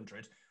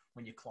 200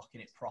 when you're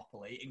clocking it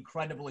properly.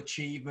 Incredible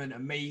achievement,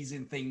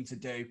 amazing thing to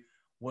do.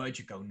 Where'd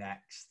you go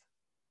next?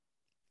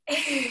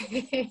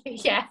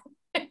 Yeah,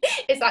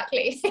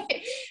 exactly.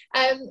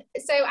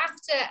 So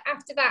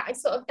after that, I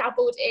sort of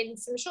dabbled in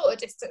some shorter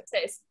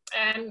distances,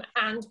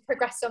 and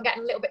progressed on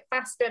getting a little bit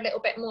faster, a little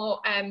bit more,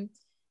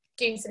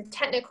 doing some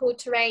technical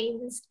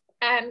terrains.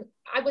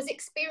 I was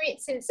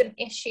experiencing some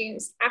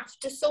issues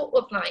after sort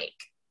of like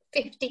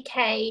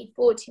 50k,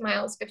 40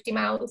 miles, 50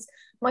 miles.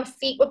 My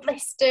feet were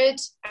blistered.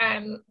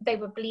 They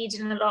were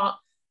bleeding a lot.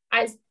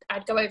 I'd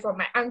go over on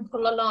my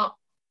ankle a lot.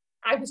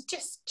 I was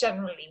just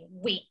generally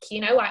weak,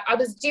 you know. I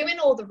was doing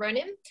all the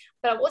running,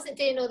 but I wasn't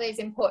doing all those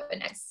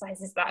important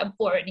exercises that are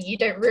boring. You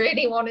don't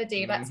really want to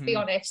do, let's be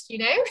honest, you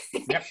know.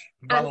 Yep,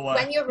 well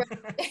aware.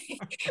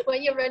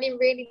 When you're running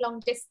really long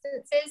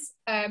distances,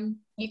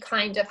 you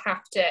kind of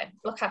have to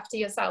look after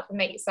yourself and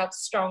make yourself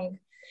strong.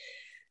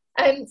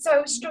 So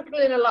I was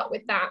struggling a lot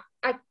with that.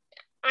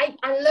 I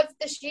loved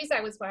the shoes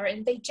I was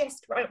wearing. They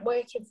just weren't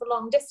working for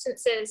long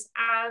distances,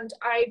 and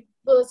I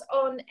was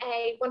on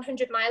a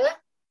 100 miler.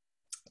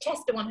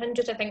 Chester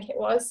 100, I think it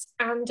was,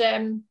 and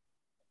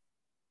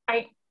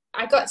I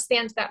got to the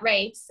end of that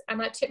race,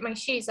 and I took my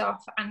shoes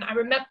off, and I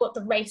remember what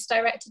the race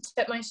director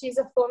took my shoes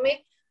off for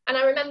me, and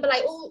I remember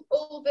like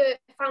all the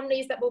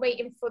families that were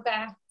waiting for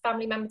their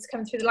family member to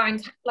come through the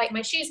line, like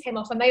my shoes came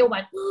off, and they all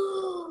went,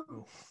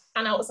 oh,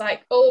 and I was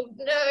like, oh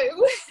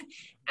no,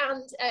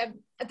 and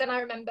then I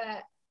remember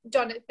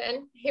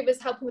Jonathan, who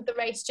was helping with the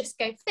race, just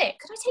go, Vic,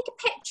 could I take a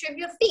picture of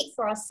your feet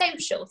for our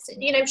socials?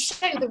 You know,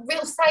 show the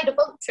real side of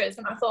ultras.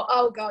 And I thought,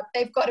 oh God,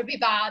 they've got to be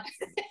bad.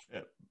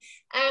 Yep.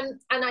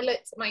 And I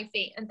looked at my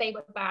feet and they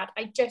were bad.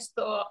 I just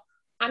thought,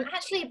 I'm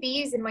actually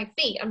abusing my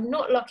feet. I'm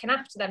not looking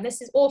after them.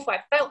 This is awful.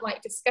 I felt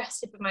like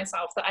disgusted with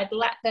myself that I'd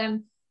let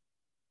them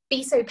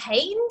be so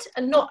pained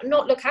and not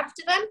look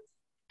after them.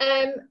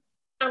 And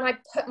I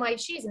put my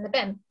shoes in the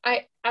bin.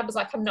 I was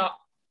like, I'm not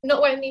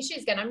wearing these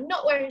shoes again. I'm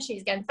not wearing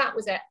shoes again. That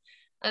was it.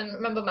 And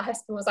remember, my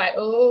husband was like,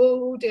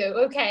 oh,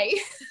 okay.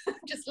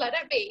 Just let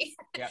it be.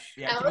 Yeah,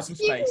 give us some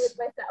space.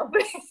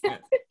 Yeah.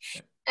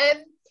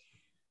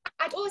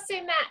 I'd also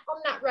met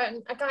on that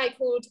run a guy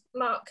called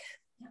Mark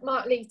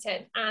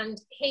Luton, and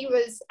he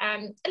was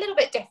a little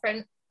bit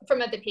different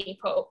from other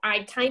people.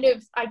 I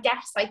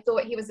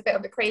thought he was a bit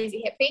of a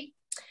crazy hippie.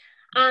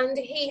 And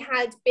he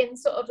had been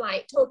sort of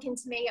like talking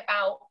to me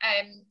about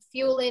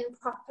fueling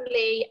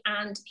properly,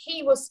 and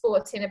he was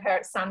sporting a pair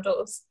of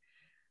sandals.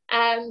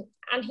 And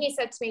he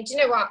said to me, do you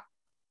know what?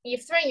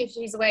 You've thrown your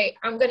shoes away.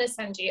 I'm going to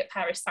send you a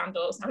pair of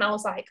sandals. And I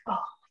was like, oh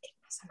my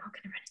goodness, I'm not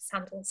going to run in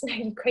sandals. No,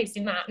 you crazy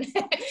man.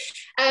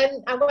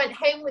 I went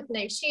home with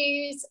no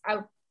shoes.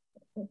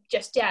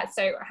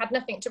 So I had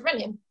nothing to run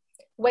in.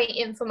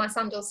 Waiting for my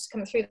sandals to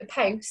come through the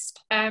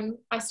post,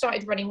 I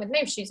started running with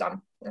no shoes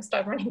on. I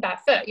started running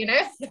barefoot, you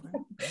know.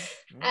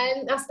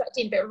 And I started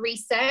doing a bit of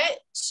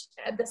research.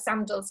 The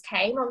sandals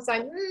came. I was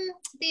like,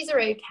 these are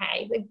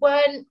okay. They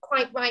weren't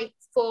quite right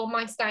for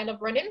my style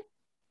of running.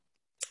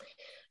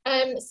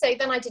 So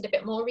then I did a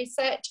bit more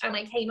research, and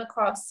I came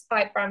across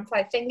 5 Brand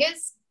 5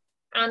 Fingers,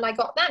 and I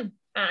got them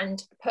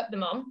and put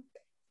them on.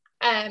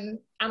 And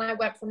I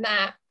went from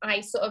there.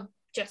 I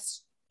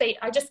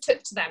just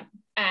took to them,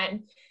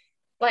 and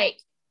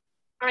like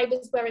I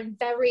was wearing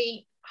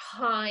very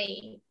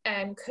high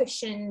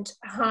cushioned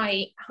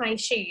high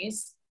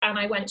shoes, and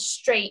I went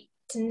straight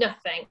to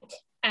nothing,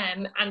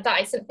 and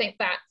that is something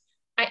that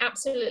I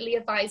absolutely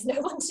advise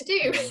no one to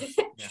do.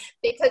 Yeah.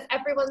 Because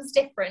everyone's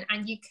different,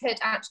 and you could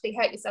actually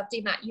hurt yourself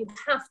doing that. You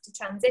have to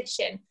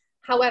transition.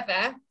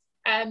 However,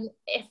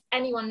 if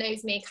anyone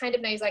knows me, kind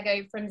of knows I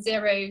go from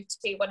 0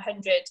 to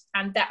 100,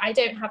 and that I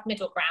don't have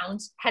middle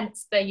ground,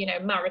 hence the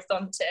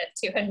marathon to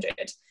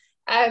 200.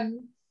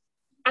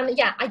 And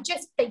yeah,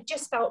 they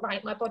just felt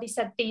right. My body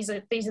said, these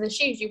are the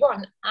shoes you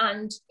want.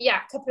 And yeah,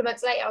 a couple of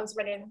months later, I was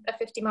running a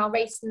 50-mile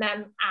race in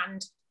them,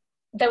 and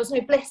there was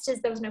no blisters,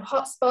 there was no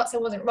hot spots. I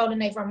wasn't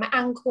rolling over on my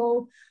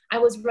ankle. I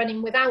was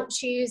running without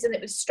shoes, and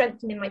it was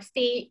strengthening my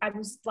feet. I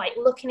was like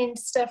looking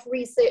into stuff,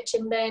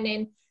 researching,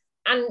 learning.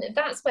 And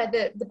that's where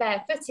the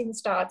barefooting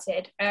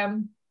started.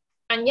 And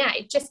yeah,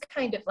 it just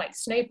kind of like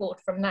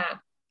snowballed from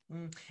there.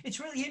 It's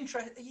really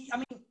interesting. I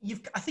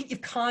mean, I think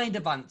you've kind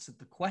of answered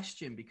the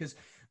question, because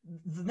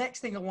the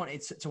next thing I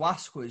wanted to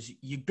ask was,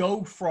 you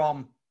go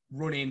from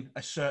running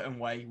a certain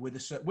way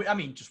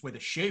just with a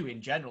shoe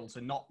in general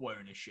to not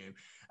wearing a shoe.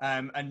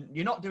 And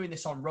you're not doing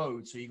this on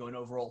road, so you're going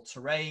over all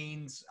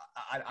terrains.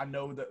 I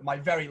know that my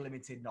very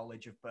limited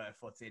knowledge of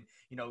barefooting,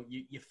 you know,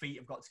 your feet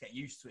have got to get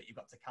used to it. You've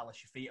got to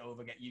callus your feet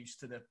over, get used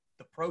to the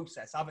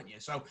process, haven't you?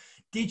 So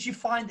did you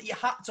find that you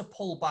had to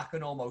pull back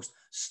and almost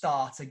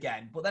start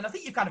again? But then I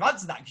think you've kind of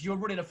answered that because you were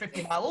running a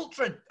 50-mile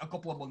ultra a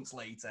couple of months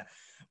later.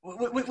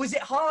 Was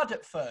it hard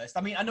at first?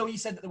 I mean, I know you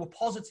said that there were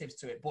positives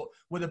to it, but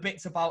were there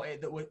bits about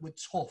it that were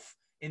tough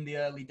in the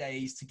early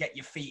days to get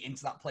your feet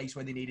into that place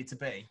where they needed to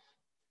be?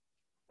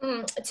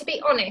 To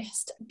be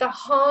honest, the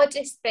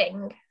hardest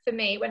thing for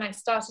me when I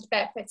started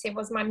barefooting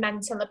was my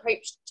mental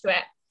approach to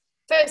it.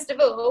 First of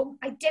all,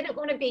 I didn't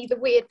want to be the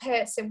weird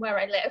person where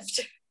I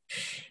lived.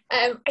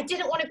 I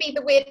didn't want to be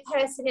the weird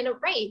person in a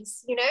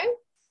race, you know?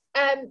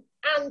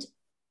 And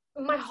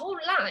my whole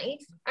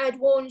life, I'd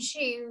worn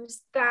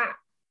shoes that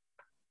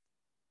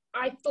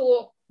I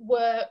thought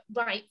were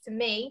right for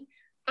me.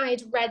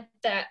 I'd read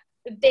that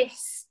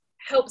this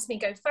helps me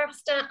go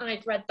faster.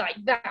 I'd read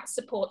that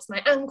supports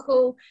my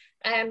ankle.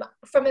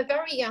 From a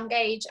very young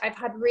age, I've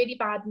had really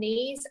bad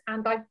knees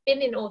and I've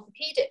been in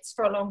orthopedics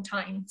for a long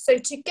time. So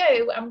to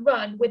go and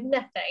run with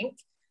nothing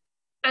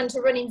and to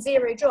run in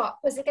 0 drop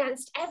was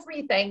against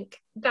everything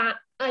that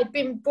I'd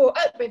been brought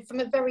up with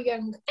from a very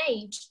young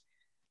age.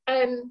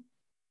 And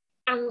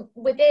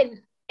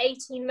within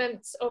 18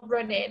 months of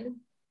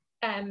running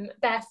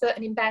barefoot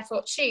and in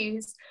barefoot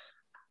shoes,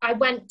 I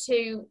went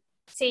to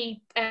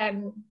see,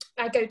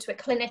 I go to a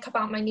clinic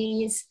about my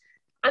knees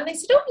and they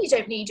said, oh, you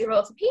don't need your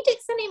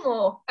orthopedics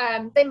anymore.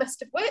 They must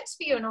have worked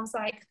for you. And I was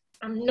like,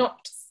 I'm not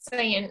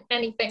saying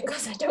anything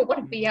because I don't want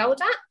to be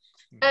yelled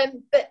at.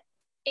 But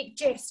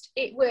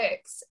it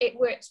works. It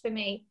works for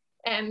me.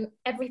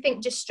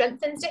 Everything just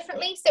strengthens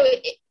differently. So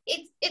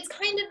it's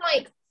kind of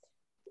like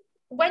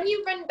when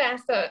you run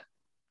barefoot,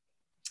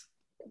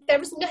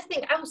 there is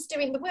nothing else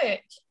doing the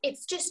work.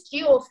 It's just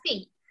your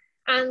feet.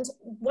 And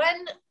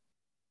when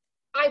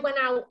I went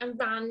out and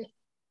ran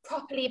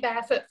properly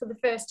barefoot for the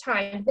first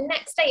time, the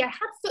next day I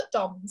had foot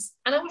DOMs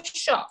and I was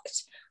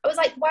shocked. I was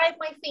like, why have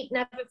my feet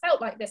never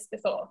felt like this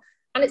before?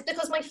 And it's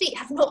because my feet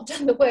have not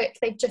done the work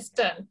they've just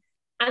done.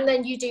 And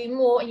then you do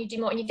more and you do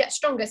more and you get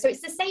stronger. So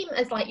it's the same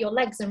as like your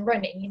legs and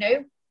running, you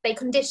know, they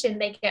condition,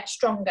 they get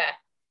stronger.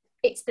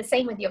 It's the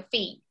same with your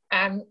feet.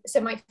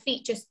 So my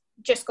feet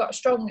just got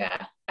stronger.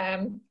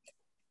 And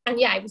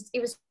yeah, it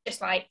was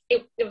just like,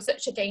 it was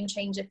such a game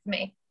changer for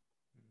me.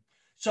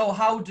 So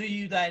how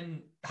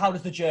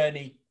does the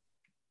journey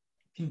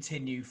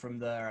continue from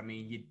there? I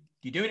mean,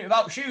 you're doing it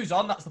without shoes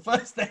on, that's the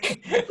first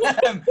thing.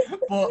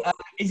 But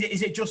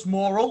is it just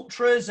more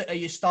ultras? Are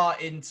you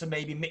starting to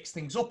maybe mix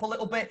things up a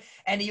little bit?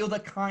 Any other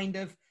kind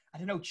of, I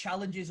don't know,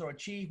 challenges or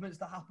achievements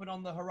that happen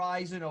on the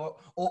horizon?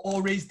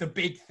 Or is the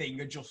big thing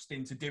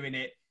adjusting to doing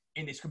it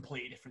in this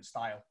completely different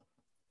style?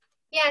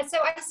 Yeah, so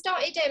I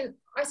started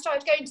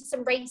going to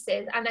some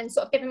races and then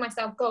sort of giving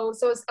myself goals.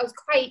 So I was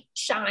quite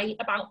shy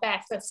about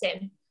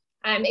barefooting.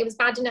 It was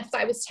bad enough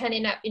that I was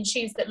turning up in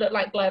shoes that looked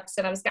like gloves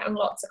and I was getting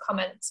lots of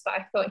comments. But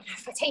I thought,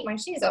 if I take my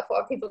shoes off,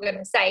 what are people going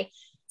to say?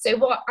 So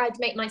what I'd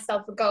make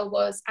myself a goal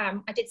was I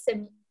did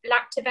some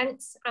lapped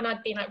events and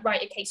I'd be like,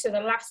 right, okay, so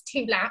the last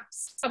 2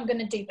 laps, I'm going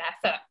to do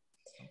barefoot.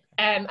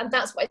 And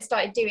that's what I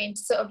started doing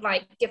to sort of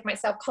like give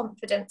myself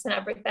confidence and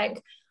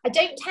everything. I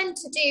don't tend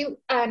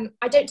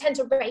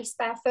to race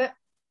barefoot.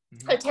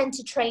 Mm-hmm. I tend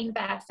to train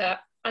barefoot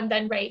and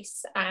then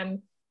race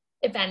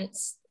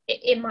events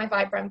in my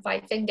Vibram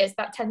 5 Fingers.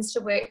 That tends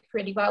to work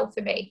really well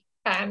for me.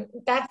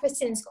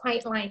 Barefooting is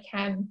quite like,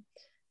 I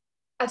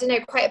don't know,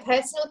 quite a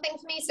personal thing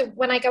for me. So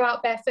when I go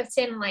out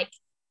barefooting, like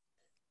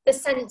the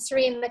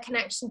sensory and the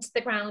connection to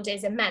the ground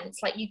is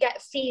immense. Like you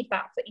get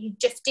feedback that you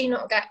just do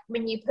not get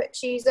when you put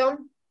shoes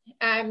on.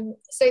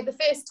 So the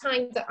first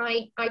time that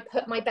I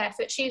put my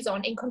barefoot shoes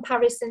on in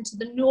comparison to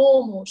the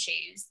normal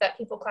shoes that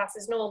people class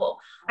as normal,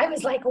 I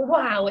was like,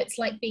 wow, it's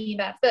like being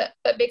barefoot.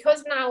 But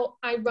because now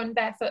I run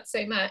barefoot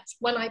so much,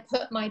 when I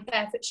put my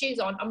barefoot shoes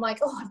on, I'm like,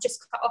 oh, I've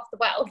just cut off the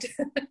world.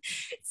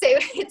 So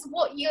it's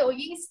what you're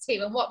used to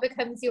and what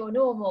becomes your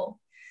normal.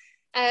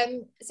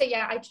 So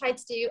yeah, I tried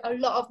to do a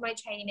lot of my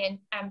training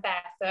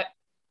barefoot,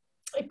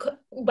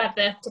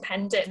 weather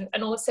dependent,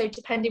 and also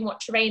depending what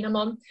terrain I'm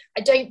on.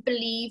 I don't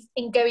believe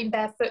in going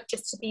barefoot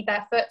just to be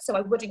barefoot, so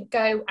I wouldn't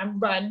go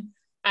and run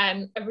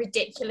a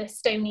ridiculous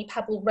stony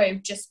pebble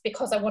road just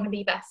because I want to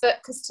be barefoot,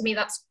 because to me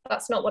that's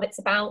not what it's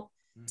about.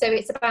 So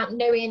it's about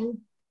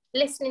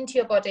listening to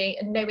your body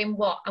and knowing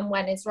what and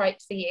when is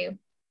right for you.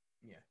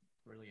 Yeah,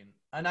 brilliant.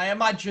 And I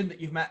imagine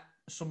that you've met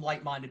some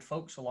like-minded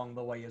folks along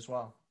the way as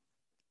well.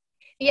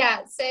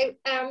 Yeah, so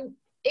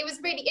it was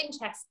really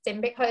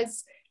interesting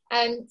because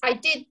I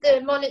did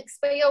the Monarchs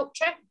Way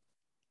Ultra.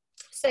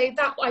 So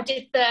that I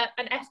did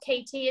an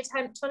FKT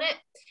attempt on it,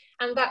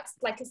 and that's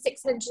like a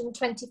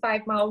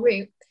 625-mile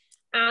route.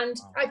 And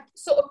wow. I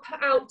sort of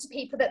put out to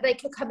people that they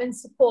could come and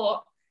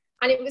support.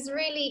 And it was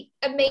really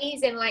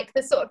amazing, like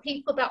the sort of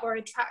people that were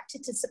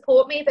attracted to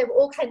support me. They were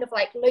all kind of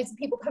like loads of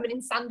people coming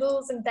in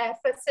sandals and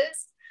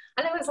barefooters.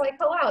 And I was like,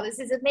 oh, wow, this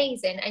is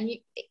amazing. And,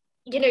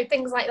 you know,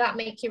 things like that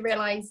make you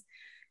realise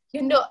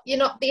you're not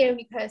the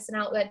only person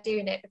out there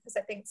doing it, because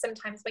I think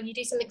sometimes when you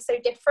do something so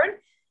different,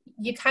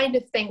 you kind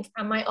of think,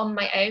 am I on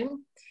my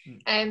own?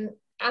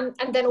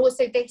 And then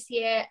also this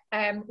year,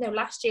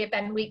 last year,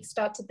 Ben Weeks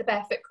started the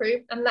Barefoot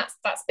Crew, and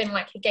that's been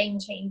like a game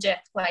changer.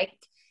 Like,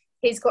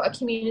 he's got a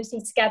community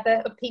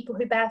together of people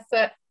who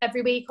barefoot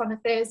every week on a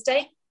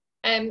Thursday,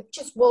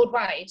 just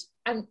worldwide,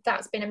 and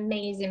that's been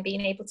amazing,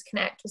 being able to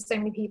connect with so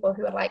many people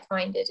who are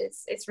like-minded.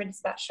 It's really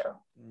special.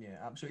 Yeah,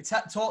 absolutely.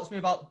 Talk to me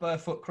about the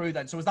Barefoot Crew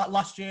then. So was that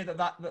last year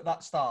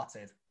that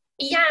started?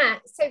 Yeah,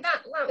 so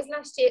that was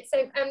last year.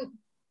 So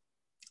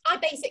I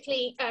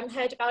basically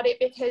heard about it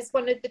because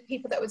one of the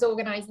people that was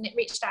organising it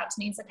reached out to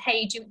me and said,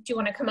 hey, do you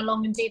want to come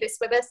along and do this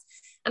with us?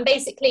 And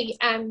basically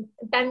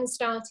Ben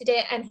started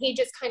it, and he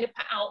just kind of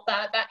put out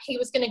there that he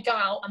was going to go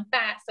out and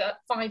barefoot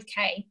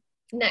 5k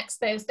next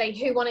Thursday.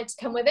 Who wanted to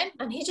come with him?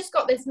 And he just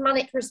got this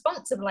manic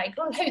response of like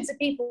loads of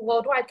people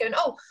worldwide going,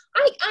 oh,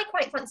 I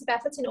quite fancy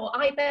barefooting, or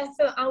I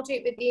barefoot, I'll do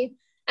it with you.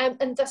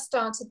 And thus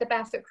started the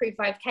Barefoot Crew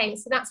 5k.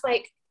 So that's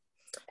like,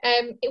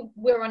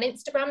 we're on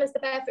Instagram as the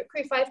Barefoot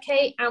Crew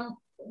 5k, and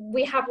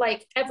we have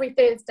like every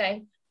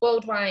Thursday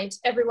worldwide,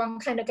 everyone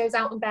kind of goes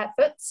out and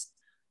barefoots.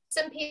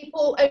 Some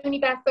people only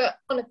barefoot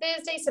on a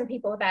Thursday, some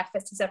people are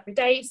barefooters every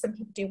day, some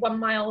people do 1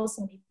 mile,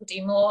 some people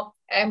do more.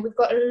 We've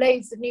got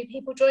loads of new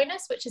people join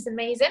us, which is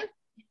amazing.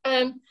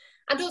 And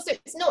also,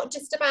 it's not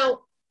just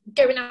about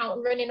going out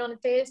and running on a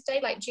Thursday.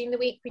 Like, during the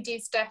week, we do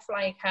stuff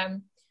like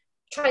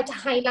try to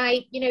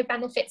highlight,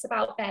 benefits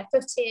about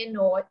barefooting,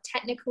 or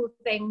technical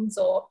things,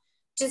 or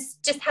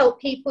just help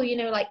people,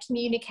 like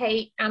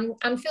communicate and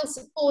feel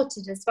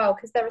supported as well,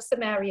 because there are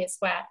some areas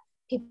where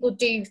people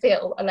do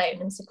feel alone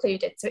and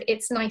secluded. So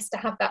it's nice to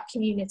have that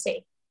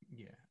community.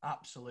 Yeah,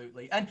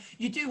 absolutely. And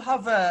you do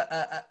have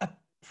a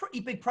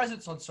pretty big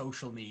presence on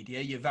social media.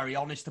 You're very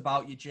honest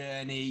about your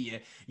journey.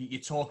 You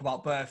talk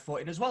about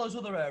barefooting as well as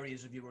other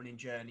areas of your running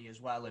journey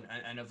as well,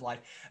 and of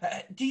life.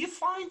 Do you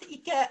find that you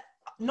get,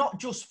 not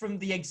just from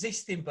the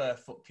existing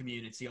barefoot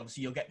community,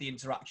 obviously you'll get the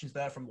interactions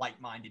there from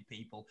like-minded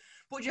people,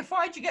 but do you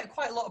find you get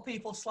quite a lot of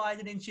people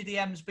sliding into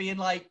your DMs being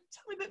like,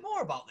 tell me a bit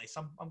more about this,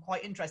 I'm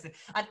quite interested?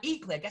 And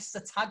equally, I guess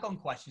it's a tag-on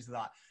question to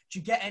that, do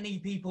you get any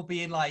people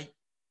being like,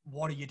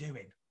 what are you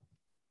doing?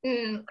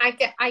 I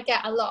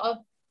get a lot of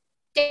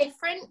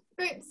different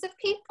groups of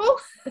people.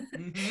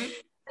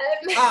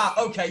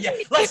 Mm-hmm. Okay, yeah.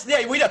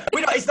 We don't.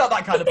 It's not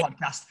that kind of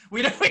podcast.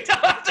 We don't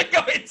have to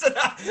go into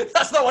that.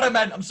 That's not what I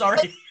meant. I'm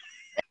sorry.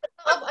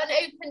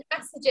 Unopened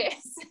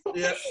messages.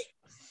 Yeah.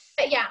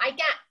 But yeah,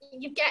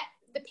 you get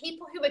the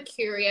people who are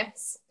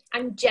curious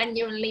and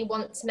genuinely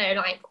want to know,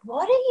 like,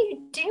 what are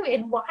you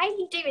doing? Why are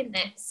you doing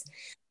this?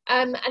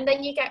 And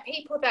then you get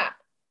people that,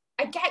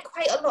 I get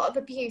quite a lot of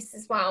abuse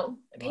as well. Wow.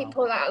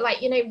 People that are like,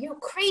 you're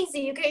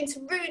crazy, you're going to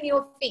ruin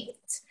your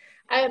feet.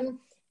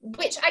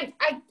 Which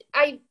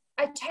I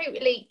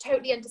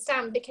totally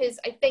understand, because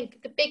I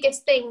think the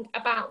biggest thing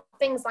about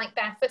things like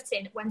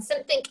barefooting, when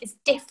something is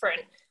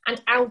different and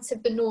out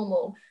of the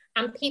normal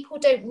and people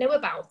don't know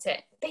about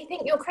it, they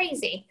think you're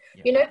crazy.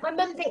 Yeah. My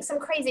mum thinks I'm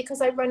crazy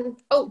because I run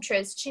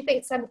ultras. She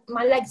thinks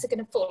my legs are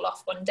going to fall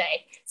off one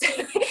day. So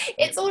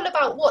it's all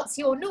about what's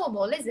your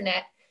normal, isn't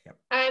it?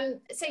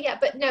 Yep. So yeah,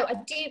 but no, I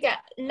do get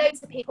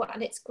loads of people,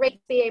 and it's great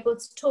to be able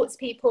to talk to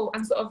people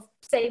and sort of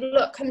say,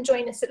 look, come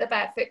join us at the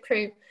Barefoot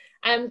Crew.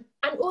 And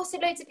also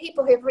loads of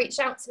people who have reached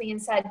out to me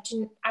and said,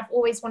 I've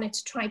always wanted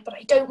to try, but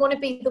I don't want to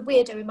be the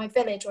weirdo in my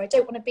village, or I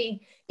don't want to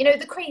be,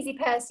 the crazy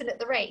person at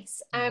the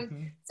race.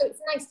 So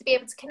it's nice to be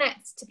able to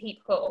connect to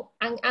people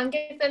and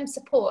give them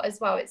support as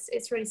well.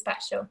 It's really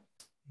special.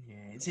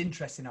 Yeah, it's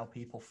interesting how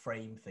people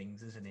frame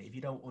things, isn't it? If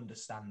you don't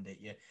understand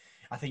it,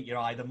 I think you're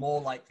either more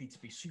likely to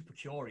be super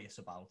curious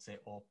about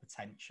it, or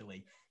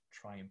potentially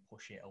try and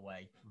push it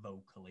away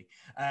vocally.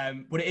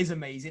 But it is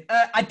amazing.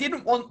 I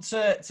didn't want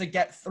to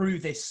get through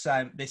this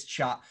this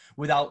chat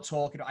without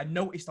talking. I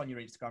noticed on your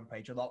Instagram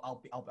page, although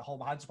I'll hold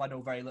my hands up, I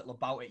know very little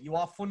about it, you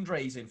are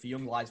fundraising for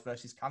Young Lives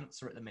versus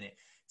Cancer at the minute.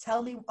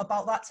 Tell me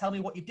about that. Tell me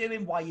what you're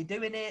doing, why you're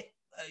doing it,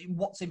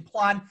 what's in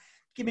plan.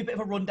 Give me a bit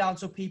of a rundown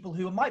so people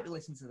who might be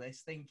listening to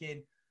this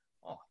thinking,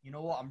 oh, you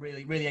know what, I'm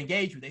really, really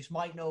engaged with this,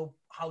 might know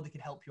how they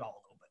can help you out a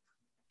little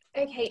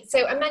bit. Okay,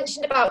 so I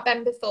mentioned about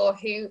Ben before,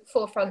 who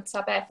forefronts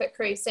our Barefoot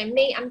Crew. So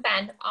me and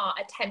Ben are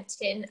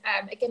attempting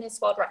a Guinness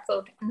World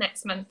Record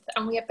next month,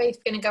 and we are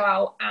both going to go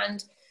out,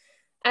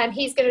 and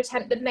he's going to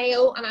attempt the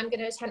male and I'm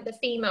going to attempt the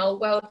female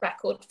world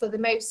record for the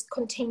most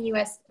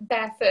continuous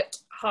barefoot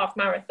half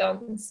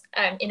marathons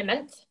in a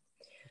month.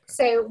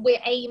 So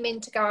we're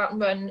aiming to go out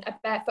and run a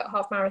barefoot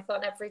half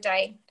marathon every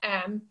day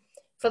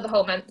for the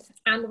whole month,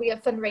 and we are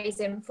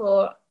fundraising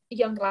for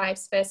Young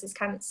Lives versus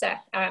Cancer,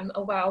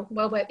 a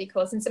well-worthy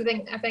cause, and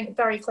something I think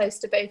very close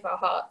to both our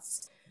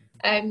hearts.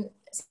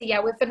 So yeah,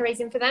 we're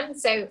fundraising for them.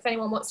 So if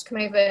anyone wants to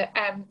come over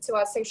to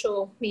our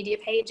social media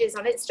pages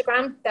on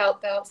Instagram,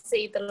 they'll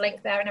see the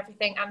link there and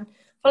everything, and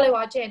follow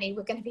our journey.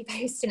 We're going to be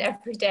posting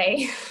every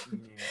day. Yeah,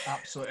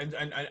 absolutely.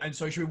 And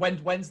so should we,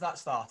 when's that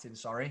starting?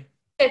 Sorry.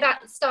 So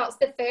that starts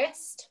the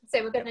 1st.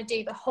 So we're going to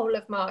do the whole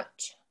of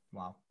March.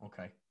 Wow.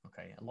 Okay.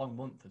 A long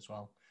month as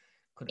well.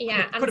 Could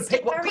and have still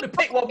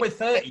picked one with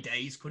 30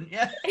 days, couldn't you?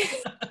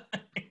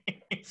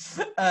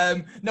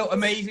 No,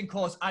 amazing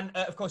course. And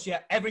of course, yeah,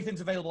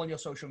 everything's available on your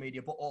social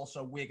media, but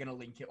also we're going to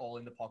link it all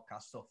in the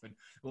podcast stuff, and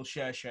we'll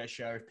share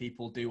if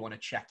people do want to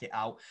check it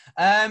out.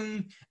 I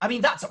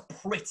mean, that's a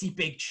pretty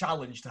big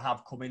challenge to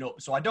have coming up.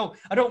 So I don't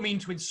mean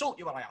to insult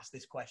you when I ask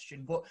this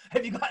question, but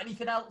have you got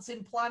anything else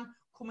in plan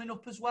coming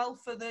up as well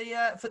for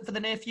the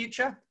near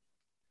future?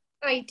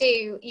 I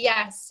do,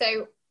 yes.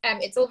 So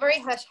it's all very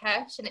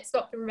hush-hush and it's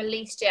not been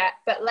released yet,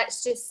 but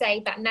let's just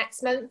say that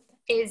next month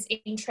is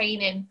in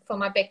training for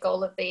my big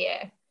goal of the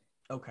year.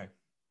 Okay,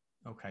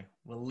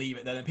 we'll leave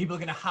it there. And people are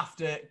going to have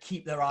to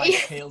keep their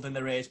eyes peeled and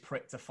their ears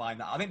pricked to find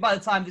that. I think by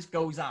the time this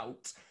goes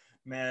out,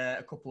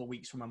 a couple of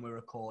weeks from when we're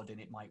recording,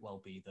 it might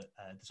well be that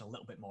there's a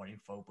little bit more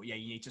info. But yeah,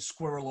 you need to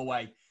squirrel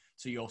away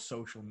to your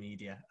social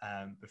media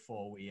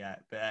before we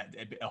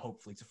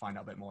hopefully to find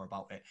out a bit more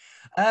about it.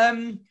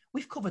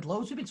 We've covered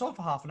loads. We've been talking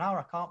for half an hour.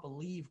 I can't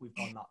believe we've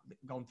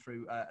gone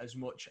through as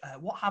much.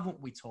 What haven't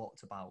we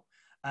talked about?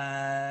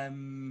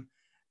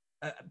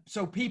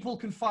 So people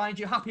can find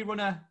you, Happy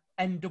Runner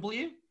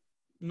NW,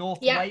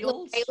 North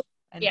Wales. NW.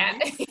 Yeah.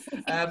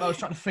 I was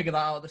trying to figure that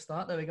out at the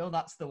start. There we go.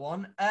 That's the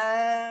one.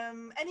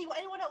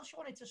 Anyone else you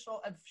wanted to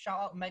sort of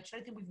shout out and mention?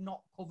 Anything we've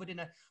not covered in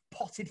a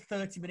potted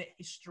 30-minute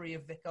history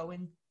of Vic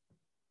Owen?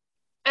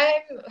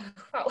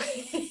 Well,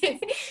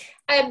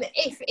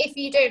 if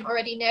you don't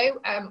already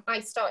know, I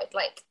started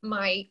like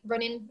my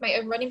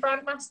own running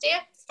brand last year.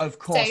 Of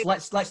course. So,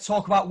 let's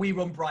talk about We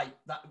Run Bright.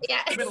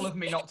 That's middle of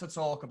me not to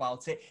talk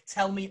about it.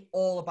 Tell me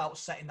all about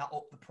setting that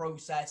up, the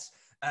process.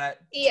 Talk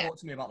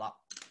to me about that.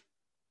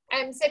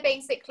 So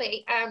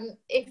basically,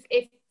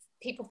 if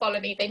people follow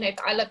me, they know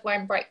that I love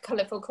wearing bright,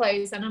 colourful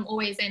clothes, and I'm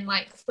always in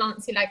like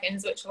fancy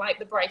leggings, which are like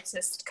the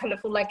brightest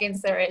colourful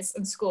leggings there is,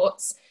 and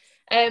skorts.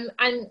 And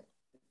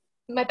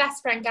my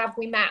best friend Gav,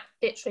 we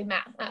literally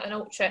met at an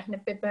ultra and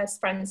have been best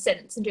friends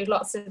since and do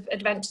lots of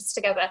adventures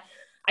together.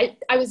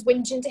 I was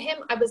whinging to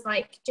him. I was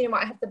like, do you know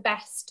what? I have the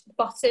best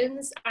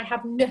bottoms. I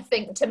have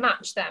nothing to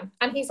match them.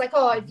 And he's like,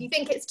 oh, if you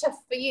think it's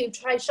tough for you,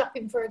 try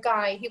shopping for a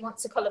guy who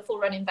wants a colourful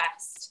running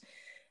vest.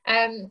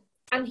 And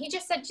he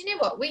just said, do you know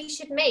what? We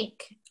should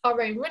make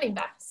our own running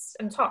vests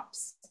and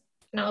tops.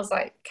 And I was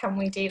like, can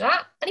we do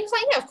that? And he was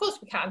like, yeah, of course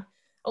we can.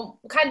 And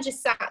we kind of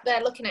just sat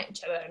there looking at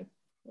each other and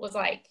was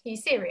like, are you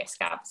serious,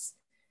 Gabs?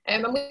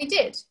 And we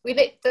did.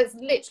 That's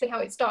literally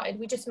how it started.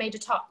 We just made a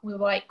top. We were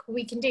like,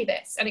 we can do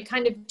this. And it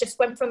kind of just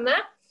went from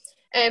there.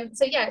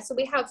 So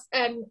we have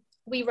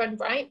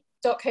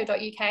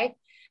werunbright.co.uk.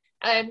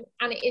 And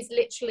it is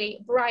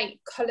literally bright,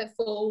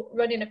 colourful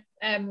running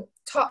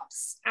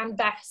tops and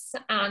vests,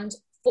 and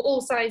for all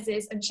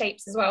sizes and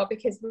shapes as well,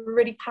 because we're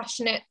really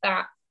passionate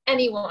that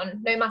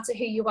anyone, no matter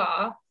who you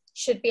are,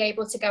 should be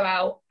able to go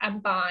out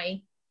and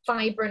buy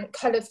vibrant,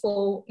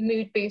 colourful,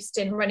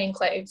 mood-boosting running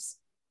clothes.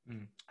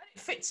 It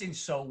fits in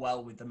so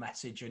well with the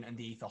message and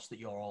the ethos that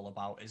you're all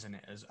about, isn't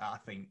it? As I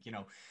think,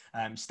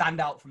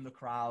 stand out from the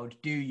crowd,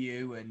 do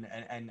you, and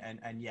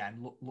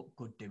look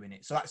good doing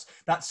it. So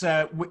that's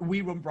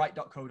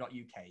werunbright.co.uk,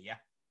 yeah?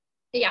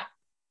 Yeah.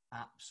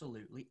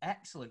 Absolutely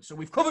excellent. So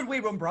we've covered We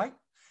Run Bright.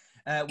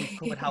 We've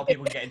covered how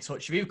people can get in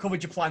touch with you. We've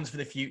covered your plans for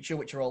the future,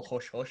 which are all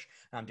hush hush.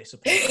 I'm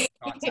disappointed you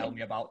can't tell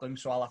me about them,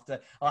 so I'll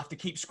have to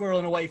keep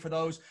squirreling away for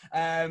those.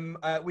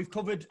 We've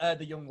covered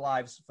the Young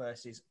Lives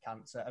versus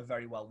Cancer, a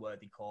very well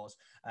worthy cause,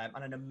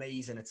 and an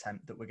amazing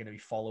attempt that we're going to be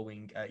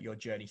following your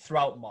journey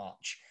throughout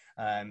March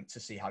to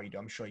see how you do.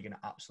 I'm sure you're going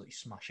to absolutely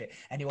smash it.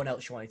 Anyone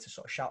else you wanted to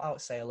sort of shout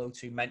out, say hello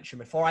to, mention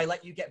before I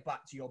let you get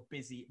back to your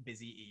busy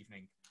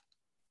evening?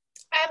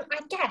 I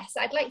guess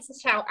I'd like to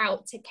shout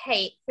out to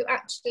Kate, who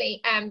actually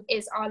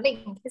is our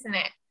link, isn't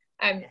it?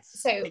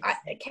 Yes.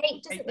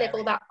 Kate doesn't live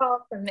all that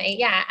far from me,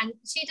 yeah, and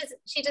she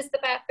does the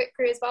barefoot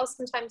crew as well.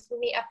 Sometimes we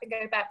meet up and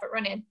go barefoot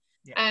running.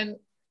 Yeah.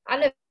 I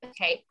love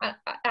Kate. I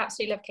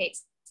absolutely love Kate.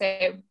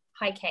 So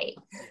hi, Kate.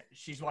 Yeah,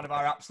 she's one of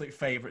our absolute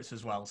favourites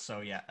as well.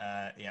 So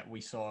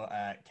we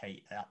saw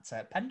Kate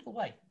at Pendle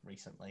Way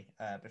recently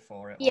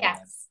before it.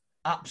 Yes.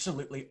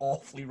 Absolutely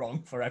awfully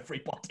wrong for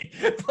everybody.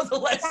 But the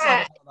less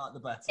said about that, the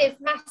better. It's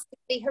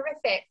massively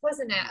horrific,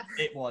 wasn't it?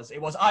 It was.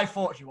 I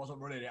thought she wasn't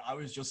running it. I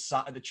was just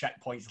sat at the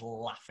checkpoints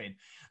laughing.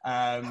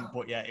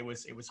 But yeah, it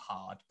was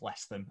hard.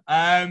 Bless them.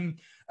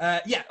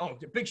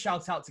 Big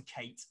shout out to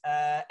Kate.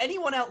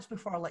 Anyone else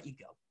before I let you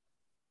go?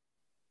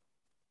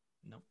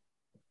 No.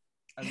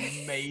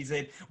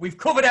 Amazing. We've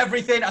covered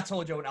everything. I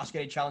told you I wouldn't ask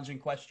any challenging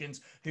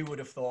questions. Who would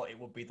have thought it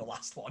would be the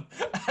last one?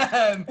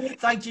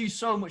 Thank you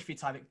so much for your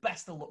time.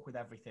 Best of luck with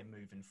everything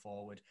moving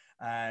forward.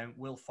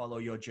 We'll follow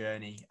your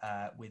journey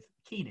with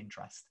keen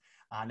interest.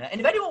 And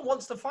if anyone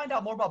wants to find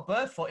out more about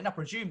barefooting, I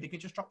presume they can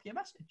just drop you a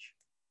message.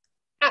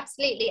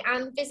 Absolutely.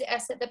 And visit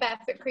us at the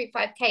Barefoot Crew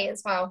 5K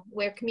as well.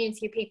 We're a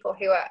community of people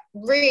who are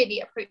really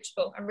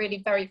approachable and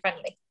really very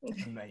friendly.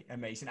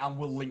 Amazing. And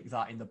we'll link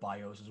that in the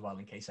bios as well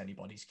in case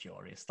anybody's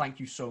curious. Thank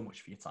you so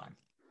much for your time.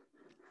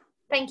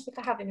 Thank you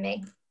for having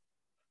me.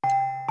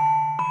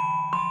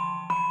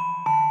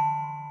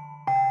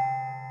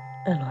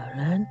 Hello,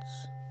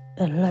 lads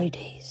and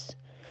ladies.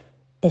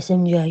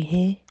 SMJ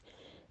here,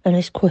 and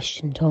it's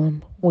question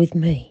time with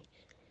me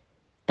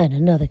and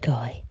another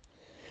guy.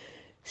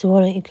 So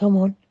why don't you come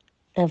on,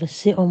 have a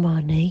sit on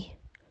my knee,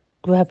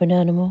 grab an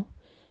animal,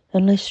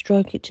 and let's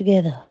stroke it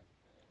together.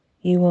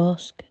 You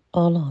ask,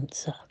 I'll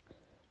answer.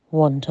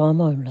 One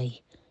time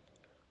only.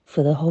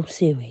 For the whole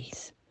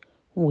series.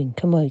 Wink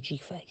emoji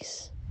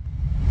face.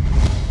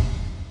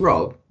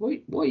 Rob,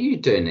 what are you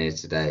doing here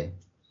today?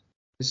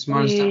 This is my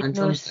understanding.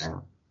 Weirdness.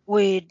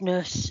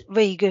 Weirdness.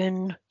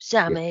 Vegan.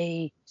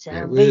 Sammy.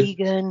 Sam weird.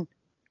 vegan.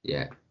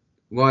 Yeah.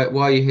 Why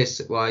are you here?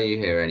 Why are you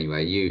here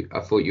anyway? I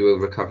thought you were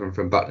recovering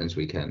from Butlins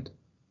weekend.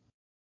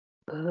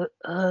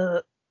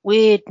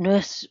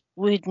 Weirdness.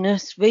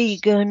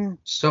 Vegan.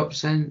 Stop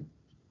saying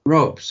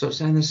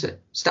this.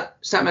 Stop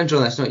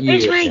mentioning that's not you.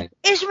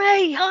 It's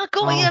me. I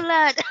got you,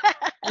 lad.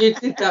 You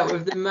did that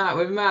with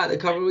Matt a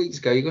couple of weeks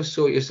ago. You got to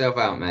sort yourself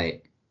out,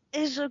 mate.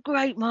 It's a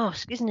great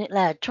mask, isn't it,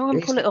 lad? Try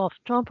and pull it off.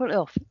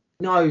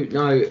 No,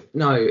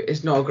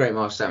 it's not a great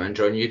mask, Sam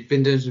John. You've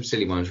been doing some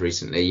silly ones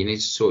recently. You need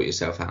to sort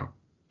yourself out.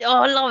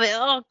 Oh, I love it.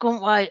 Oh, I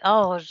couldn't wait.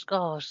 Oh, I was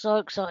so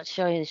excited to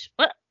show you this.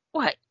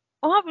 Wait,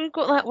 why haven't you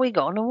got that wig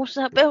on? And what's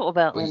that belt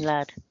about then,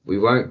 lad? We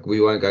won't go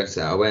into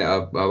that.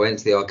 I went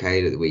to the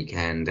arcade at the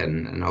weekend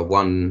and I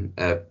won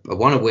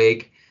a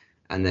wig,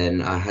 and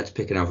then I had to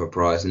pick another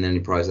prize, and the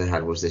only prize I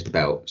had was this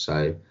belt.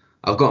 So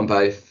I've gotten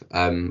both.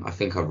 I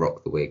think I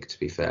rocked the wig, to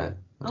be fair.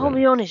 I'll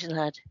be honest,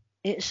 lad.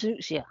 It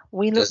suits you.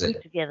 We look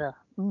good together.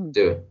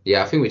 Do it.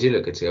 Yeah, I think we do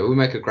look good together. We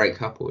make a great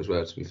couple as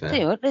well, to be fair.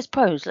 See what? Let's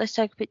pose. Let's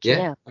take a picture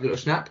now. A little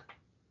snap.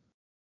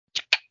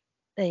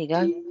 There you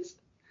go.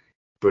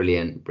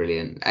 Brilliant.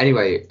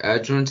 Anyway,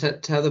 do you want to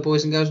tell the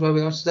boys and girls where we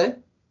are today?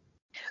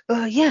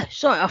 Yeah,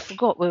 sorry, I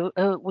forgot.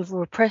 We've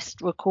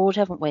repressed record,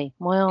 haven't we?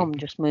 My arm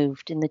just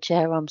moved in the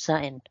chair I'm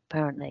sat in,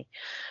 apparently.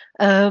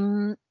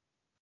 Caught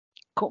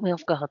me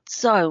off guard.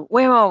 So,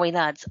 where are we,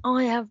 lads?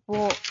 I have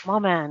brought my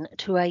man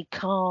to a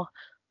car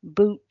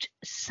boot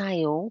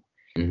sale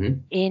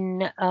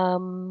in,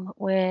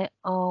 where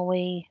are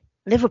we?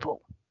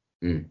 Liverpool.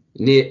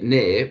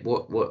 Near,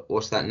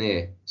 what's that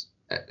near,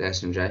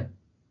 SMJ?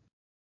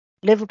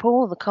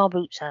 Liverpool, the car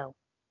boot sale.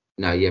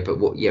 No, but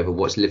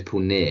what's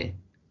Liverpool near?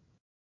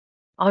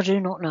 I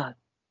do not know.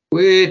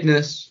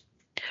 Weirdness,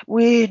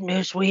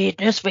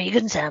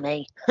 vegan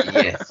Sammy.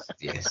 yes,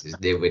 it's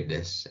near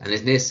Weirdness, and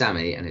it's near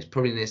Sammy, and it's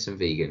probably near some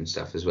vegan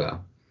stuff as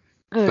well.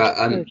 Good,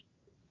 but good.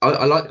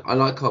 I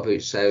like car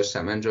boot sales,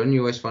 Sam and John.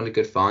 You always find a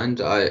good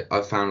find.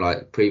 I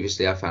found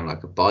previously a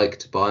bike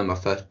to buy. My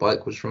first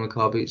bike was from a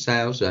car boot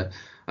sale, so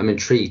I'm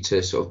intrigued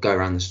to sort of go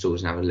around the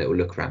stores and have a little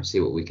look around, see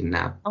what we can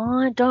nab.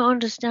 I don't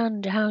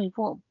understand how you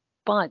bought a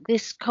bike.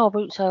 This car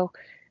boot sale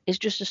is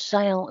just a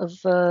sale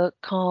of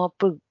car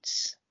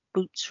boots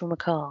from a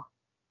car.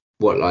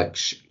 What, like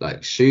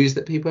shoes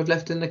that people have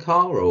left in the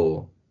car,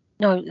 or?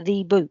 No,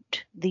 the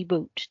boot.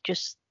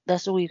 Just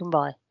that's all you can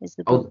buy is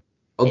the boot.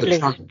 Oh, the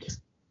trunk.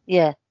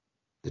 Yeah.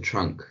 The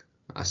trunk.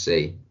 I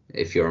see.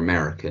 If you're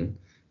American,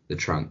 the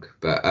trunk.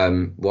 But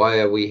why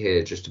are we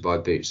here just to buy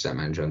boots, Sam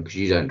and John? Because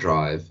you don't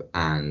drive,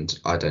 and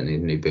I don't need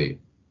a new boot.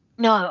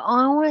 No,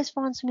 I always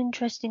find some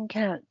interesting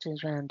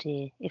characters around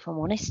here, if I'm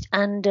honest.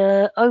 And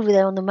over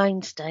there on the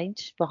main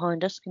stage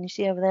behind us, can you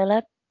see over there,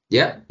 lad?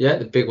 Yeah,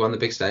 the big one, the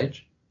big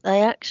stage.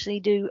 They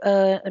actually do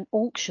an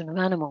auction of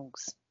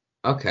animals.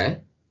 Okay.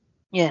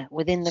 Yeah,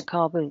 within the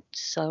car boots.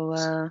 So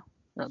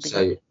that'll be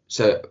good.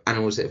 So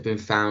animals that have been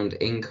found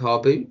in car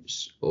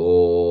boots,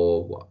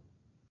 or what?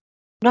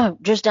 No,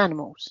 just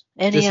animals.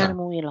 Any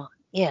animal you like.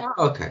 Yeah.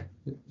 Oh, okay.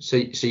 So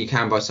you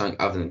can buy something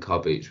other than car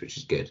boots, which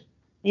is good.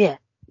 Yeah.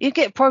 You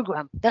get a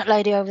program. That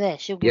lady over there,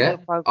 she'll give you a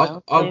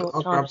program.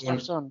 I'll grab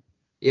one.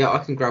 Yeah, I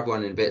can grab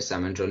one in a bit,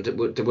 Sam and John.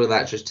 Will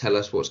that just tell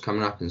us what's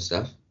coming up and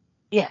stuff?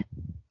 Yeah.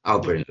 Oh,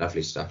 brilliant.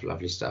 Lovely stuff.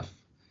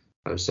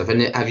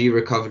 And have you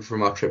recovered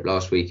from our trip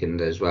last weekend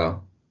as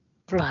well?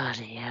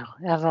 Bloody hell,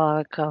 have I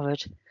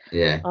recovered?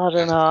 Yeah. I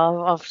don't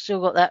know. I've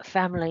still got that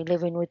family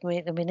living with me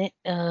at the minute.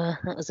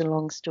 That was a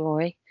long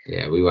story.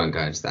 Yeah, we won't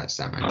go into that,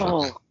 Sam and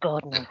John. Oh,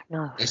 God,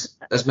 no.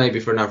 That's maybe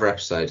for another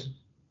episode.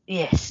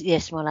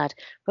 Yes, my lad.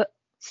 But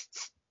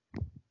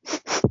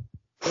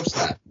what's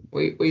that?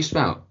 What you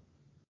smell?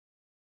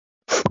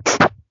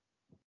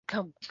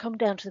 Come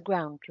down to the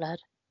ground, lad.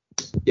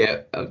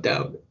 Yeah, I'm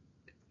down.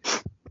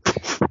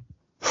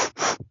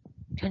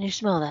 Can you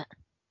smell that?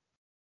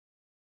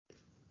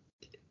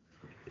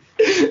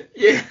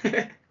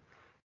 Yeah.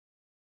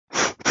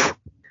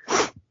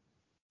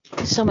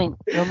 Something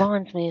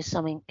reminds me of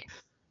something.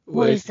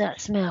 What is that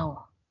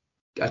smell?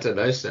 I don't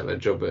know, Sam,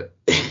 John, but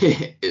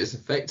it's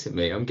affecting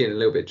me. I'm getting a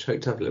little bit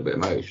choked up, a little bit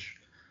emotional.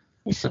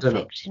 It's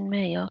affecting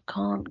me. I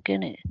can't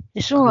get it.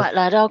 It's all right,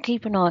 lad. I'll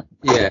keep an eye.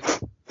 Yeah.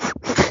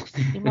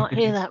 You might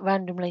hear that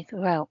randomly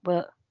throughout,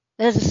 but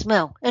there's a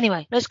smell.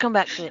 Anyway, let's come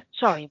back to it.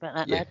 Sorry about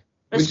that, lad.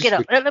 Let's get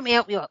up. Let me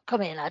help you up.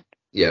 Come here, lad.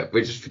 Yeah,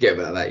 we just forget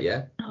about that.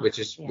 Yeah,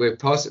 we're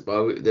past it by.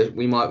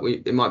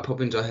 It might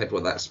pop into our head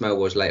what that smell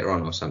was later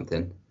on or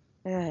something.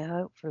 Yeah,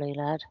 hopefully,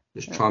 lad.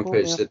 Just try and put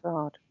it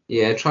to.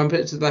 Yeah, try and put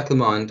it to the back of the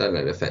mind. Don't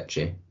let it affect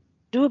you.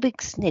 Do a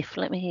big sniff.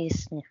 Let me hear you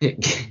sniff.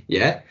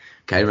 Yeah.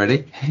 Okay,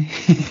 ready?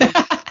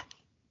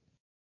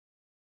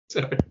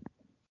 Sorry.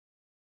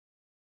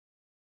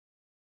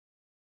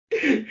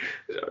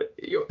 Sorry.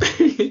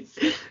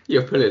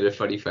 You're pulling a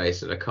funny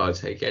face and I can't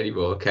take it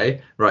anymore,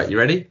 okay? Right, you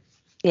ready?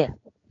 Yeah.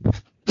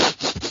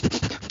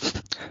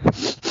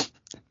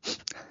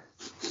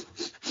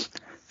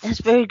 That's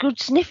very good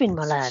sniffing,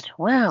 my lad.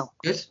 Wow.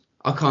 Good.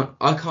 I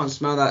can't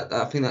smell that.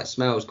 I think that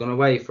smell's gone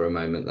away for a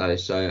moment though,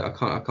 so I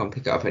can't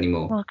pick it up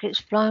anymore. Like it's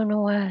flown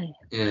away.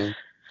 Yeah.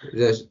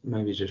 There's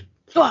maybe just.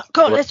 Right,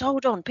 God, let's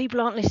hold on.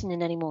 People aren't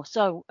listening anymore.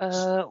 So,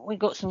 we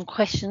got some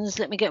questions.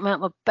 Let me get them out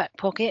of my back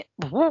pocket.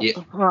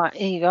 Yeah. Right,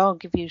 here you go. I'll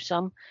give you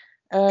some.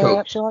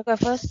 Cool. Shall I go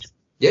first?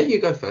 Yeah,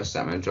 you go first,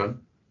 Sam and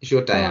John. It's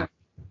your day out.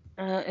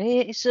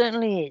 It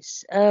certainly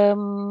is.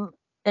 And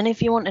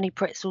if you want any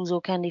pretzels or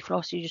candy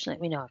floss, you just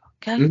let me know.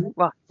 Okay?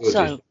 Right. Will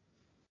So, do.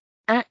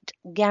 at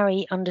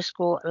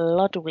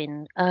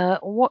Gary_Ludwin,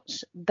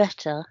 what's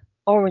better,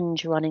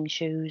 orange running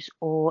shoes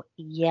or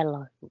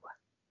yellow?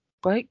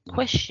 Great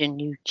question,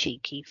 you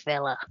cheeky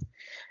fella.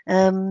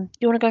 You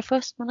want to go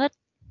first, my lad?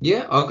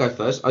 Yeah, I'll go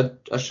first. I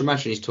should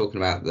imagine he's talking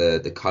about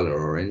the colour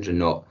orange and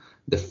not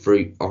the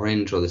fruit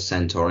orange or the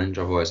scent orange.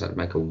 Otherwise, that'd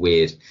make a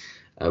weird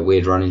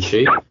running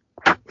shoe.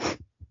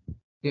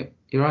 Yeah,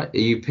 you're right. Are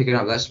you picking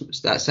up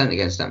that scent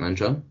against that man,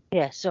 John?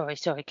 Yeah, sorry,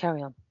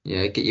 carry on.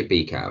 Yeah, get your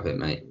beak out of it,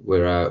 mate.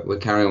 We're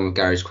carrying on with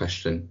Gary's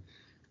question.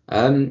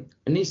 And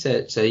he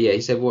said,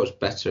 what's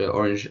better,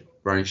 orange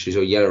running shoes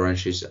or yellow running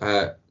shoes?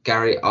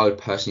 Gary, I would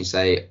personally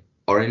say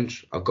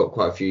orange. I've got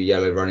quite a few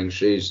yellow running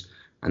shoes,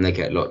 and they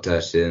get a lot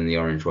dirtier than the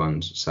orange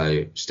ones.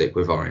 So stick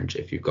with orange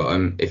if you've got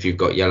them. If you've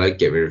got yellow,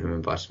 get rid of them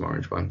and buy some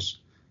orange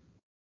ones.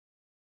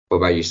 What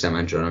about you, Sam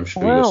and John? I'm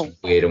sure you've got some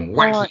weird and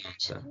wacky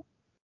answer.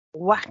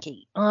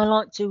 Wacky. I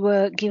like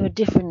to give a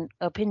different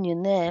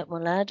opinion there, my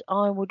lad.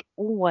 I would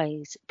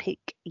always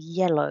pick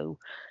yellow.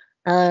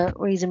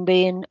 Reason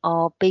being,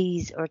 our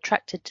bees are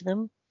attracted to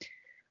them.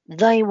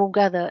 They will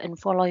gather and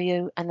follow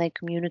you, and they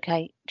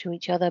communicate to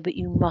each other, but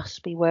you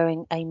must be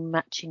wearing a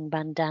matching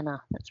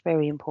bandana. That's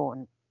very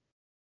important.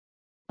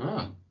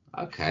 Oh,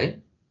 okay.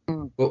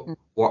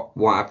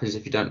 What happens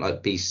if you don't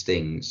like bee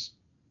stings?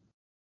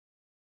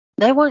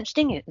 They won't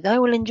sting you. They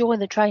will enjoy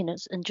the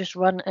trainers and just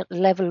run at the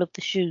level of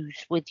the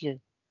shoes with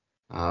you.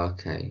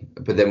 Okay.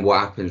 But then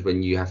what happens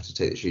when you have to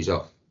take the shoes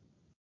off?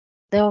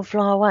 They'll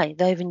fly away.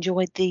 They've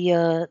enjoyed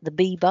the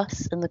bee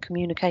bus and the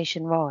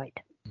communication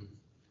ride.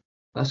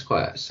 That's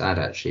quite sad,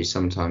 actually.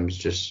 Sometimes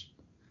just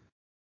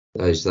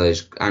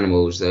those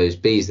animals, those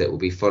bees that will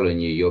be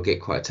following you, you'll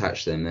get quite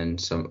attached to them, and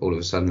all of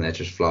a sudden they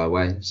just fly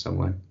away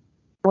somewhere.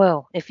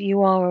 Well, if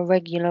you are a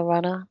regular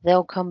runner,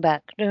 they'll come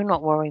back. Do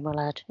not worry, my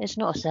lad. It's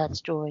not a sad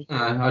story.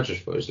 I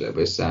just thought it was a little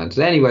bit sad.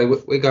 So anyway,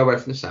 we go away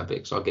from the sad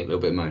bit, so I'll get a little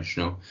bit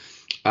emotional.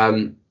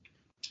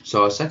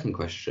 So our second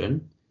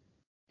question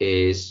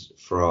is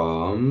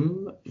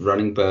from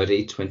Running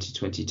Birdie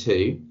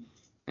 2022,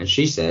 and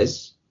she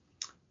says,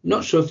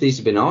 not sure if these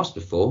have been asked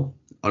before.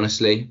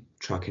 Honestly,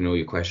 trucking all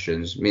your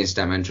questions. Me and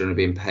Stam and John are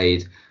being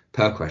paid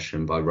per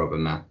question by Rob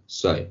and Matt,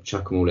 so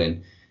chuck them all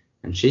in.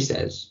 And she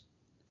says,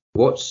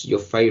 what's your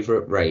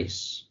favourite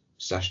race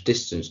 /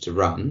 distance to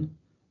run?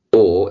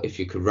 Or if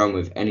you could run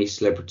with any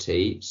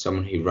celebrity,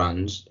 someone who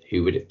runs,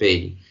 who would it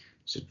be?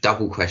 It's a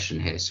double question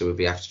here, so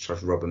we'll have to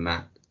trust Rob and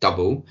Matt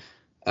double.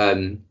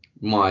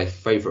 My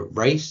favourite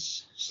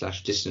race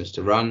 / distance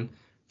to run.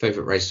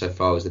 Favourite race so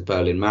far was the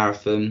Berlin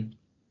Marathon.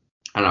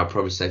 And I'll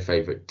probably say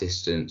favourite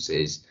distance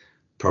is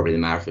probably the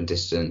marathon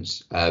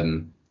distance.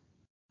 I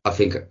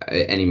think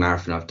any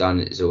marathon I've done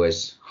is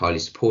always highly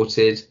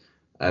supported.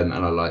 And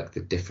I like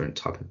the different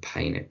type of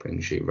pain it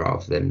brings you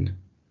rather than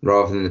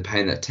the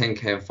pain that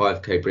 10k and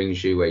 5k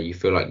brings you, where you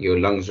feel like your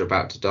lungs are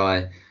about to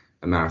die.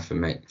 A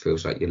marathon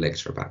feels like your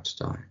legs are about to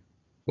die.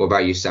 What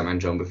about you, Sam and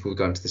John, before we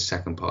go into the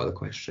second part of the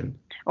question?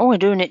 Oh, we're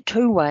doing it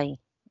two-way.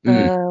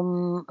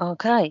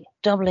 Okay,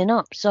 doubling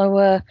up.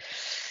 So,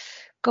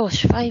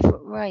 gosh,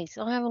 favourite race.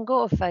 I haven't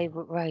got a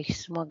favourite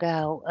race, my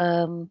gal.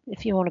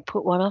 If you want to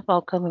put one up,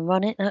 I'll come and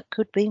run it. That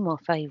could be my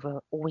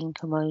favourite wink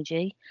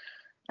emoji.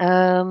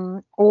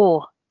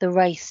 Or the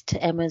race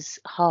to Emma's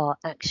heart.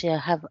 Actually, I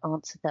have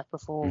answered that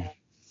before,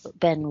 but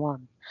Ben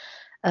won.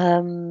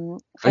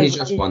 Only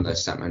just one though,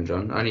 Sam and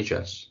John. Only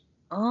just.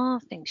 I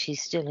think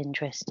she's still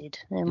interested.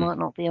 There might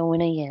not be a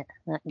winner yet,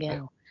 that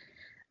gal.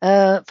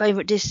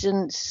 Favourite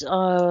distance,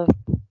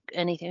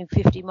 anything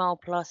 50 mile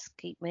plus,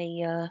 keep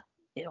me, I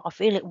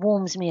feel it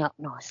warms me up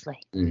nicely.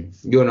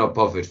 You're not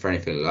bothered for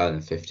anything lower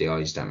than 50, are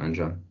you, Stam and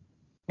John?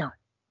 No.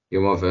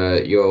 You're more of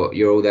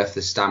you're all there for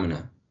the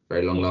stamina,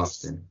 very long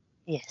lasting.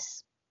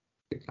 Yes.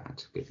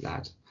 Good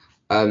lad.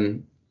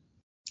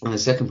 And the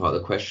second part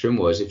of the question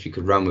was, if you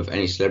could run with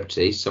any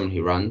celebrity, someone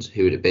who runs,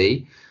 who would it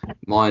be?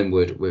 Mine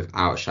would,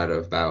 without a shadow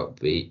of a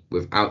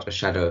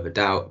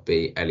doubt,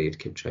 be Eliud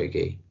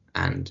Kipchoge.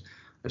 And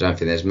I don't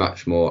think there's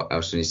much more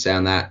else to say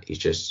on that. He's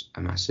just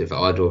a massive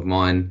idol of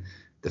mine.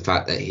 The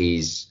fact that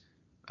he's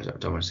I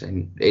don't want to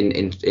say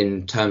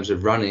in terms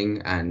of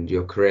running and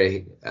your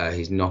career,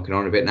 he's knocking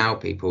on a bit now.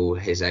 People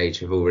his age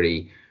have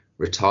already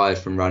retired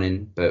from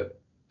running, but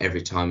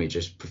every time he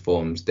just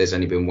performs. There's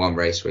only been one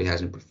race where he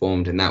hasn't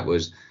performed, and that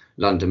was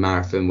London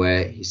Marathon,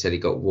 where he said he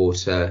got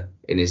water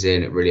in his ear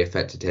and it really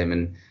affected him.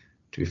 And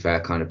to be fair, I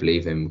kind of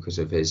believe him because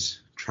of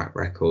his track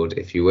record,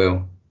 if you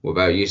will. What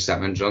about you,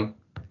 Statman John?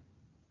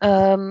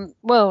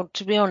 Well,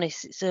 to be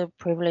honest, it's a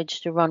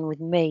privilege to run with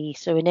me.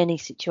 So in any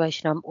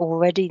situation, I'm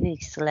already the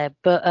celeb.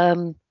 But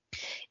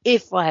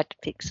if I had to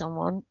pick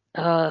someone,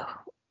 I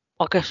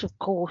guess, of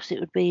course, it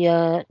would be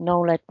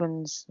Noel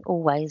Edmonds,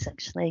 always,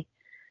 actually.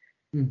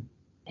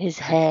 His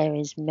hair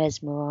is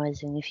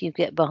mesmerising. If you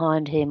get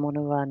behind him on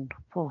a run.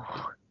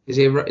 Oh. Is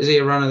he a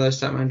runner, though,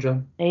 Statman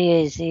John?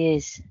 He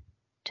is.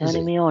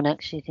 Turning me on,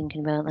 actually,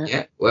 thinking about that.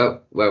 Yeah,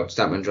 well,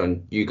 Statman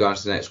John, you go on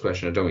to the next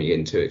question. I don't want you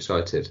getting too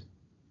excited.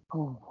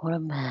 Oh, what a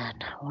man.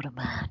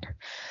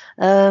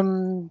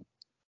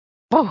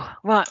 Oh,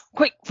 right.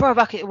 Quick, throw a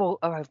bucket of water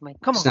over me.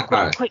 Come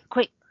on,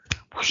 quick.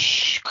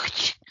 Whoosh.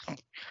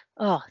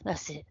 Oh,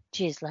 that's it.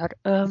 Cheers, lad.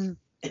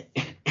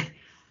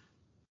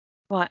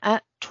 Right,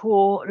 at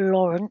Tor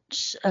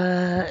Lawrence,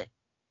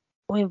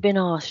 we've been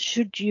asked,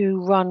 should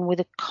you run with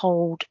a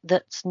cold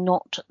that's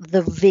not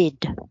the vid? ?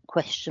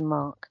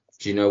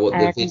 Do you know what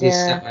the vid is,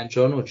 Statman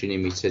John, or do you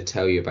need me to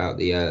tell you about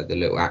the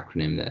little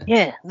acronym there?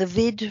 Yeah, the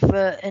vid,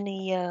 for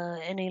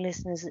any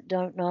listeners that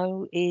don't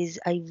know, is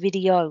a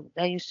video.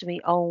 They used to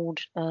be old,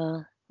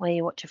 where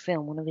you watch a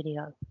film on a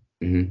video.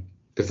 Mm-hmm.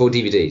 Before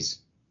DVDs.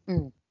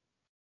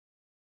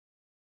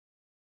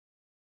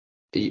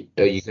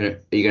 Are you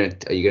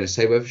gonna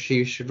say whether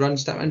she should run,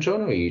 Statman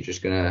John, or are you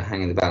just gonna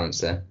hang in the balance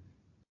there?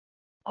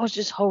 I was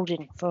just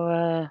holding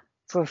for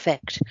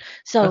effect.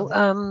 So,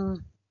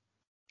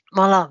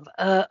 my love,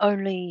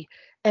 only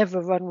ever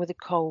run with a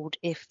cold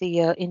if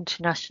the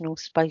International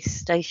Space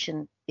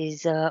Station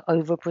is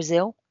over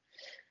Brazil.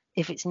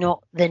 If it's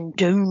not, then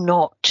do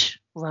not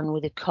run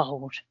with a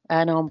cold.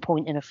 And I'm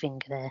pointing a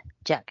finger there.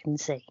 Jack can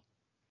see.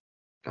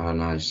 Oh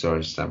no, sorry,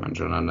 Statman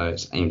John. I know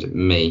it's aimed at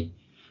me,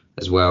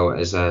 as well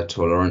as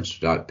Tor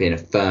Lawrence, like being a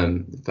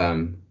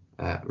firm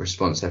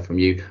response there from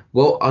you.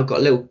 Well, I've got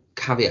a little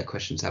caveat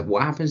question to that.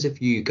 What happens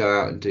if you go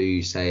out and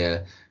do, say,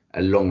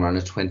 a long run,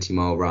 a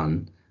 20-mile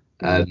run,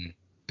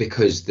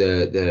 because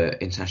the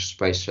International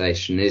Space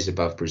Station is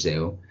above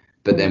Brazil,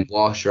 but then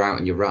whilst you're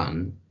out on your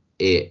run,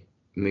 it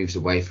moves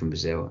away from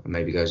Brazil and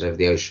maybe goes over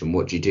the ocean?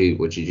 What do you do?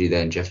 What do you do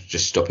then? Do you have to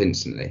just stop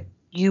instantly?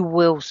 You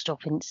will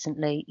stop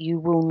instantly. You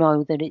will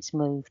know that it's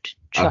moved.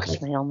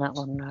 Trust me on that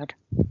one, lad.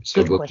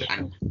 So Good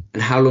question.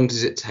 And how long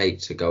does it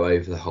take to go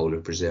over the whole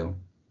of Brazil?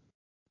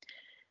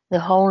 The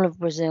whole of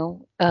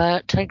Brazil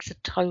takes a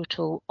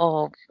total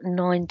of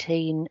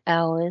 19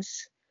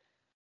 hours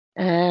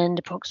and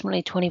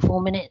approximately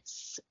 24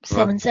 minutes,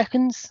 7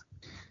 seconds.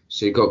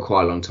 So you've got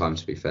quite a long time,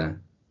 to be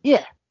fair.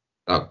 Yeah.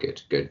 Oh,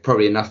 good.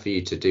 Probably enough for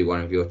you to do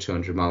one of your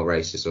 200-mile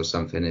races or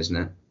something, isn't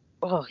it?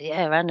 Oh,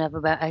 yeah, and have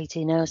about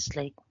 18 hours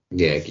sleep.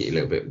 Yeah, get you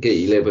a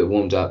little bit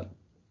warmed up.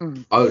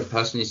 I would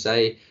personally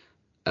say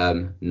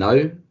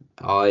no.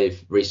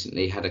 I've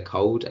recently had a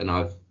cold and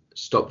I've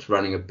stopped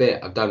running a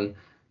bit. I've done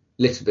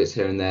little bits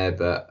here and there,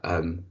 but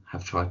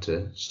have tried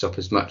to stop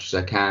as much as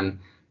I can.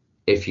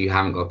 If you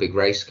haven't got a big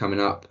race coming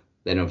up,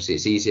 then obviously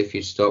it's easier for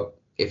you to stop.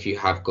 If you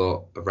have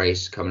got a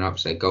race coming up,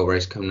 say a goal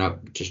race coming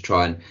up, just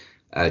try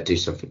and do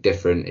something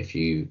different. If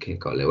you can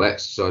got a little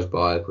exercise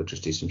bike or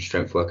just do some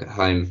strength work at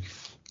home.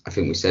 I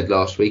think we said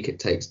last week it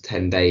takes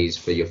 10 days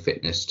for your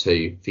fitness for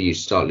you to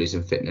start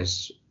losing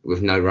fitness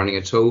with no running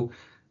at all.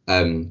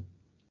 You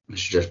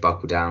should just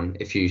buckle down.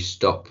 If you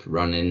stop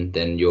running,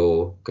 then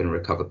you're going to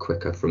recover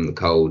quicker from the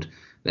cold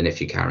than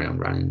if you carry on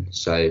running.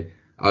 So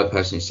I would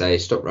personally say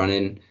stop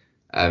running,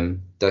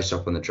 dose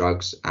up on the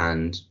drugs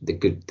and the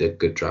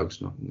good drugs,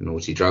 not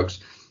naughty drugs,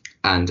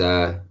 and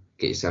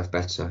get yourself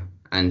better.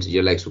 And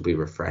your legs will be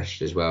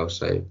refreshed as well.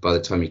 So by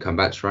the time you come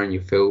back to run,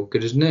 you feel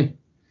good as new.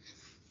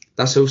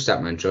 That's all,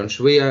 Statman John.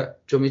 Do you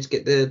want me to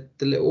get the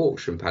little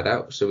auction pad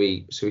out so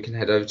we can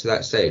head over to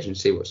that stage and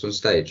see what's on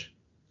stage?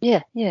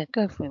 Yeah,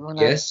 go for it.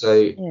 Yeah,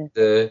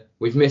 so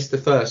we've missed the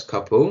first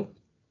couple,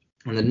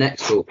 and the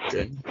next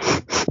auction.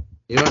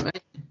 You know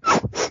what,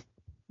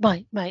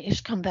 mate? Mate,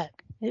 it's come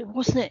back.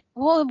 Wasn't it?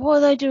 What are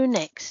they doing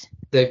next?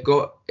 They've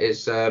got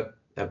a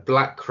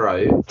black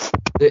crow.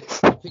 I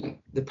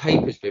think the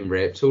paper's been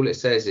ripped. All it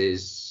says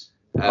is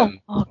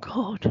oh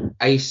God.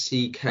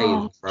 ACK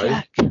crow.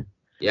 Jack.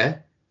 Yeah.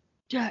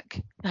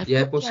 Jack.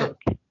 Yeah, what's Jack. up?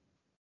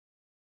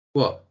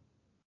 What?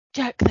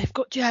 Jack, they've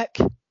got Jack.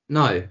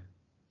 No.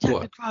 Jack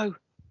What? the Crow.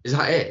 Is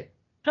that it?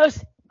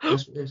 That's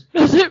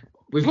it.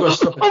 We've got to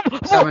stop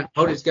it. Simon,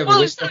 hold it together.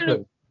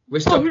 We're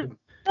stopping.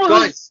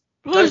 Guys,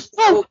 don't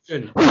stop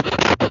auction.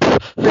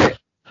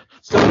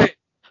 Stop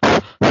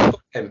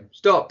it.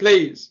 Stop,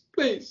 please.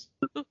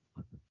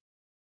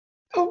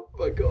 Oh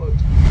my God.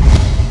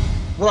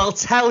 Well, I'll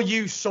tell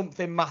you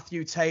something,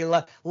 Matthew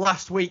Taylor.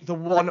 Last week, the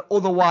one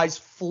otherwise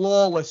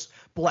flawless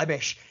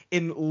blemish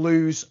in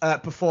Lou's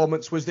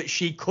performance was that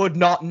she could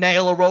not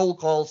nail a roll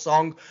call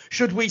song.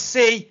 Should we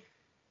see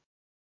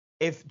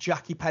if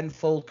Jackie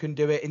Penfold can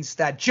do it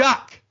instead?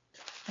 Jack,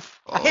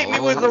 hit me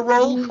with the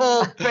roll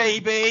call,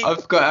 baby. I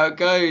forgot how it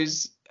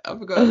goes.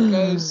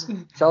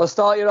 Shall I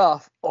start you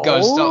off?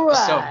 Go,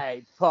 stop.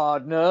 Right,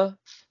 partner.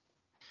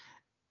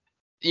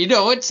 You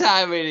know what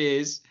time it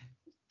is.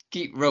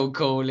 Keep roll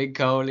calling.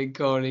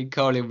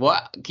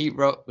 What? Keep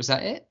roll. Was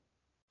that it?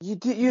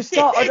 You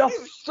started off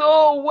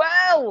so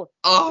well.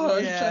 Oh, I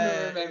was trying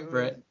to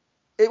remember it.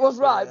 It was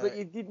right, but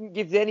you didn't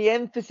give any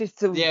emphasis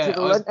to the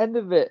end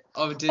of it.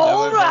 I did.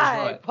 All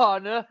right,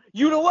 partner.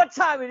 You know what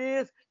time it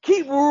is.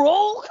 Keep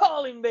roll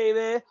calling,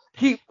 baby.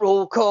 Keep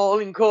roll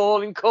calling.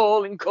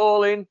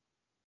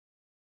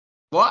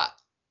 What?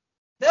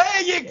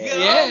 There you go.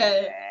 Yeah.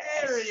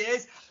 There it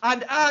is.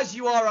 And as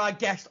you are our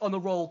guest on the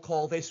roll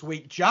call this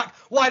week, Jack,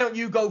 why don't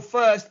you go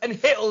first and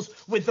hit us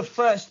with the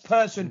first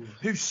person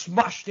who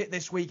smashed it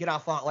this week in our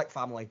Fartlek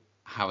family?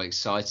 How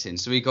exciting.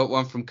 So we got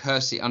one from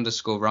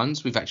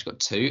Kirsty_runs. We've actually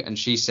got two. And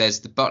she says,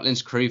 the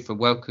Butlins crew for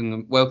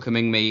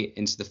welcoming me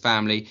into the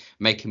family,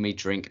 making me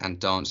drink and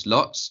dance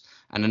lots.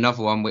 And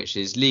another one, which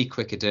is Lee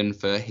Quickerden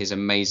for his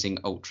amazing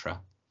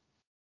ultra.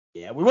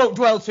 Yeah, we won't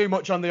dwell too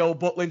much on the old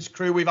Butlins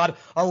crew. We've had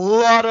a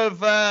lot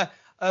of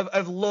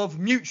love,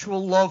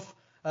 mutual love.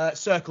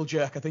 Circle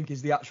jerk, I think,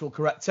 is the actual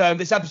correct term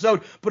this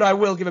episode. But I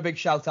will give a big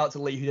shout out to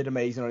Lee, who did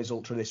amazing on his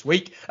ultra this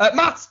week.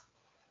 Matt.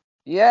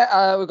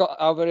 Yeah, we've got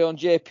our very own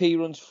JP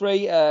runs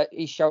free.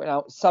 He's shouting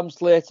out Sam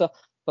Slater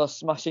for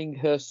smashing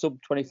her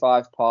sub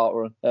 25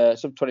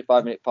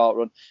 minute part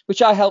run,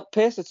 which I helped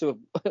pace her to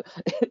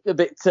a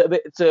bit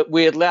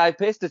weirdly. I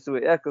paced her to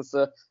it, because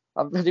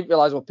I didn't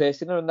realise I was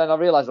pacing her, and then I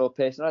realised I was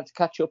pacing her. I had to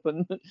catch up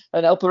and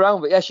help her around.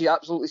 But yeah, she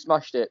absolutely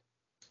smashed it.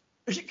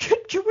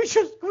 Can we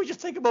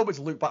just take a moment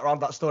to loop back around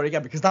that story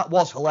again, because that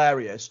was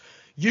hilarious.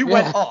 You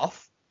went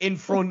off in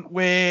front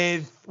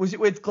with, was it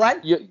with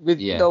Glenn? With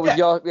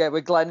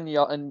Glenn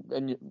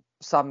and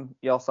Sam,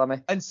 your Sammy,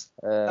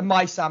 and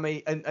my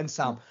Sammy and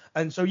Sam.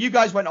 And so you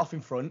guys went off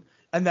in front,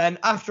 and then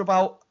after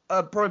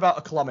probably about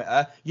a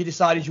kilometre, you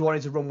decided you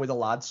wanted to run with the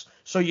lads.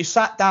 So you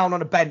sat down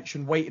on a bench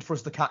and waited for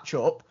us to catch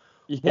up.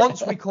 Yeah.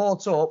 Once we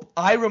caught up,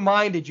 I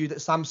reminded you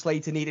that Sam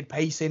Slater needed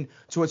pacing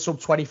to a sub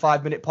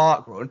 25 minute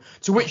park run,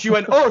 to which you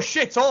went, oh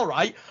shit, all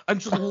right,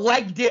 and just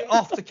legged it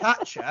off to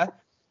catch her.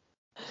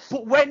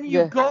 But when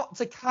you got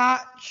to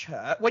catch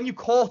her, when you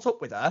caught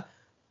up with her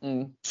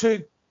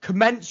to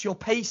commence your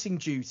pacing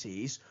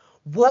duties,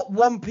 what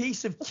one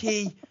piece of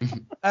key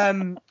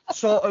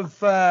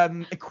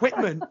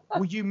equipment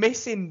were you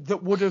missing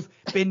that would have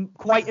been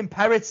quite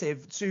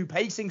imperative to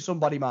pacing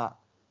somebody, Matt?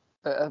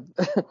 A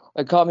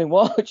Garmin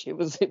watch. It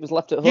was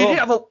left at home. You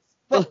didn't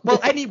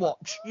have any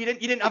watch. You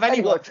didn't have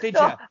any watch, did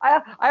you?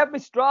 I had my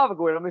Strava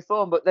going on my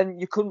phone, but then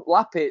you couldn't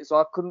lap it, so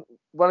I couldn't.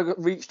 When I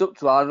reached up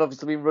to her, I'd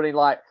obviously been running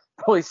like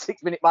probably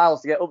 6 minute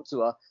miles to get up to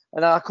her,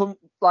 and I couldn't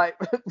like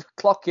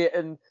clock it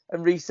and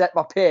reset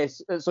my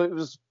pace, so it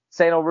was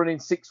saying I'm running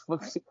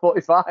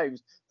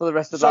 6:45s for the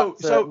rest of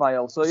that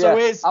mile. So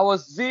I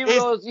was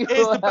 0.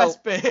 Here's the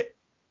best bit.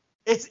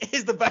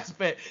 Here's the best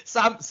bit.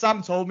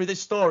 Sam told me this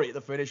story at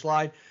the finish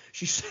line.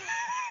 She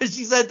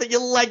said that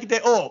you legged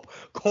it up,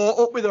 caught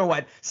up with her and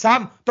went,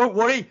 Sam, don't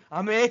worry,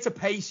 I'm here to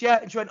pace you.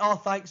 And she went, oh,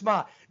 thanks,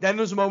 Matt. Then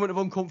there was a moment of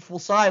uncomfortable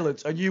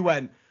silence, and you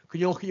went, can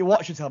you look at your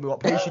watch and tell me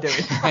what pace you're doing?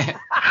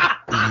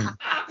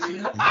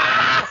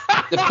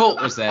 The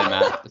fault was there,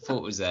 Matt. The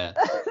fault was there.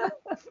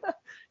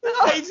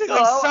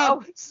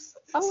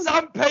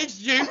 Sam paced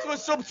you to a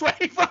sub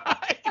 25.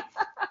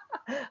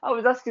 I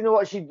was asking her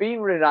what she'd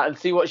been running at and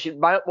see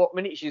what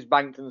minute she's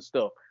banked and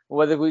stuff,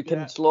 whether we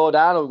can slow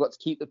down or we've got to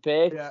keep the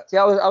pace. Yeah. See,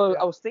 I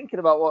was thinking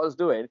about what I was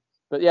doing,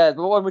 but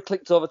when we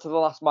clicked over to the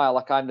last mile,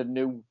 I kind of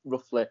knew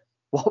roughly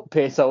what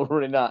pace I was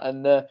running at,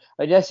 and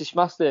yes, she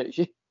smashed it.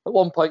 At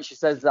one point she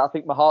says that I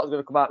think my heart's going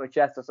to come out of my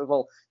chest. I said,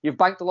 well, you've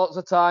banked lots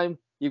of time,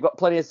 you've got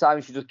plenty of time.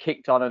 And she just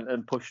kicked on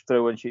and pushed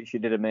through, and she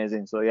did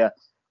amazing. So yeah,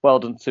 well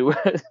done to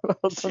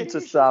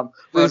Sam.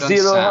 With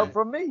zero help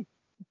from me.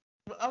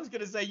 I was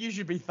going to say, you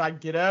should be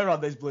thanking her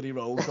on this bloody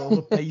roll call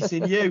for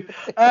pacing you.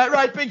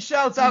 Right, big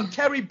shout out.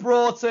 Kerry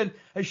Broughton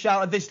has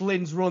shouted this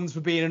Lynn's Runs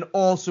for being an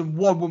awesome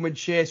one-woman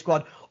cheer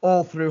squad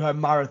all through her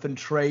marathon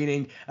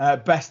training.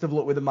 Best of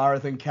luck with the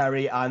marathon,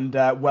 Kerry, and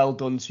well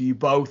done to you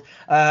both.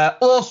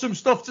 Awesome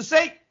stuff to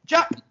see.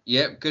 Jack?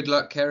 Yep, good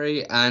luck,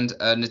 Kerry. And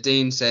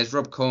Nadine says,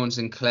 Rob Corns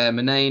and Claire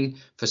Manane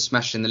for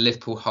smashing the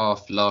Liverpool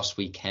half last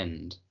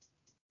weekend.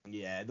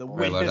 Yeah, the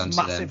winners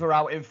massive are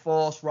out in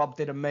force. Rob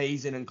did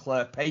amazing and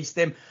Claire paced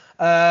him.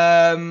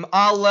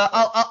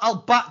 I'll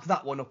back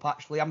that one up.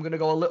 Actually, I'm going to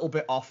go a little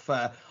bit off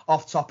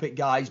topic,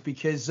 guys,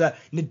 because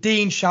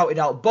Nadine shouted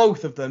out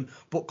both of them,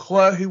 but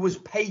Claire, who was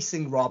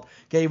pacing Rob,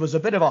 gave us a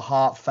bit of a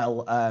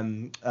heartfelt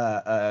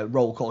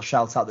roll call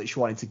shout out that she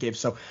wanted to give.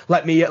 So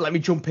let me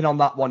jump in on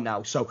that one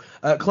now. So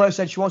Claire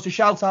said she wants to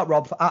shout out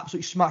Rob for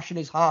absolutely smashing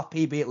his half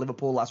PB at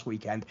Liverpool last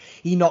weekend.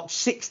 He knocked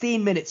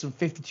 16 minutes and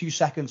 52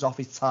 seconds off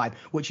his time,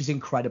 which is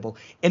incredible.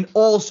 And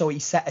also he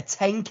set a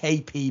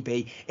 10k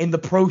PB in the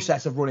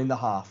process of running the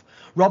half.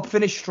 Rob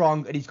finished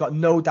strong, and he's got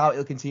no doubt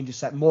he'll continue to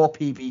set more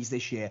PBs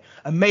this year.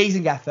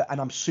 Amazing effort, and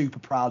I'm super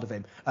proud of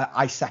him.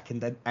 I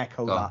second and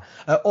echo that.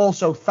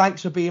 Also,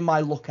 thanks for being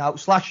my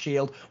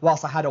lookout/shield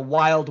whilst I had a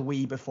wild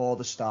wee before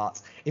the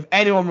start. If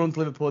anyone runs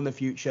Liverpool in the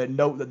future,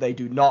 note that they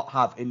do not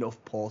have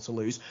enough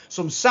Portaloos.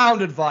 Some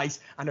sound advice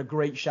and a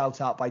great shout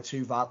out by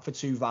two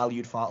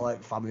valued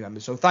family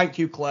members. So thank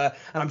you, Claire,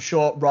 and I'm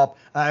sure Rob.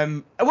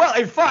 Well,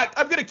 in fact,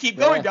 I'm going to keep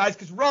going, guys,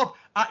 because Rob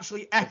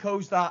actually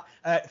echoes that,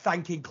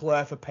 thanking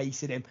Claire for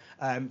pacing him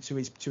to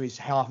his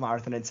half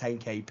marathon and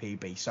 10k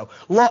PB. So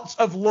lots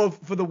of love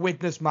for the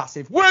Widnes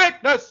massive.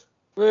 Widnes.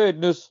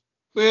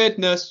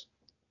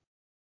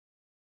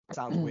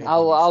 Sounds weird.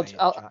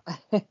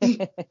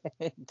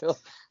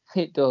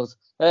 It does.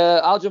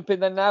 I'll jump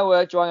in then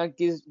now. Joanne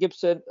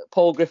Gibson,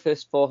 Paul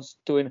Griffiths for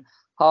doing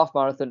half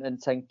marathon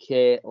and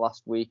 10k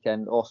last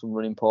weekend. Awesome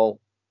running, Paul.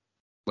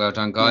 Well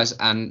done, guys.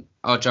 And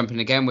I'll jump in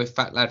again with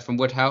Fat Lad from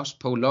Woodhouse,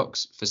 Paul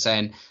Locks, for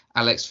saying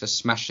Alex for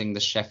smashing the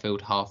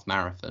Sheffield half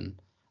marathon.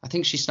 I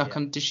think she snuck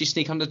on. Did she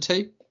sneak under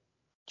 2?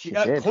 She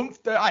did.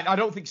 I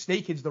don't think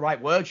sneaking's the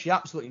right word. She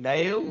absolutely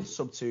nailed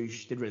sub 2.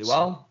 She did really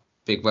well.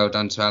 Big well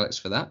done to Alex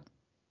for that.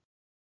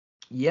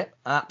 Yep,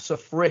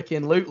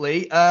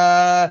 abso-freaking-lutely.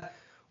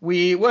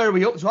 Where are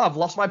we up to? I've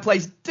lost my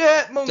place.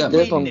 Dirt Monkey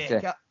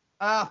Nick.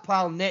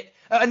 Pal Nick.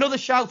 Another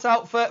shout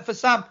out for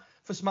Sam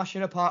for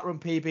smashing a parkrun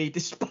PB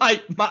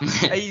despite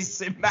Matt's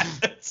pacing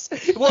methods.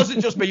 It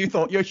wasn't just me who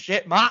thought you're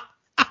shit, Matt.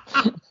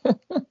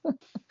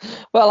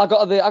 Well, I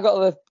got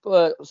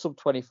the sub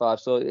 25,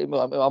 so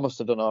I must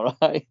have done all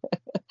right.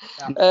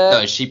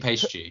 No, she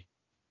paced you.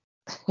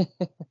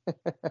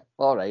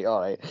 all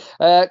right.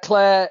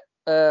 Claire,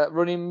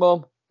 running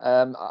mum,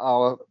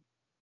 our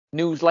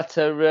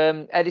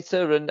newsletter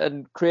editor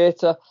and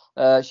creator,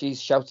 she's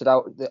shouted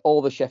out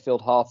all the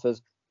Sheffield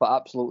halfers for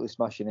absolutely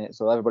smashing it.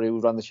 So everybody who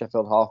ran the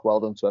Sheffield half,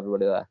 well done to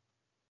everybody there.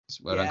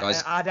 Well done,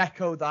 guys. I'd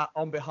echo that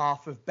on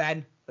behalf of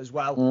Ben as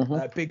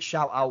well. Big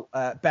shout out.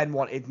 Ben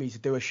wanted me to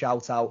do a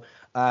shout out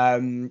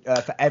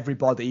for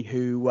everybody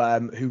who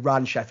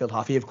ran Sheffield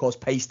half. He of course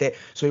paced it,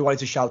 so he wanted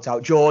to shout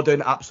out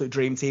Jordan, absolute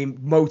dream team.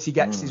 Moti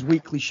gets his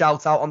weekly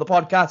shout out on the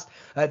podcast.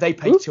 They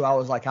paced 2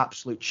 hours like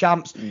absolute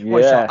champs. He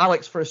wanted to shout out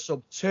Alex for a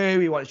sub 2.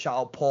 He wanted to shout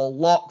out Paul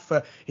Locke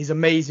for his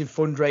amazing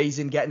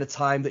fundraising, getting the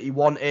time that he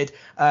wanted.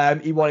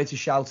 He wanted to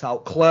shout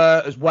out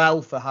Claire as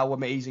well for how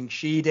amazing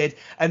she did,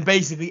 and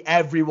basically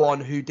everyone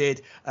who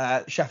did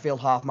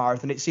Sheffield half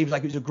marathon. It seems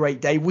like it was a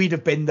great day. We'd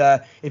have been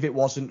there if it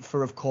wasn't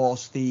for, of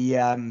course, the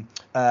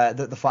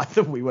fact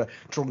that we were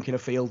drunk in a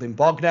field in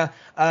Bognor.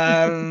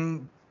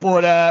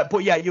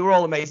 But yeah, you were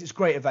all amazing. It's a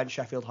great event,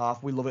 Sheffield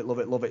half. We love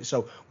it.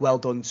 So well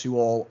done to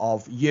all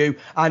of you.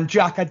 And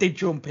Jack, I did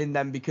jump in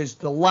then because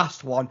the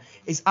last one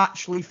is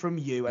actually from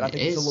you, and I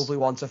think it's a lovely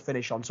one to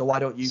finish on. So why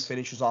don't you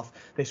finish us off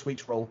this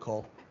week's roll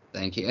call?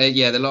 Thank you.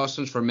 Yeah, the last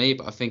one's from me,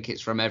 but I think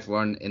it's from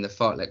everyone in the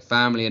Fartlek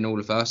family and all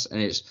of us,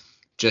 and it's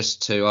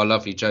just to our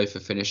lovely Jo for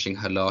finishing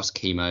her last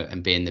chemo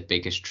and being the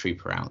biggest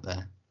trooper out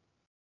there.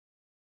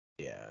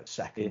 Yeah,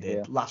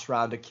 seconded. Last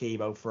round of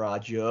chemo for our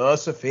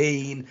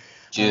Josephine.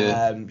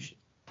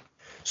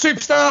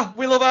 Superstar,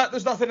 we love her.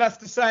 There's nothing left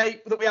to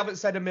say that we haven't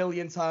said a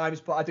million times,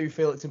 but I do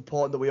feel it's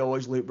important that we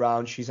always loop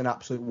round. She's an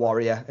absolute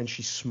warrior, and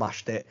she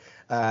smashed it.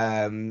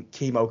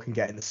 Chemo can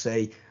get in the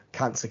sea.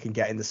 Cancer can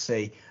get in the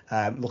sea.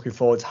 Looking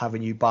forward to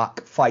having you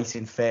back,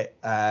 fighting fit,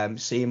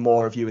 seeing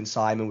more of you and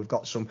Simon. We've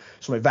got some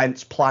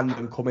events planned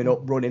and coming up,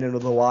 running and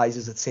otherwise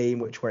as a team,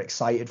 which we're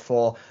excited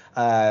for.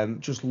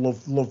 Just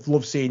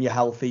love seeing you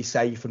healthy,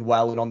 safe and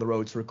well and on the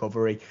road to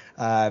recovery.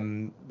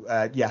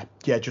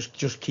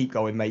 Just keep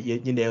going, mate.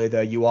 You're nearly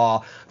there. You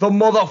are the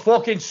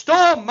motherfucking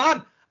storm,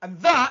 man. And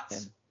that,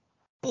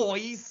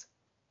 boys,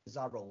 is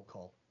our roll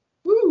call.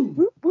 Woo.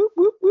 Whoop,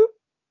 whoop, whoop.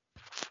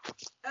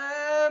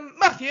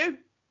 Matthew,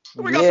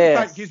 we got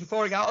some thank yous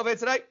before we get out of here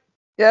today.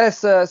 Yes,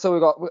 so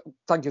we've got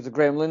thank you to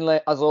Graham Linley,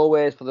 as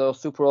always, for the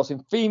super awesome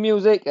theme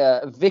music.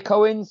 Vic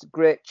Owens,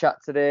 great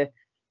chat today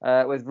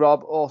with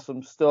Rob,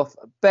 awesome stuff.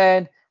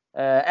 Ben,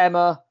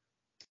 Emma,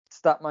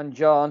 Statman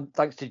John,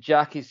 thanks to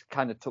Jack, he's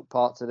kind of took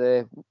part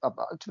today.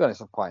 To be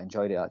honest, I've quite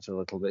enjoyed it actually a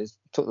little bit. He's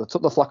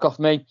took the flack off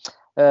me.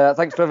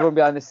 Thanks to everyone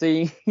behind the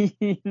scene,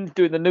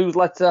 doing the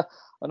newsletter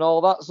and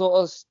all that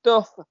sort of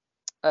stuff.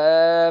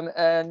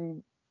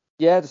 And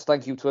yeah, just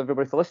thank you to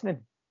everybody for listening.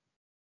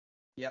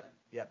 Yep.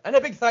 Yeah, and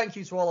a big thank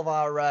you to all of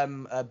our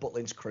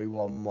Butlins crew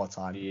one more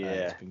time. Yeah,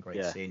 it's been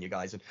great seeing you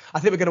guys, and I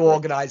think we're going to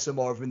organise some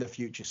more of them in the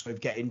future. So if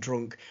getting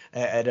drunk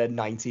at a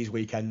 90s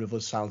weekend with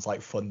us sounds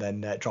like fun,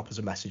 then drop us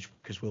a message,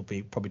 because we'll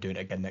be probably doing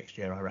it again next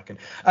year, I reckon.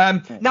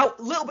 Now,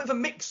 a little bit of a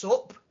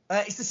mix-up.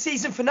 It's the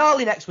season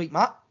finale next week,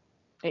 Matt.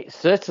 It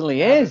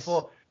certainly is.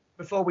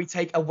 Before we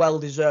take a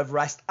well-deserved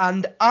rest,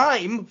 and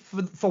I'm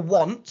for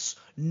once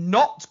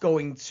not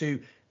going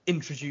to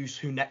introduce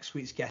who next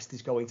week's guest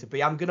is going to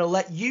be. I'm going to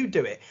let you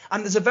do it,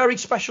 and there's a very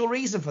special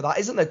reason for that,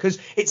 isn't there? Because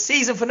it's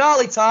season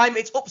finale time.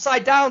 It's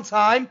upside down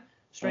time.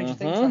 Stranger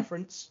Things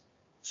reference.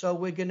 So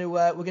we're going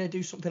to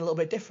do something a little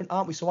bit different,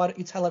 aren't we? So why don't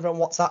you tell everyone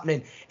what's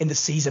happening in the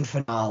season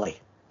finale?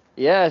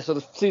 Yeah. So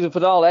the season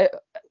finale.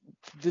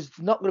 There's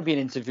not going to be an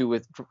interview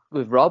with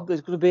Rob.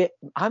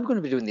 I'm going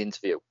to be doing the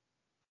interview.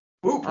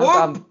 Whoop,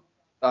 whoop.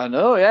 I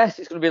know, yes.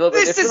 It's going to be a little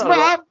bit different. This is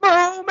my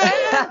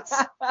moment!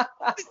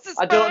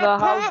 I don't know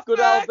how good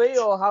I'll be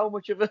or how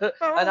much of an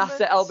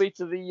asset I'll be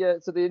to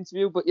the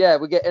interview. But yeah,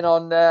 we're getting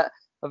on a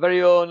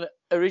very own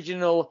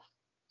original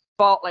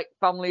Fartlek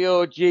family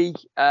OG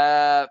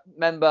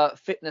member,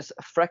 Fitness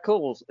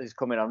Freckles, is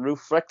coming on.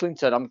 Ruth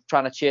Frecklington. I'm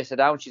trying to chase her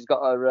down. She's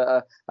got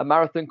a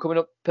marathon coming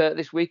up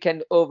this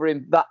weekend over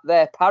in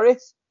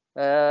Paris,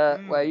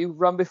 where you've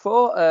run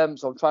before.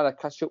 So I'm trying to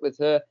catch up with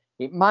her.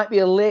 It might be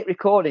a late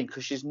recording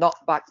because she's not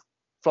back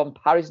from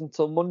Paris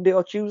until Monday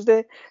or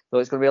Tuesday. So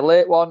it's going to be a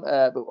late one,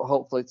 but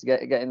hopefully to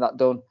getting that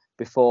done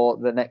before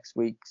the next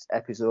week's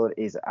episode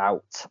is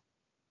out.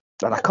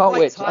 And I can't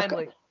wait.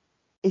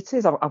 It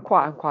is. I'm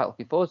quite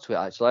looking forward to it,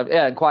 actually.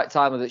 Yeah, and quite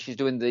timely that she's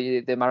doing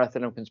the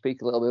marathon and can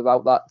speak a little bit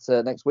about that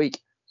next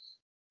week.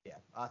 Yeah,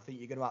 I think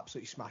you're going to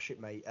absolutely smash it,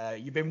 mate.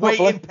 You've been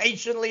waiting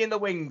patiently in the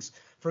wings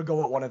for a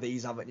go at one of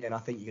these, haven't you? And I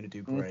think you're going to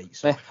do great.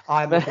 So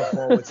I'm looking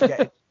forward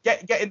to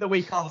getting the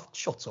week off.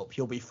 Shut up,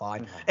 you'll be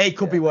fine. It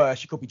could be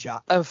worse. You could be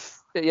Jack.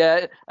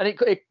 Yeah, and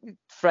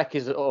Freck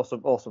is an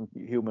awesome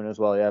human as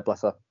well. Yeah,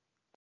 bless her.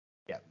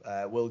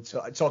 Yeah, we'll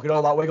talking all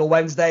about Wiggle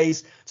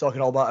Wednesdays,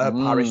 talking all about her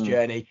Paris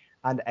journey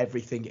and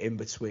everything in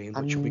between,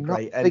 which will be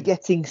great. And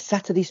forgetting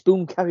Saturday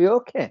Spoon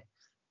Karaoke.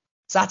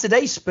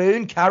 Saturday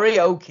Spoon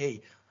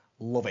Karaoke.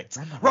 Love it.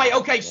 Right,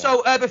 okay,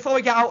 so before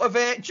we get out of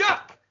it,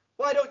 Jack,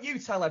 why don't you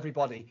tell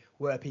everybody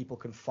where people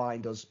can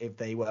find us if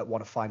they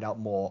want to find out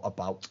more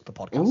about the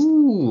podcast?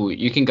 Ooh,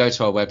 you can go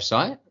to our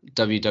website,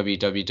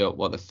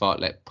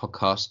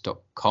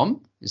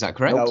 www.whatthefartleckpodcast.com. Is that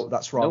correct? No,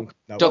 that's wrong.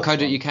 Nope. No, .co.uk?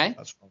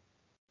 That's wrong.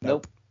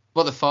 Nope.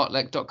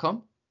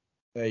 Whatthefartleck.com?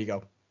 There you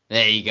go.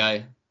 There you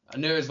go. I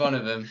knew it was one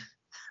of them.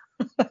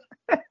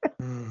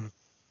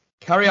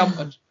 Carry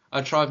on.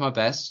 I tried my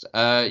best.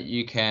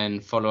 You can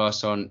follow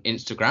us on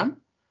Instagram,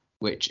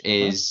 which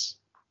is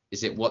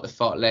it What the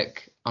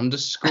Fartleck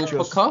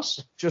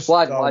 _podcast?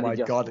 Oh my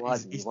God,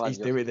 he's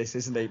doing this,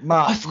 isn't he?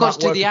 Matt, I forgot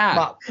to do the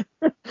ad.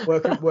 Where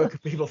can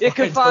people you find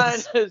can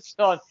find us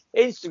on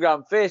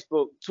Instagram,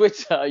 Facebook,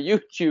 Twitter,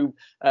 YouTube,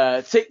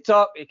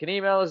 TikTok. You can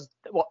email us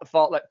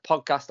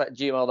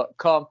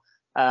whatthefartleckpodcast@gmail.com.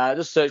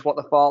 Just search What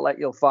the Fartleck,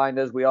 you'll find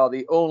us. We are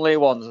the only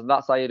ones, and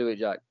that's how you do it,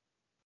 Jack.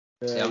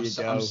 I'm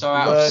so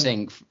out of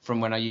sync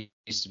from when I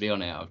used to be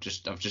on it. I've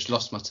just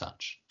lost my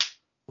touch.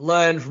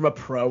 Learn from a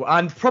pro,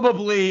 and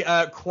probably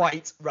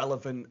quite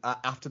relevant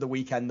after the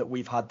weekend that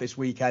we've had this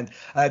weekend.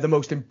 The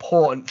most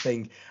important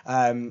thing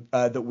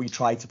that we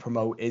try to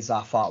promote is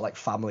our Fartlek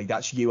family.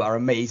 That's you, our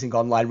amazing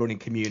online running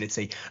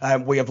community.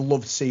 We have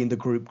loved seeing the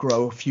group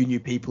grow. A few new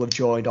people have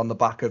joined on the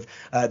back of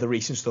the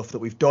recent stuff that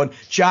we've done.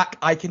 Jack,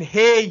 I can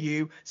hear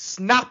you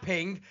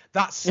snapping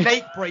that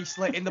snake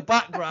bracelet in the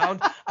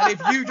background, and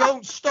if you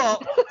don't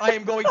stop, I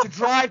am going to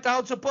drive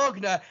down to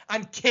Bognor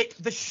and kick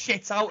the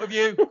shit out of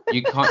you.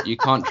 You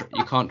can't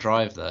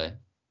drive though.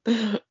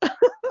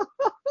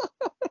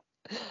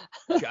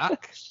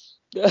 Jack,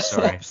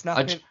 sorry.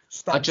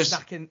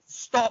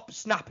 Stop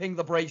snapping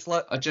the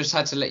bracelet. I just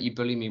had to let you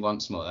bully me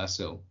once more. That's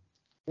all.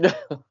 I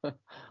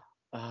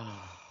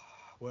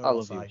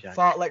love you, Jack.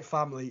 Fartlek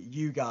family,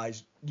 you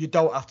guys, you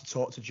don't have to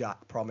talk to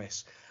Jack.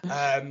 Promise.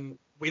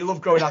 We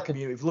love growing our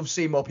community. We love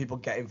seeing more people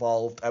get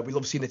involved. We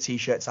love seeing the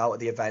T-shirts out at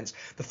the events.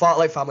 The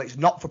Fartlek family is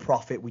not for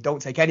profit. We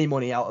don't take any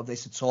money out of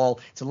this at all.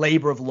 It's a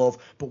labour of love,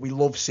 but we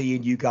love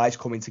seeing you guys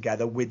coming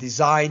together. We're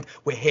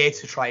here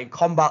to try and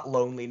combat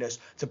loneliness,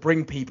 to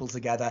bring people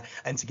together,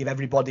 and to give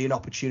everybody an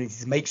opportunity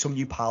to make some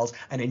new pals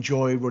and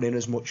enjoy running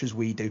as much as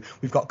we do.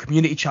 We've got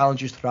community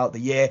challenges throughout the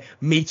year,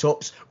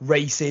 meetups,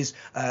 races,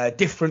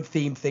 different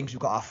themed things. We've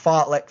got our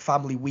Fartlek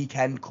family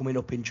weekend coming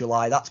up in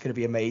July. That's going to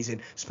be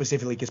amazing,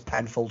 specifically because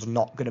Penfold's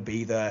not going to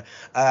be there.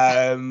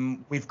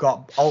 We've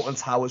got Alton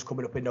Towers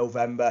coming up in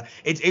November.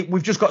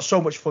 We've just got so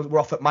much fun.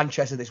 We're off at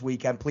Manchester this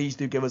weekend. Please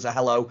do give us a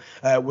hello.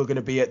 We're going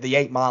to be at the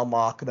 8 mile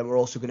mark, and then we're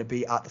also going to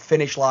be at the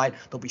finish line.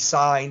 There'll be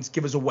signs.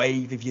 Give us a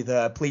wave if you're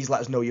there. Please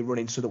let us know you're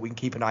running so that we can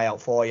keep an eye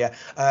out for you.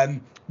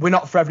 We're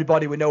not for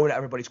everybody. We know we're not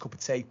everybody's cup of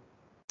tea.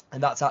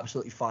 And that's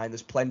absolutely fine.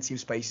 There's plenty of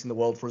space in the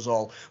world for us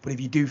all. But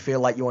if you do feel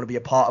like you want to be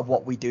a part of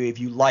what we do, if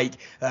you like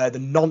the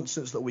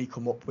nonsense that we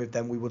come up with,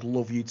 then we would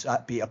love you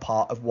to be a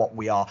part of what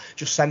we are.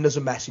 Just send us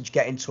a message,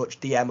 get in touch,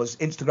 DM us.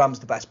 Instagram's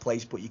the best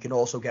place, but you can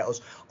also get us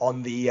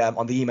on the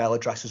email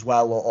address as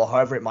well, or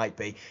however it might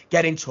be.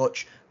 Get in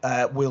touch.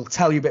 We'll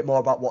tell you a bit more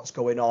about what's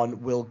going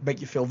on. We'll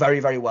make you feel very,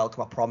 very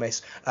welcome, I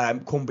promise.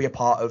 Come be a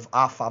part of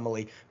our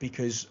family,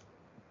 because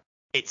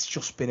it's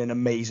just been an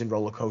amazing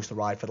roller coaster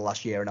ride for the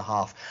last year and a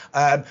half.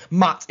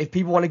 Matt, if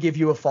people want to give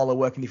you a follow,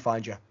 where can they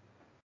find you?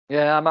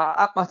 Yeah, I'm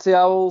at Matty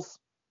Owls.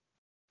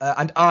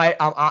 And I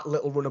am at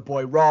Little Runner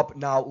Boy Rob.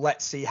 Now,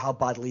 let's see how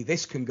badly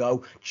this can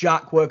go.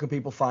 Jack, where can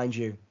people find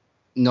you?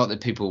 Not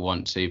that people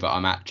want to, but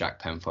I'm at Jack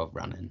Penfold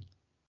running.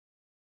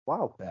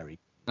 Wow. Very.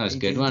 That was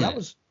good, wasn't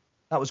it?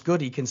 That was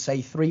good. He can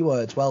say 3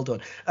 words. Well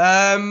done.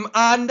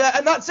 And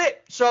that's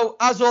it. So,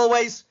 as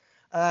always,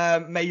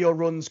 may your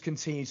runs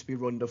continue to be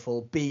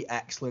wonderful. Be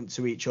excellent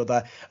to each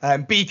other.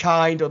 Be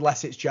kind,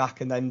 unless it's Jack,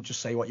 and then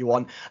just say what you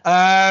want.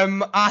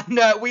 And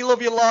we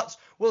love you lots.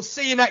 We'll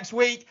see you next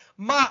week.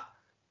 Matt,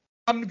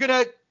 I'm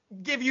going to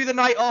give you the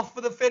night off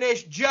for the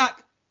finish.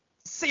 Jack,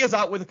 see us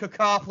out with a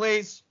caca,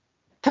 please.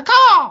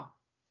 Caca!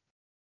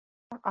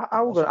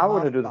 I was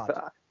going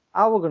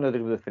to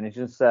do the finish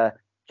and say,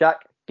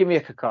 Jack, give me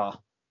a caca.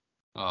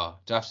 Oh,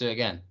 do I have to do it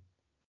again?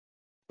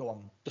 Go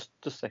on.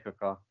 Just say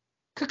caca.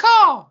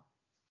 Caca!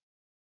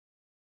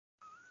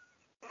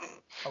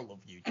 I love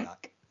you,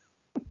 Jack.